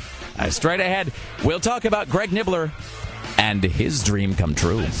day. Straight ahead, we'll talk about Greg Nibbler and his dream come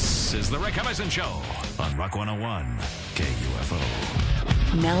true. This is the Rick Emerson Show on Rock 101 KUFO.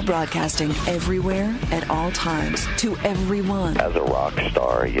 Now broadcasting everywhere at all times to everyone. As a rock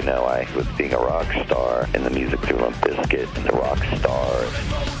star, I was being a rock star in the music through Limp Bizkit and the rock star.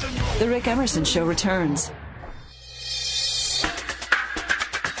 The Rick Emerson Show returns.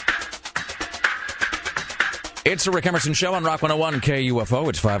 It's the Rick Emerson Show on Rock 101 KUFO.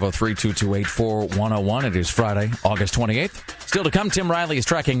 It's 503-228-4101. It is Friday, August 28th. Still to come, Tim Riley is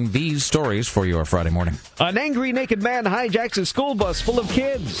tracking these stories for your Friday morning. An angry naked man hijacks a school bus full of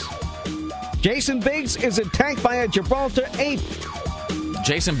kids. Jason Biggs is attacked by a Gibraltar ape.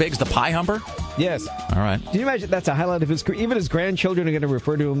 Jason Biggs, the pie humper? Yes. All right. Can you imagine that's a highlight of his career? Even his grandchildren are going to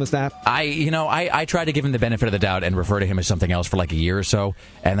refer to him as that? I tried to give him the benefit of the doubt and refer to him as something else for like a year or so,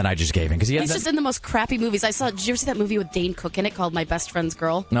 and then I just gave him. Because he's just in the most crappy movies. Did you ever see that movie with Dane Cook in it called My Best Friend's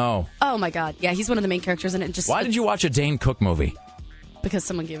Girl? No. Oh, my God. Yeah, he's one of the main characters in it. Why did you watch a Dane Cook movie? Because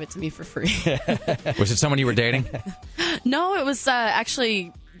someone gave it to me for free. Was it someone you were dating? No, it was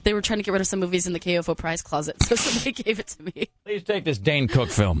actually... They were trying to get rid of some movies in the KFO prize closet, so somebody gave it to me. Please take this Dane Cook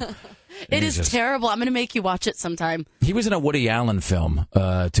film. It is terrible. I'm going to make you watch it sometime. He was in a Woody Allen film,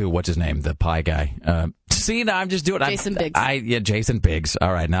 too. What's his name? The pie guy. See, now I'm just doing it. Jason Biggs. Jason Biggs.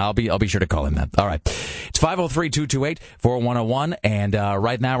 All right, now I'll be sure to call him that. All right. It's 503-228-4101, and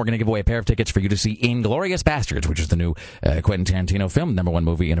right now we're going to give away a pair of tickets for you to see Inglourious Bastards, which is the new Quentin Tarantino film, #1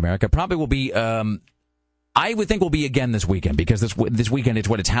 movie in America. Probably will be... I would think we'll be again this weekend because this weekend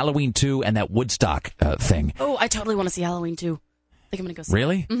it's Halloween 2 and that Woodstock thing. Oh, I totally want to see Halloween 2. I think I'm going to go see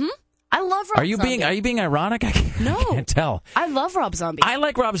Really? Mm-hmm. I love Rob Zombie. Are you being ironic? I can't tell. I love Rob Zombie. I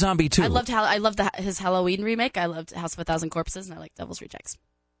like Rob Zombie too. I loved his Halloween remake. I loved House of a Thousand Corpses, and I like Devil's Rejects.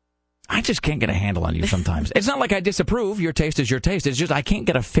 I just can't get a handle on you sometimes. It's not like I disapprove. Your taste is your taste. It's just I can't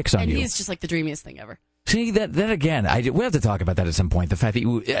get a fix on you. And he's just like the dreamiest thing ever. See, that again, we have to talk about that at some point. The fact that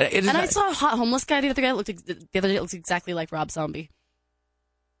you... I saw a hot homeless guy the other day. It looks exactly like Rob Zombie.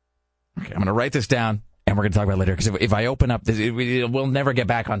 Okay, I'm going to write this down, and we're going to talk about it later, because if I open up, we'll never get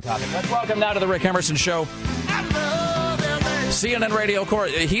back on topic. Let's welcome now to the Rick Emerson Show. CNN Radio Corps.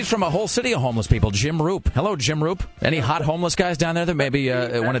 He's from a whole city of homeless people, Jim Roop. Hello, Jim Roop. Any hot homeless guys down there that maybe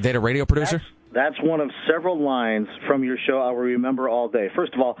want to date a radio producer? That's one of several lines from your show I will remember all day.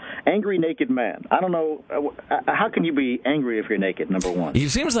 First of all, angry naked man. I don't know. How can you be angry if you're naked, number one?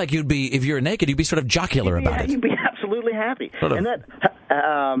 It seems like you'd be, if you're naked, you'd be sort of jocular about it. You'd be absolutely happy. And that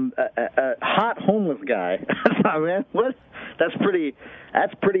hot homeless guy, man, what? That's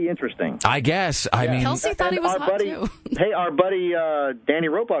pretty interesting. I guess. I mean, Kelsey thought he was hot too. Hey, our buddy Danny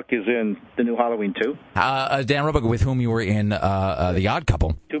Roebuck is in the new Halloween 2. Dan Roebuck, with whom you were in The Odd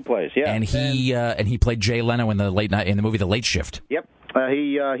Couple. 2 plays, yeah. And he played Jay Leno in the movie The Late Shift. Yep.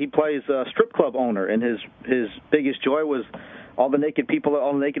 He plays a strip club owner, and his biggest joy was all the naked people,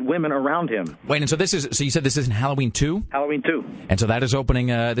 all the naked women around him. Wait, and so you said this isn't Halloween 2? Halloween 2. And so that is opening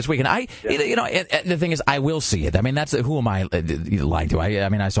this weekand. The thing is, I will see it. I mean, who am I lying to?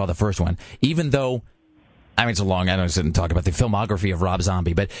 I saw the first one, even though, it's a long, I don't sit and talk about the filmography of Rob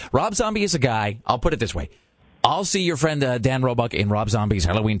Zombie, but Rob Zombie is a guy, I'll put it this way. I'll see your friend Dan Roebuck in Rob Zombie's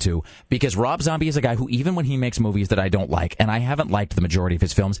Halloween 2, because Rob Zombie is a guy who, even when he makes movies that I don't like, and I haven't liked the majority of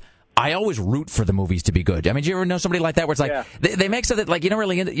his films, I always root for the movies to be good. I mean, do you ever know somebody like that where it's like, they make stuff that like you don't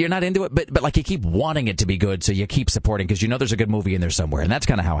really, you're not into it, but like you keep wanting it to be good, so you keep supporting because you know there's a good movie in there somewhere, and that's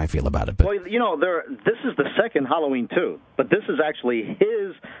kind of how I feel about it. But. Well, this is the second Halloween 2, but this is actually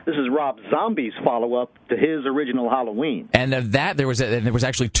this is Rob Zombie's follow-up to his original Halloween. And there was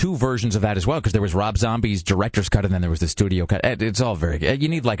actually 2 versions of that as well, because there was Rob Zombie's director's cut, and then there was the studio cut. It's all very good. You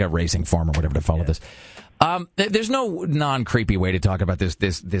need like a racing form or whatever to follow this. There's no non-creepy way to talk about this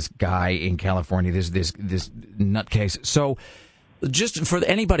guy in California, this nutcase. So, just for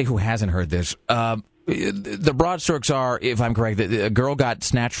anybody who hasn't heard this, the broad strokes are, if I'm correct, that a girl got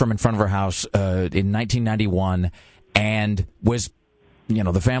snatched from in front of her house in 1991 and was,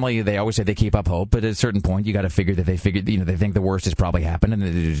 the family, they always say they keep up hope, but at a certain point you got to figure that they think the worst has probably happened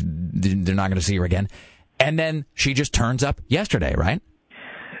and they're not going to see her again. And then she just turns up yesterday, right?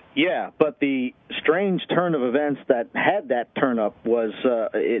 Yeah, but the strange turn of events that had that turn up was,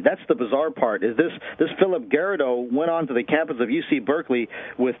 that's the bizarre part, is this Philip Garrido went on to the campus of UC Berkeley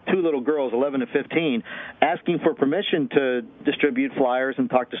with two little girls, 11 and 15, asking for permission to distribute flyers and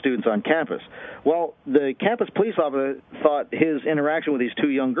talk to students on campus. Well, the campus police officer thought his interaction with these two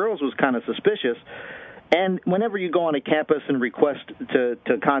young girls was kind of suspicious. And whenever you go on a campus and request to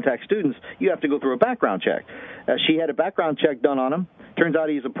contact students, you have to go through a background check. She had a background check done on him. Turns out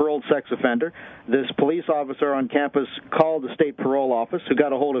he's a paroled sex offender. This police officer on campus called the state parole office, who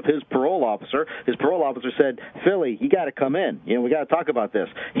got a hold of his parole officer. His parole officer said, Philly, you got to come in. We got to talk about this.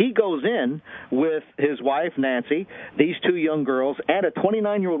 He goes in with his wife, Nancy, these two young girls, and a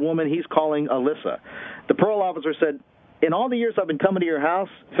 29-year-old woman he's calling Alyssa. The parole officer said, in all the years I've been coming to your house,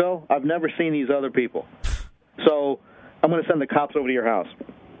 Phil, I've never seen these other people. So I'm going to send the cops over to your house.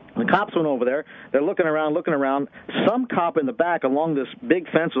 The cops went over there. They're looking around. Some cop in the back along this big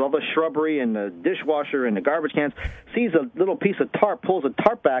fence with all the shrubbery and the dishwasher and the garbage cans sees a little piece of tarp, pulls a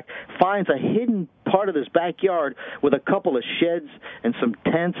tarp back, finds a hidden part of this backyard with a couple of sheds and some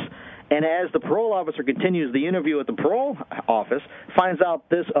tents. And as the parole officer continues the interview at the parole office, finds out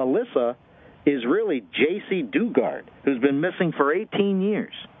this Alyssa is really J.C. Dugard, who's been missing for 18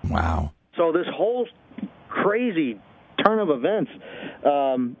 years. Wow. So this whole crazy turn of events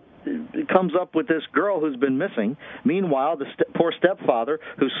comes up with this girl who's been missing. Meanwhile, the poor stepfather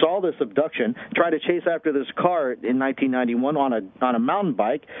who saw this abduction tried to chase after this car in 1991 on a mountain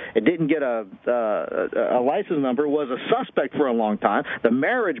bike. It didn't get a license number. Was a suspect for a long time. The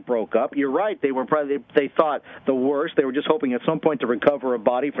marriage broke up. You're right. They thought the worst. They were just hoping at some point to recover a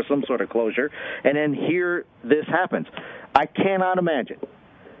body for some sort of closure. And then here this happens. I cannot imagine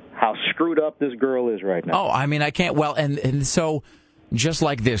how screwed up this girl is right now. Oh, I mean, I can't. Well, and so just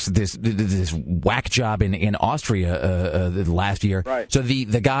like this whack job in Austria last year. Right. So the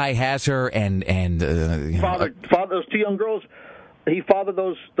guy has her and fathered those two young girls. He fathered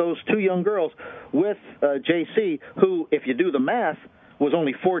those two young girls with JC, who, if you do the math, was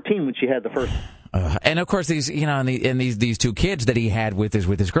only 14 when she had the first. And of course, these these two kids that he had with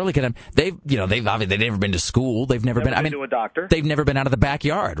his girly kid, they've never been to school. They've never been to a doctor. They've never been out of the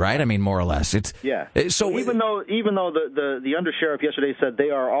backyard, right? I mean, more or less. So even though the undersheriff yesterday said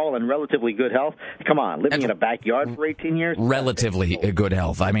they are all in relatively good health, come on, living in a backyard for 18 years, relatively good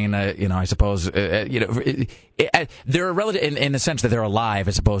health. I mean, I suppose they're a relative in the sense that they're alive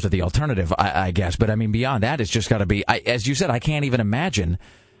as opposed to the alternative, I guess. But I mean, beyond that, it's just got to be. As you said, I can't even imagine.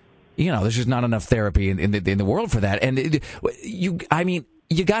 There's just not enough therapy in the world for that. And you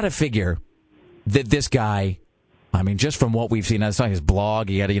got to figure that this guy, I mean, just from what we've seen, I saw his blog,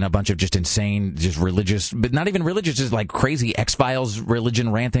 he had a bunch of just insane, just religious, but not even religious, just like crazy X-Files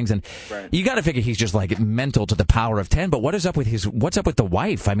religion rantings. And you got to figure he's just like mental to the power of 10. But what's up with the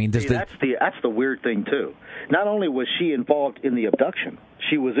wife? I mean, that's the weird thing too. Not only was she involved in the abduction,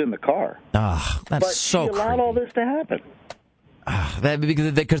 she was in the car. That's so she allowed creepy. all this to happen.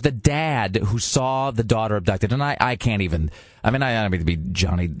 Because the dad who saw the daughter abducted, and I can't even. I mean, I don't mean to be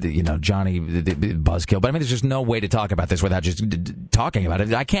Johnny the buzzkill, but I mean, there's just no way to talk about this without just talking about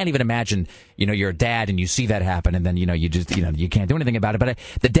it. I can't even imagine. You're a dad and you see that happen, and then you can't do anything about it. But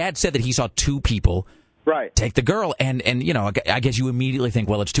the dad said that he saw two people. Right. Take the girl, and I guess you immediately think,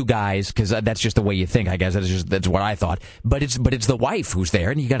 well, it's two guys, because that's just the way you think. I guess that's what I thought. But it's the wife who's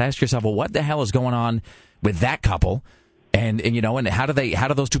there, and you got to ask yourself, well, what the hell is going on with that couple? And how do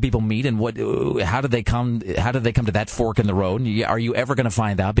those two people meet, and how do they come to that fork in the road? And are you ever going to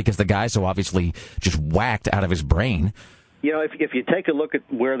find out, because the guy's so obviously just whacked out of his brain? If you take a look at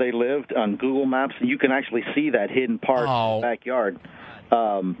where they lived on Google Maps, you can actually see that hidden part of the backyard.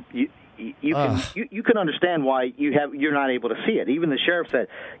 You can understand why you're not able to see it. Even the sheriff said,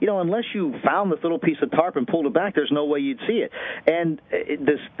 unless you found this little piece of tarp and pulled it back, there's no way you'd see it. And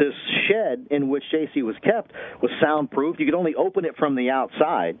this shed in which JC was kept was soundproof. You could only open it from the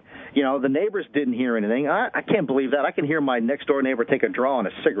outside. The neighbors didn't hear anything. I can't believe that. I can hear my next door neighbor take a draw on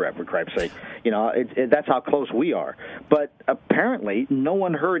a cigarette, for Christ's sake. That's how close we are. But apparently, no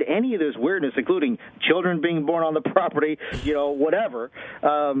one heard any of this weirdness, including children being born on the property. Whatever.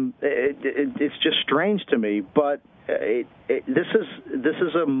 It's just strange to me, but this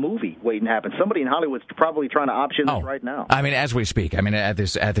is a movie waiting to happen. Somebody in Hollywood's probably trying to option this right now. I mean, as we speak. I mean, at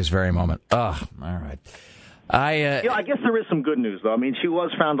this very moment. All right. I guess there is some good news, though. I mean, she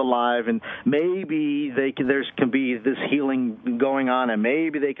was found alive, and maybe there can be this healing going on, and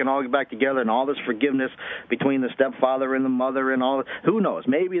maybe they can all get back together, and all this forgiveness between the stepfather and the mother, and all. Who knows?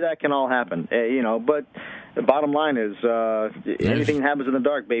 Maybe that can all happen, But the bottom line is, anything that happens in the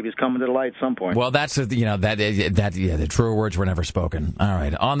dark, baby's coming to the light at some point. Well, that's the truer words were never spoken. All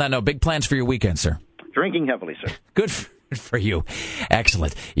right. On that note, big plans for your weekend, sir. Drinking heavily, sir. Good for you.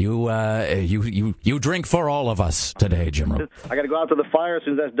 Excellent. You drink for all of us today, Jim Roop. I got to go out to the fire. As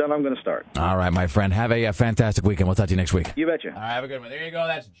soon as that's done, I'm going to start. All right, my friend. Have a fantastic weekend. We'll talk to you next week. You betcha. All right, have a good one. There you go.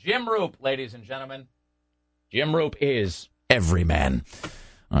 That's Jim Roop, ladies and gentlemen. Jim Roop is every man.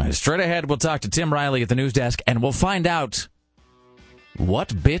 All right, straight ahead, we'll talk to Tim Riley at the news desk, and we'll find out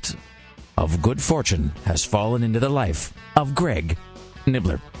what bit of good fortune has fallen into the life of Greg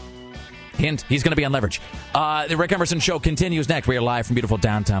Nibbler. Hint, he's going to be on Leverage. The Rick Emerson Show continues next. We are live from beautiful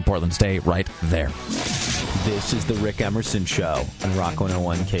downtown Portland. Stay right there. This is the Rick Emerson Show on Rock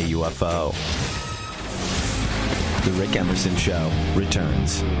 101 KUFO. The Rick Emerson Show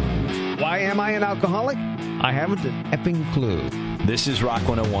returns. Why am I an alcoholic? I haven't an effing clue. This is Rock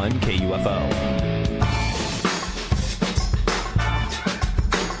 101 KUFO.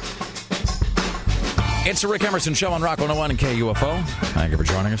 It's the Rick Emerson Show on Rock 101 and KUFO. Thank you for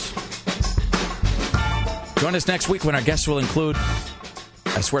joining us. Join us next week when our guests will include,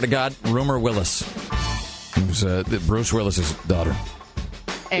 I swear to God, Rumor Willis, who's Bruce Willis's daughter.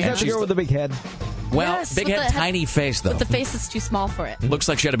 Is that the girl with the big head? Well, Yes, big with head, the tiny face, though. With the face that's too small for it. Looks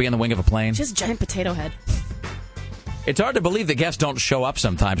like she had to be in the wing of a plane. She has a giant potato head. It's hard to believe the guests don't show up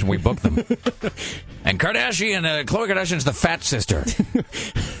sometimes when we book them. And Khloe Kardashian's the fat sister.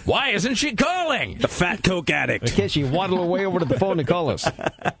 Why isn't she calling? The fat coke addict. In case you waddle away over to the phone and call us.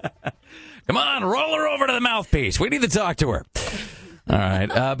 Come on, roll her over to the mouthpiece. We need to talk to her. All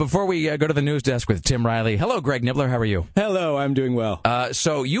right. Before we go to the news desk with Tim Riley. Hello, Greg Nibbler. How are you? Hello. I'm doing well.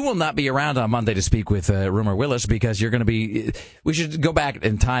 So you will not be around on Monday to speak with Rumor Willis because you're going to be... We should go back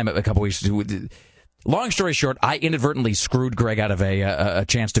in time a couple weeks. Long story short, I inadvertently screwed Greg out of a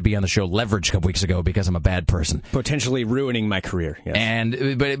chance to be on the show Leverage a couple weeks ago because I'm a bad person, potentially ruining my career. Yes.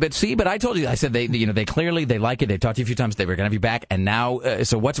 And but I told you, I said they clearly like it. They talked to you a few times. They were going to have you back, and now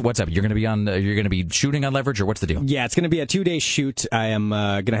so what's up? You're going to be on. You're going to be shooting on Leverage, or what's the deal? Yeah, it's going to be a 2-day shoot. I am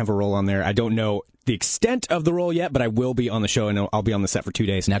going to have a role on there. I don't know the extent of the role yet, but I will be on the show, and I'll be on the set for 2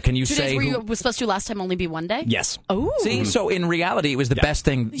 days. Now, can you 2 say days were you supposed to last time only be 1 day? Yes. Oh, see, so in reality, it was the best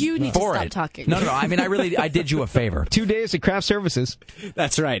thing. You need for to stop it. talking. No. I mean, I did you a favor. 2 days of craft services.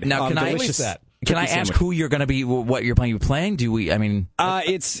 That's right. Now, can I ask who you're going to be? What you're playing? Do we? I mean,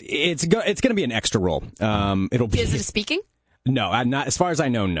 it's going to be an extra role. It'll be. Is it speaking? No, I'm not. As far as I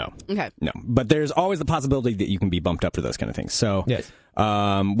know, no. Okay. No, but there's always the possibility that you can be bumped up for those kind of things. So, yes.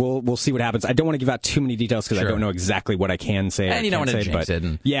 We'll see what happens. I don't want to give out too many details because I don't know exactly what I can say. And you don't want to jinx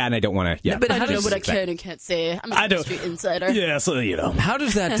it. Yeah, and I don't want to. Yeah, but I don't know what I can and can't say. I'm a street insider. Yeah, so you know. How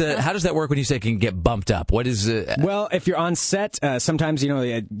does that work when you say it can get bumped up? What is? Well, if you're on set, sometimes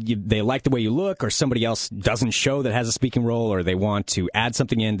they like the way you look, or somebody else doesn't show that has a speaking role, or they want to add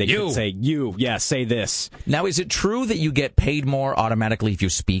something in. They can say say this. Now, is it true that you get paid more automatically if you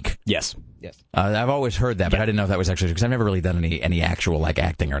speak? Yes. Yes. I've always heard that, but I didn't know if that was actually because I've never really done any actual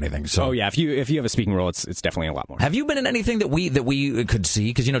acting or anything. So, if you have a speaking role, it's definitely a lot more. Have you been in anything that we could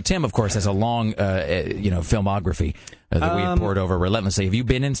see? Because Tim, of course, has a long filmography that we have poured over relentlessly. Have you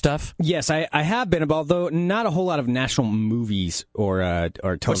been in stuff? Yes, I have been, although not a whole lot of national movies or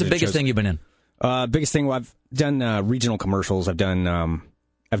television. What's the biggest thing you've been in? Biggest thing? Well, I've done regional commercials. I've done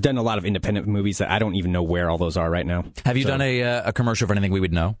a lot of independent movies that I don't even know where all those are right now. Have you done a commercial for anything we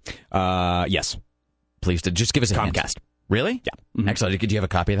would know? Yes. Please, just give us a Comcast. hint. Really? Yeah. Mm-hmm. Excellent. Did you have a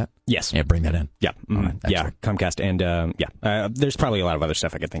copy of that? Yes. Yeah, bring that in. Yeah. Mm-hmm. Right, yeah, Comcast. And, there's probably a lot of other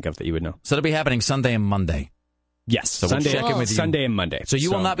stuff I could think of that you would know. So it'll be happening Sunday and Monday. Yes. So we'll check in with you. Sunday and Monday. So you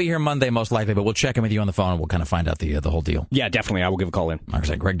will not be here Monday, most likely, but we'll check in with you on the phone and we'll kind of find out the whole deal. Yeah, definitely. I will give a call in. Like I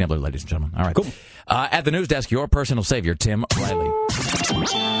said, Greg Nibbler, ladies and gentlemen. All right. Cool. At the news desk, your personal savior, Tim Riley.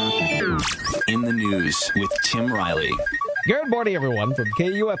 In the news with Tim Riley. Good morning, everyone, from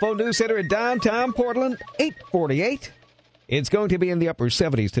KUFO News Center in downtown Portland, 848. It's going to be in the upper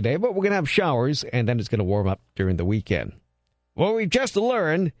 70s today, but we're going to have showers, and then it's going to warm up during the weekend. Well, we just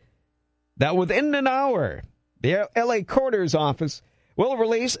learned that within an hour, the L.A. Coroner's Office will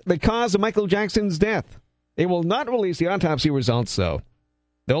release the cause of Michael Jackson's death. They will not release the autopsy results, though.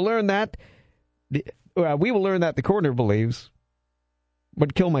 They'll learn that. We will learn that the coroner believes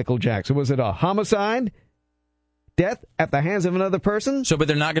what killed Michael Jackson. Was it a homicide? Death at the hands of another person? So, but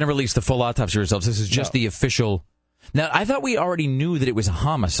they're not going to release the full autopsy results. This is just the official. Now, I thought we already knew that it was a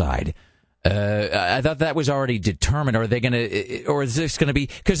homicide. I thought that was already determined. Or are they going to, or is this going to be,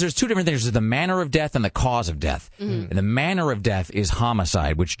 because there's two different things. There's the manner of death and the cause of death. Mm-hmm. And the manner of death is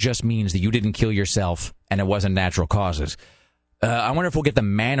homicide, which just means that you didn't kill yourself and it wasn't natural causes. I wonder if we'll get the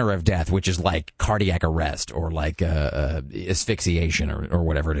manner of death, which is like cardiac arrest or like asphyxiation or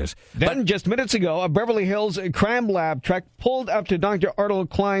whatever it is. Then, just minutes ago, a Beverly Hills crime lab truck pulled up to Dr. Arnold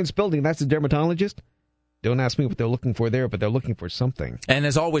Klein's building. That's a dermatologist. Don't ask me what they're looking for there, but they're looking for something. And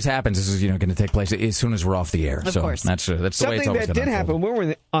as always happens, this is going to take place as soon as we're off the air. Of course. That's the way it's always Something that did happen when we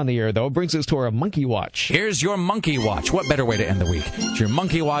were on the air, though, brings us to our Monkey Watch. Here's your Monkey Watch. What better way to end the week? It's your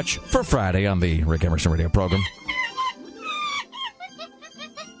Monkey Watch for Friday on the Rick Emerson Radio program.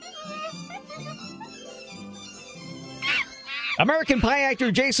 American Pie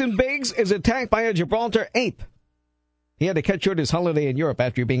actor Jason Biggs is attacked by a Gibraltar ape. He had to cut short his holiday in Europe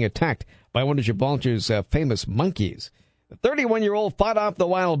after being attacked by one of Gibraltar's famous monkeys. The 31-year-old fought off the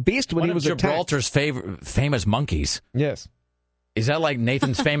wild beast when he was attacked. Gibraltar's famous monkeys? Yes. Is that like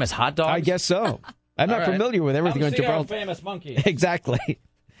Nathan's famous hot dogs? I guess so. I'm not familiar with everything on Gibraltar. Famous monkeys. Exactly.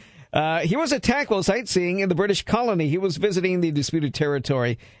 He was attacked while sightseeing in the British colony. He was visiting the disputed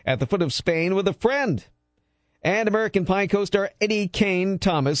territory at the foot of Spain with a friend. And American Pie co-star Eddie Kane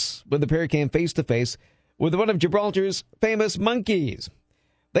Thomas, when the pair came face-to-face with one of Gibraltar's famous monkeys.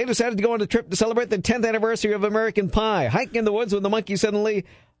 They decided to go on a trip to celebrate the 10th anniversary of American Pie. Hiking in the woods when the monkey suddenly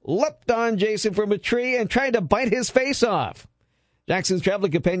leapt on Jason from a tree and tried to bite his face off. Jackson's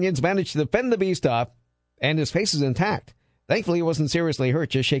traveling companions managed to fend the beast off, and his face is intact. Thankfully, he wasn't seriously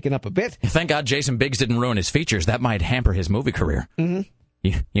hurt, just shaken up a bit. Thank God Jason Biggs didn't ruin his features. That might hamper his movie career. Mm-hmm.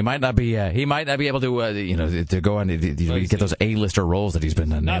 He might not be. He might not be able to, to go on get those A-lister roles that he's been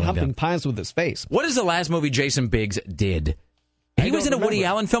not humping pies with his face. What is the last movie Jason Biggs did? He was in a Woody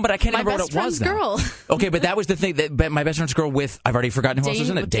Allen film, but I can't remember what it was. My Best Friend's Girl. Okay, but that was the thing. That My Best Friend's Girl with, I've already forgotten who else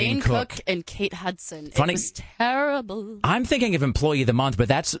was in it. Dane Cook and Kate Hudson. Funny. It was terrible. I'm thinking of Employee of the Month, but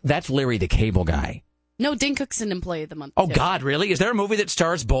that's Larry the Cable Guy. No, Dane Cook's an Employee of the Month. Oh, too. God, really? Is there a movie that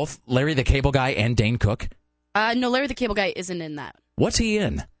stars both Larry the Cable Guy and Dane Cook? No, Larry the Cable Guy isn't in that. What's he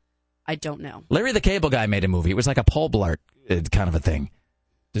in? I don't know. Larry the Cable Guy made a movie. It was like a Paul Blart kind of a thing.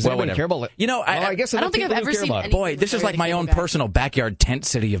 Does anyone care about it? I guess I don't think I've ever seen any. Boy, this is like my own personal backyard tent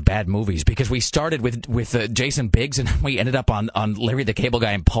city of bad movies, because we started with Jason Biggs and we ended up on Larry the Cable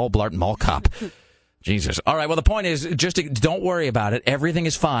Guy and Paul Blart Mall Cop. Jesus. All right, well, the point is, don't worry about it. Everything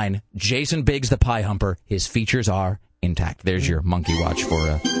is fine. Jason Biggs, the pie humper, his features are intact. There's your Monkey Watch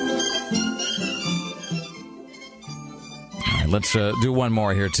for... All right, let's do one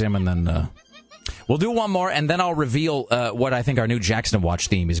more here, Tim, and then... We'll do one more, and then I'll reveal what I think our new Jackson Watch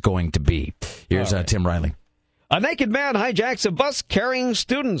theme is going to be. Here's Tim Riley. A naked man hijacks a bus carrying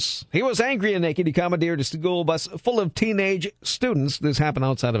students. He was angry and naked. He commandeered a school bus full of teenage students. This happened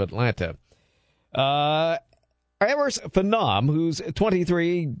outside of Atlanta. Emerson, who's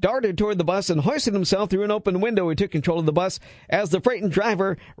 23, darted toward the bus and hoisted himself through an open window. He took control of the bus as the freight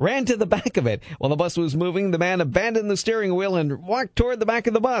driver ran to the back of it. While the bus was moving, the man abandoned the steering wheel and walked toward the back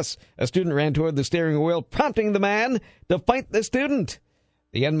of the bus. A student ran toward the steering wheel, prompting the man to fight the student.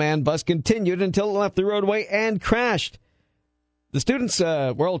 The unmanned bus continued until it left the roadway and crashed. The students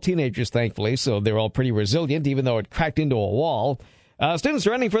were all teenagers, thankfully, so they were all pretty resilient, even though it cracked into a wall. Students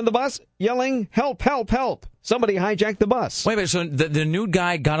running from the bus, yelling, "Help, help, help. Somebody hijacked the bus." Wait a minute, so the nude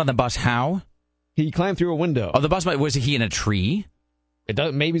guy got on the bus how? He climbed through a window. Oh, the bus, was he in a tree?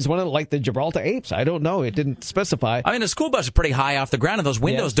 Maybe he's one of the Gibraltar apes. I don't know. It didn't specify. I mean, the school bus is pretty high off the ground, and those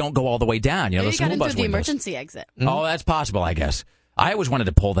windows don't go all the way down. Maybe The he school got bus into the windows. emergency exit. Mm-hmm. Oh, that's possible, I guess. I always wanted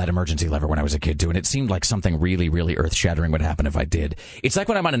to pull that emergency lever when I was a kid, too, and it seemed like something really, really earth-shattering would happen if I did. It's like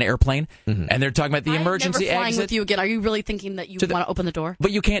when I'm on an airplane, and they're talking about the emergency never flying exit. with you again. Are you really thinking that you want to open the door?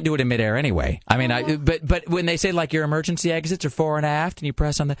 But you can't do it in midair anyway. I mean, but when they say, like, your emergency exits are fore and aft, and you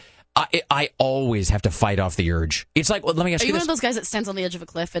press on the... I always have to fight off the urge. It's like, well, let me ask you Are you this. one of those guys that stands on the edge of a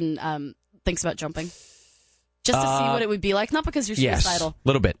cliff and thinks about jumping? Just to see what it would be like? Not because you're suicidal. Yes, a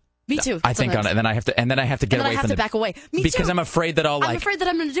little bit. Me too. I think on it, and then I have to, get away from to back away. Me because too. I'm afraid that I'm afraid that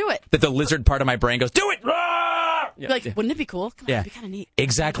I'm going to do it. That the lizard part of my brain goes, do it! Wouldn't it be cool? Come on, it'd be kind of neat.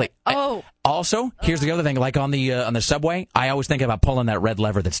 Exactly. Oh. Also, here's the other thing. Like on the subway, I always think about pulling that red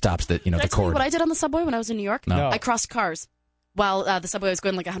lever that stops the Did I the tell you cord. what I did on the subway when I was in New York? No. I crossed cars while the subway was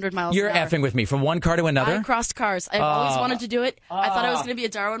going like 100 miles You're an hour. effing with me from one car to another. I crossed cars. I've always wanted to do it. I thought I was going to be a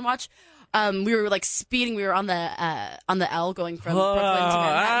Darwin watch. We were like speeding. We were on the L going from Brooklyn to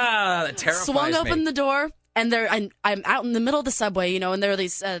Manhattan. That terrifies Swung open me. the door, and I'm out in the middle of the subway, and there are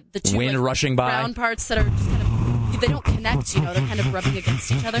these the two wind rushing by, brown parts that are just kind of, they don't connect, they're kind of rubbing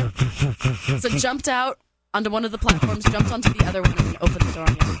against each other. So jumped out, onto one of the platforms, jumped onto the other one, and then opened the door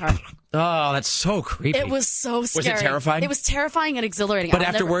on the other car. Oh, that's so creepy. It was so scary. Was it terrifying? It was terrifying and exhilarating. But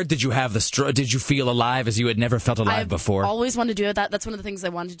afterward, did you have did you feel alive as you had never felt alive before? I always wanted to do that. That's one of the things I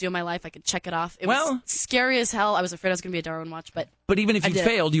wanted to do in my life. I could check it off. It was scary as hell. I was afraid I was going to be a Darwin watch, but even if you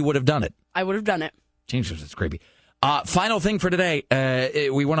failed, you would have done it. I would have done it. Jesus, it's creepy. Final thing for today.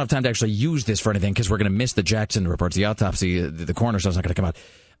 We won't have time to actually use this for anything because we're going to miss the Jackson reports. The autopsy, the coroner stuff's not going to come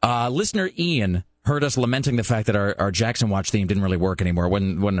out. Listener Ian heard us lamenting the fact that our Jackson Watch theme didn't really work anymore.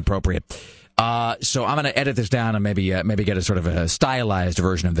 Wasn't appropriate. So I'm going to edit this down and maybe get a sort of a stylized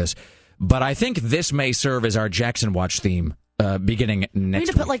version of this. But I think this may serve as our Jackson Watch theme beginning next week. We need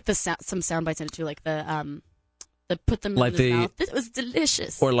to put like some sound bites in it too, like the put them in his mouth. It was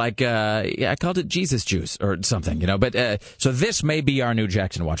delicious. Or like, I called it Jesus Juice or something, But so this may be our new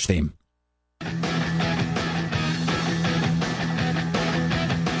Jackson Watch theme.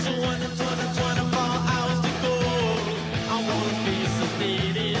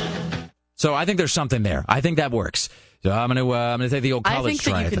 So I think there's something there. I think that works. So I'm gonna take the old college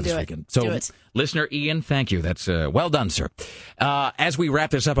try at this weekend. So, listener Ian, thank you. That's well done, sir. As we wrap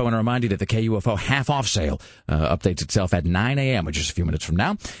this up, I want to remind you that the KUFO half-off sale updates itself at 9 a.m., which is a few minutes from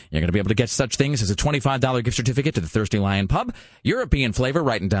now. You're going to be able to get such things as a $25 gift certificate to the Thirsty Lion Pub, European flavor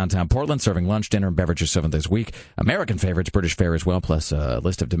right in downtown Portland, serving lunch, dinner, and beverages 7 days a week. American favorites, British fare as well, plus a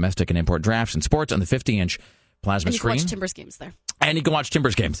list of domestic and import drafts and sports on the 50-inch plasma screen. And you can watch Timbers games there. And you can watch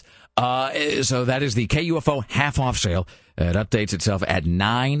Timbers games. So that is the KUFO half-off sale. It updates itself at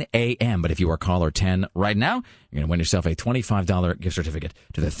 9 a.m. But if you are caller 10 right now, you're going to win yourself a $25 gift certificate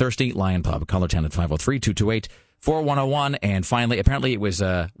to the Thirsty Lion Pub. Caller 10 at 503-228-4101. And finally, apparently it was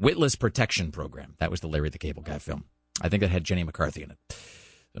a Witless Protection Program. That was the Larry the Cable Guy film. I think that had Jenny McCarthy in it.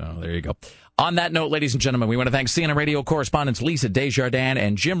 So there you go. On that note, ladies and gentlemen, we want to thank CNN radio correspondents Lisa Desjardins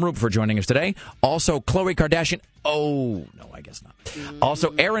and Jim Roop for joining us today. Also, Khloe Kardashian. Oh, no, I guess not.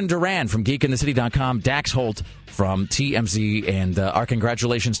 Also, Aaron Duran from GeekInTheCity.com, Dax Holt from TMZ, and our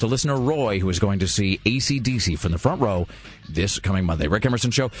congratulations to listener Roy, who is going to see AC/DC from the front row this coming Monday. Rick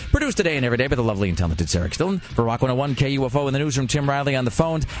Emerson Show, produced today and every day by the lovely and talented Sarah Stillen. For Rock 101 KUFO in the newsroom, Tim Riley on the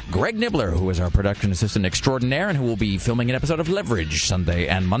phone, Greg Nibbler, who is our production assistant extraordinaire and who will be filming an episode of Leverage Sunday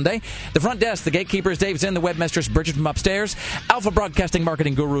and Monday. The front desk, the gatekeepers, Dave Zinn, the webmistress, Bridget from upstairs, Alpha Broadcasting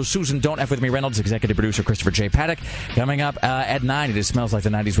marketing guru, Susan Don't F With Me Reynolds, executive producer, Christopher J. Paddock. Coming up at 9, it Smells Like the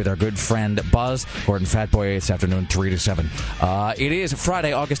 90s with our good friend Buzz, Gordon Fatboy, this afternoon, 3 to 7. It is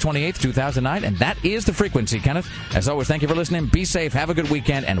Friday, August 28th, 2009, and that is The Frequency, Kenneth. As always, thank you for listening. Be safe, have a good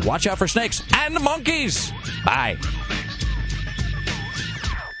weekend, and watch out for snakes and monkeys. Bye.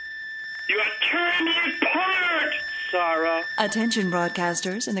 You are tearing me apart, Sarah. Attention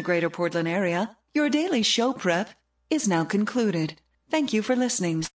broadcasters in the greater Portland area. Your daily show prep is now concluded. Thank you for listening.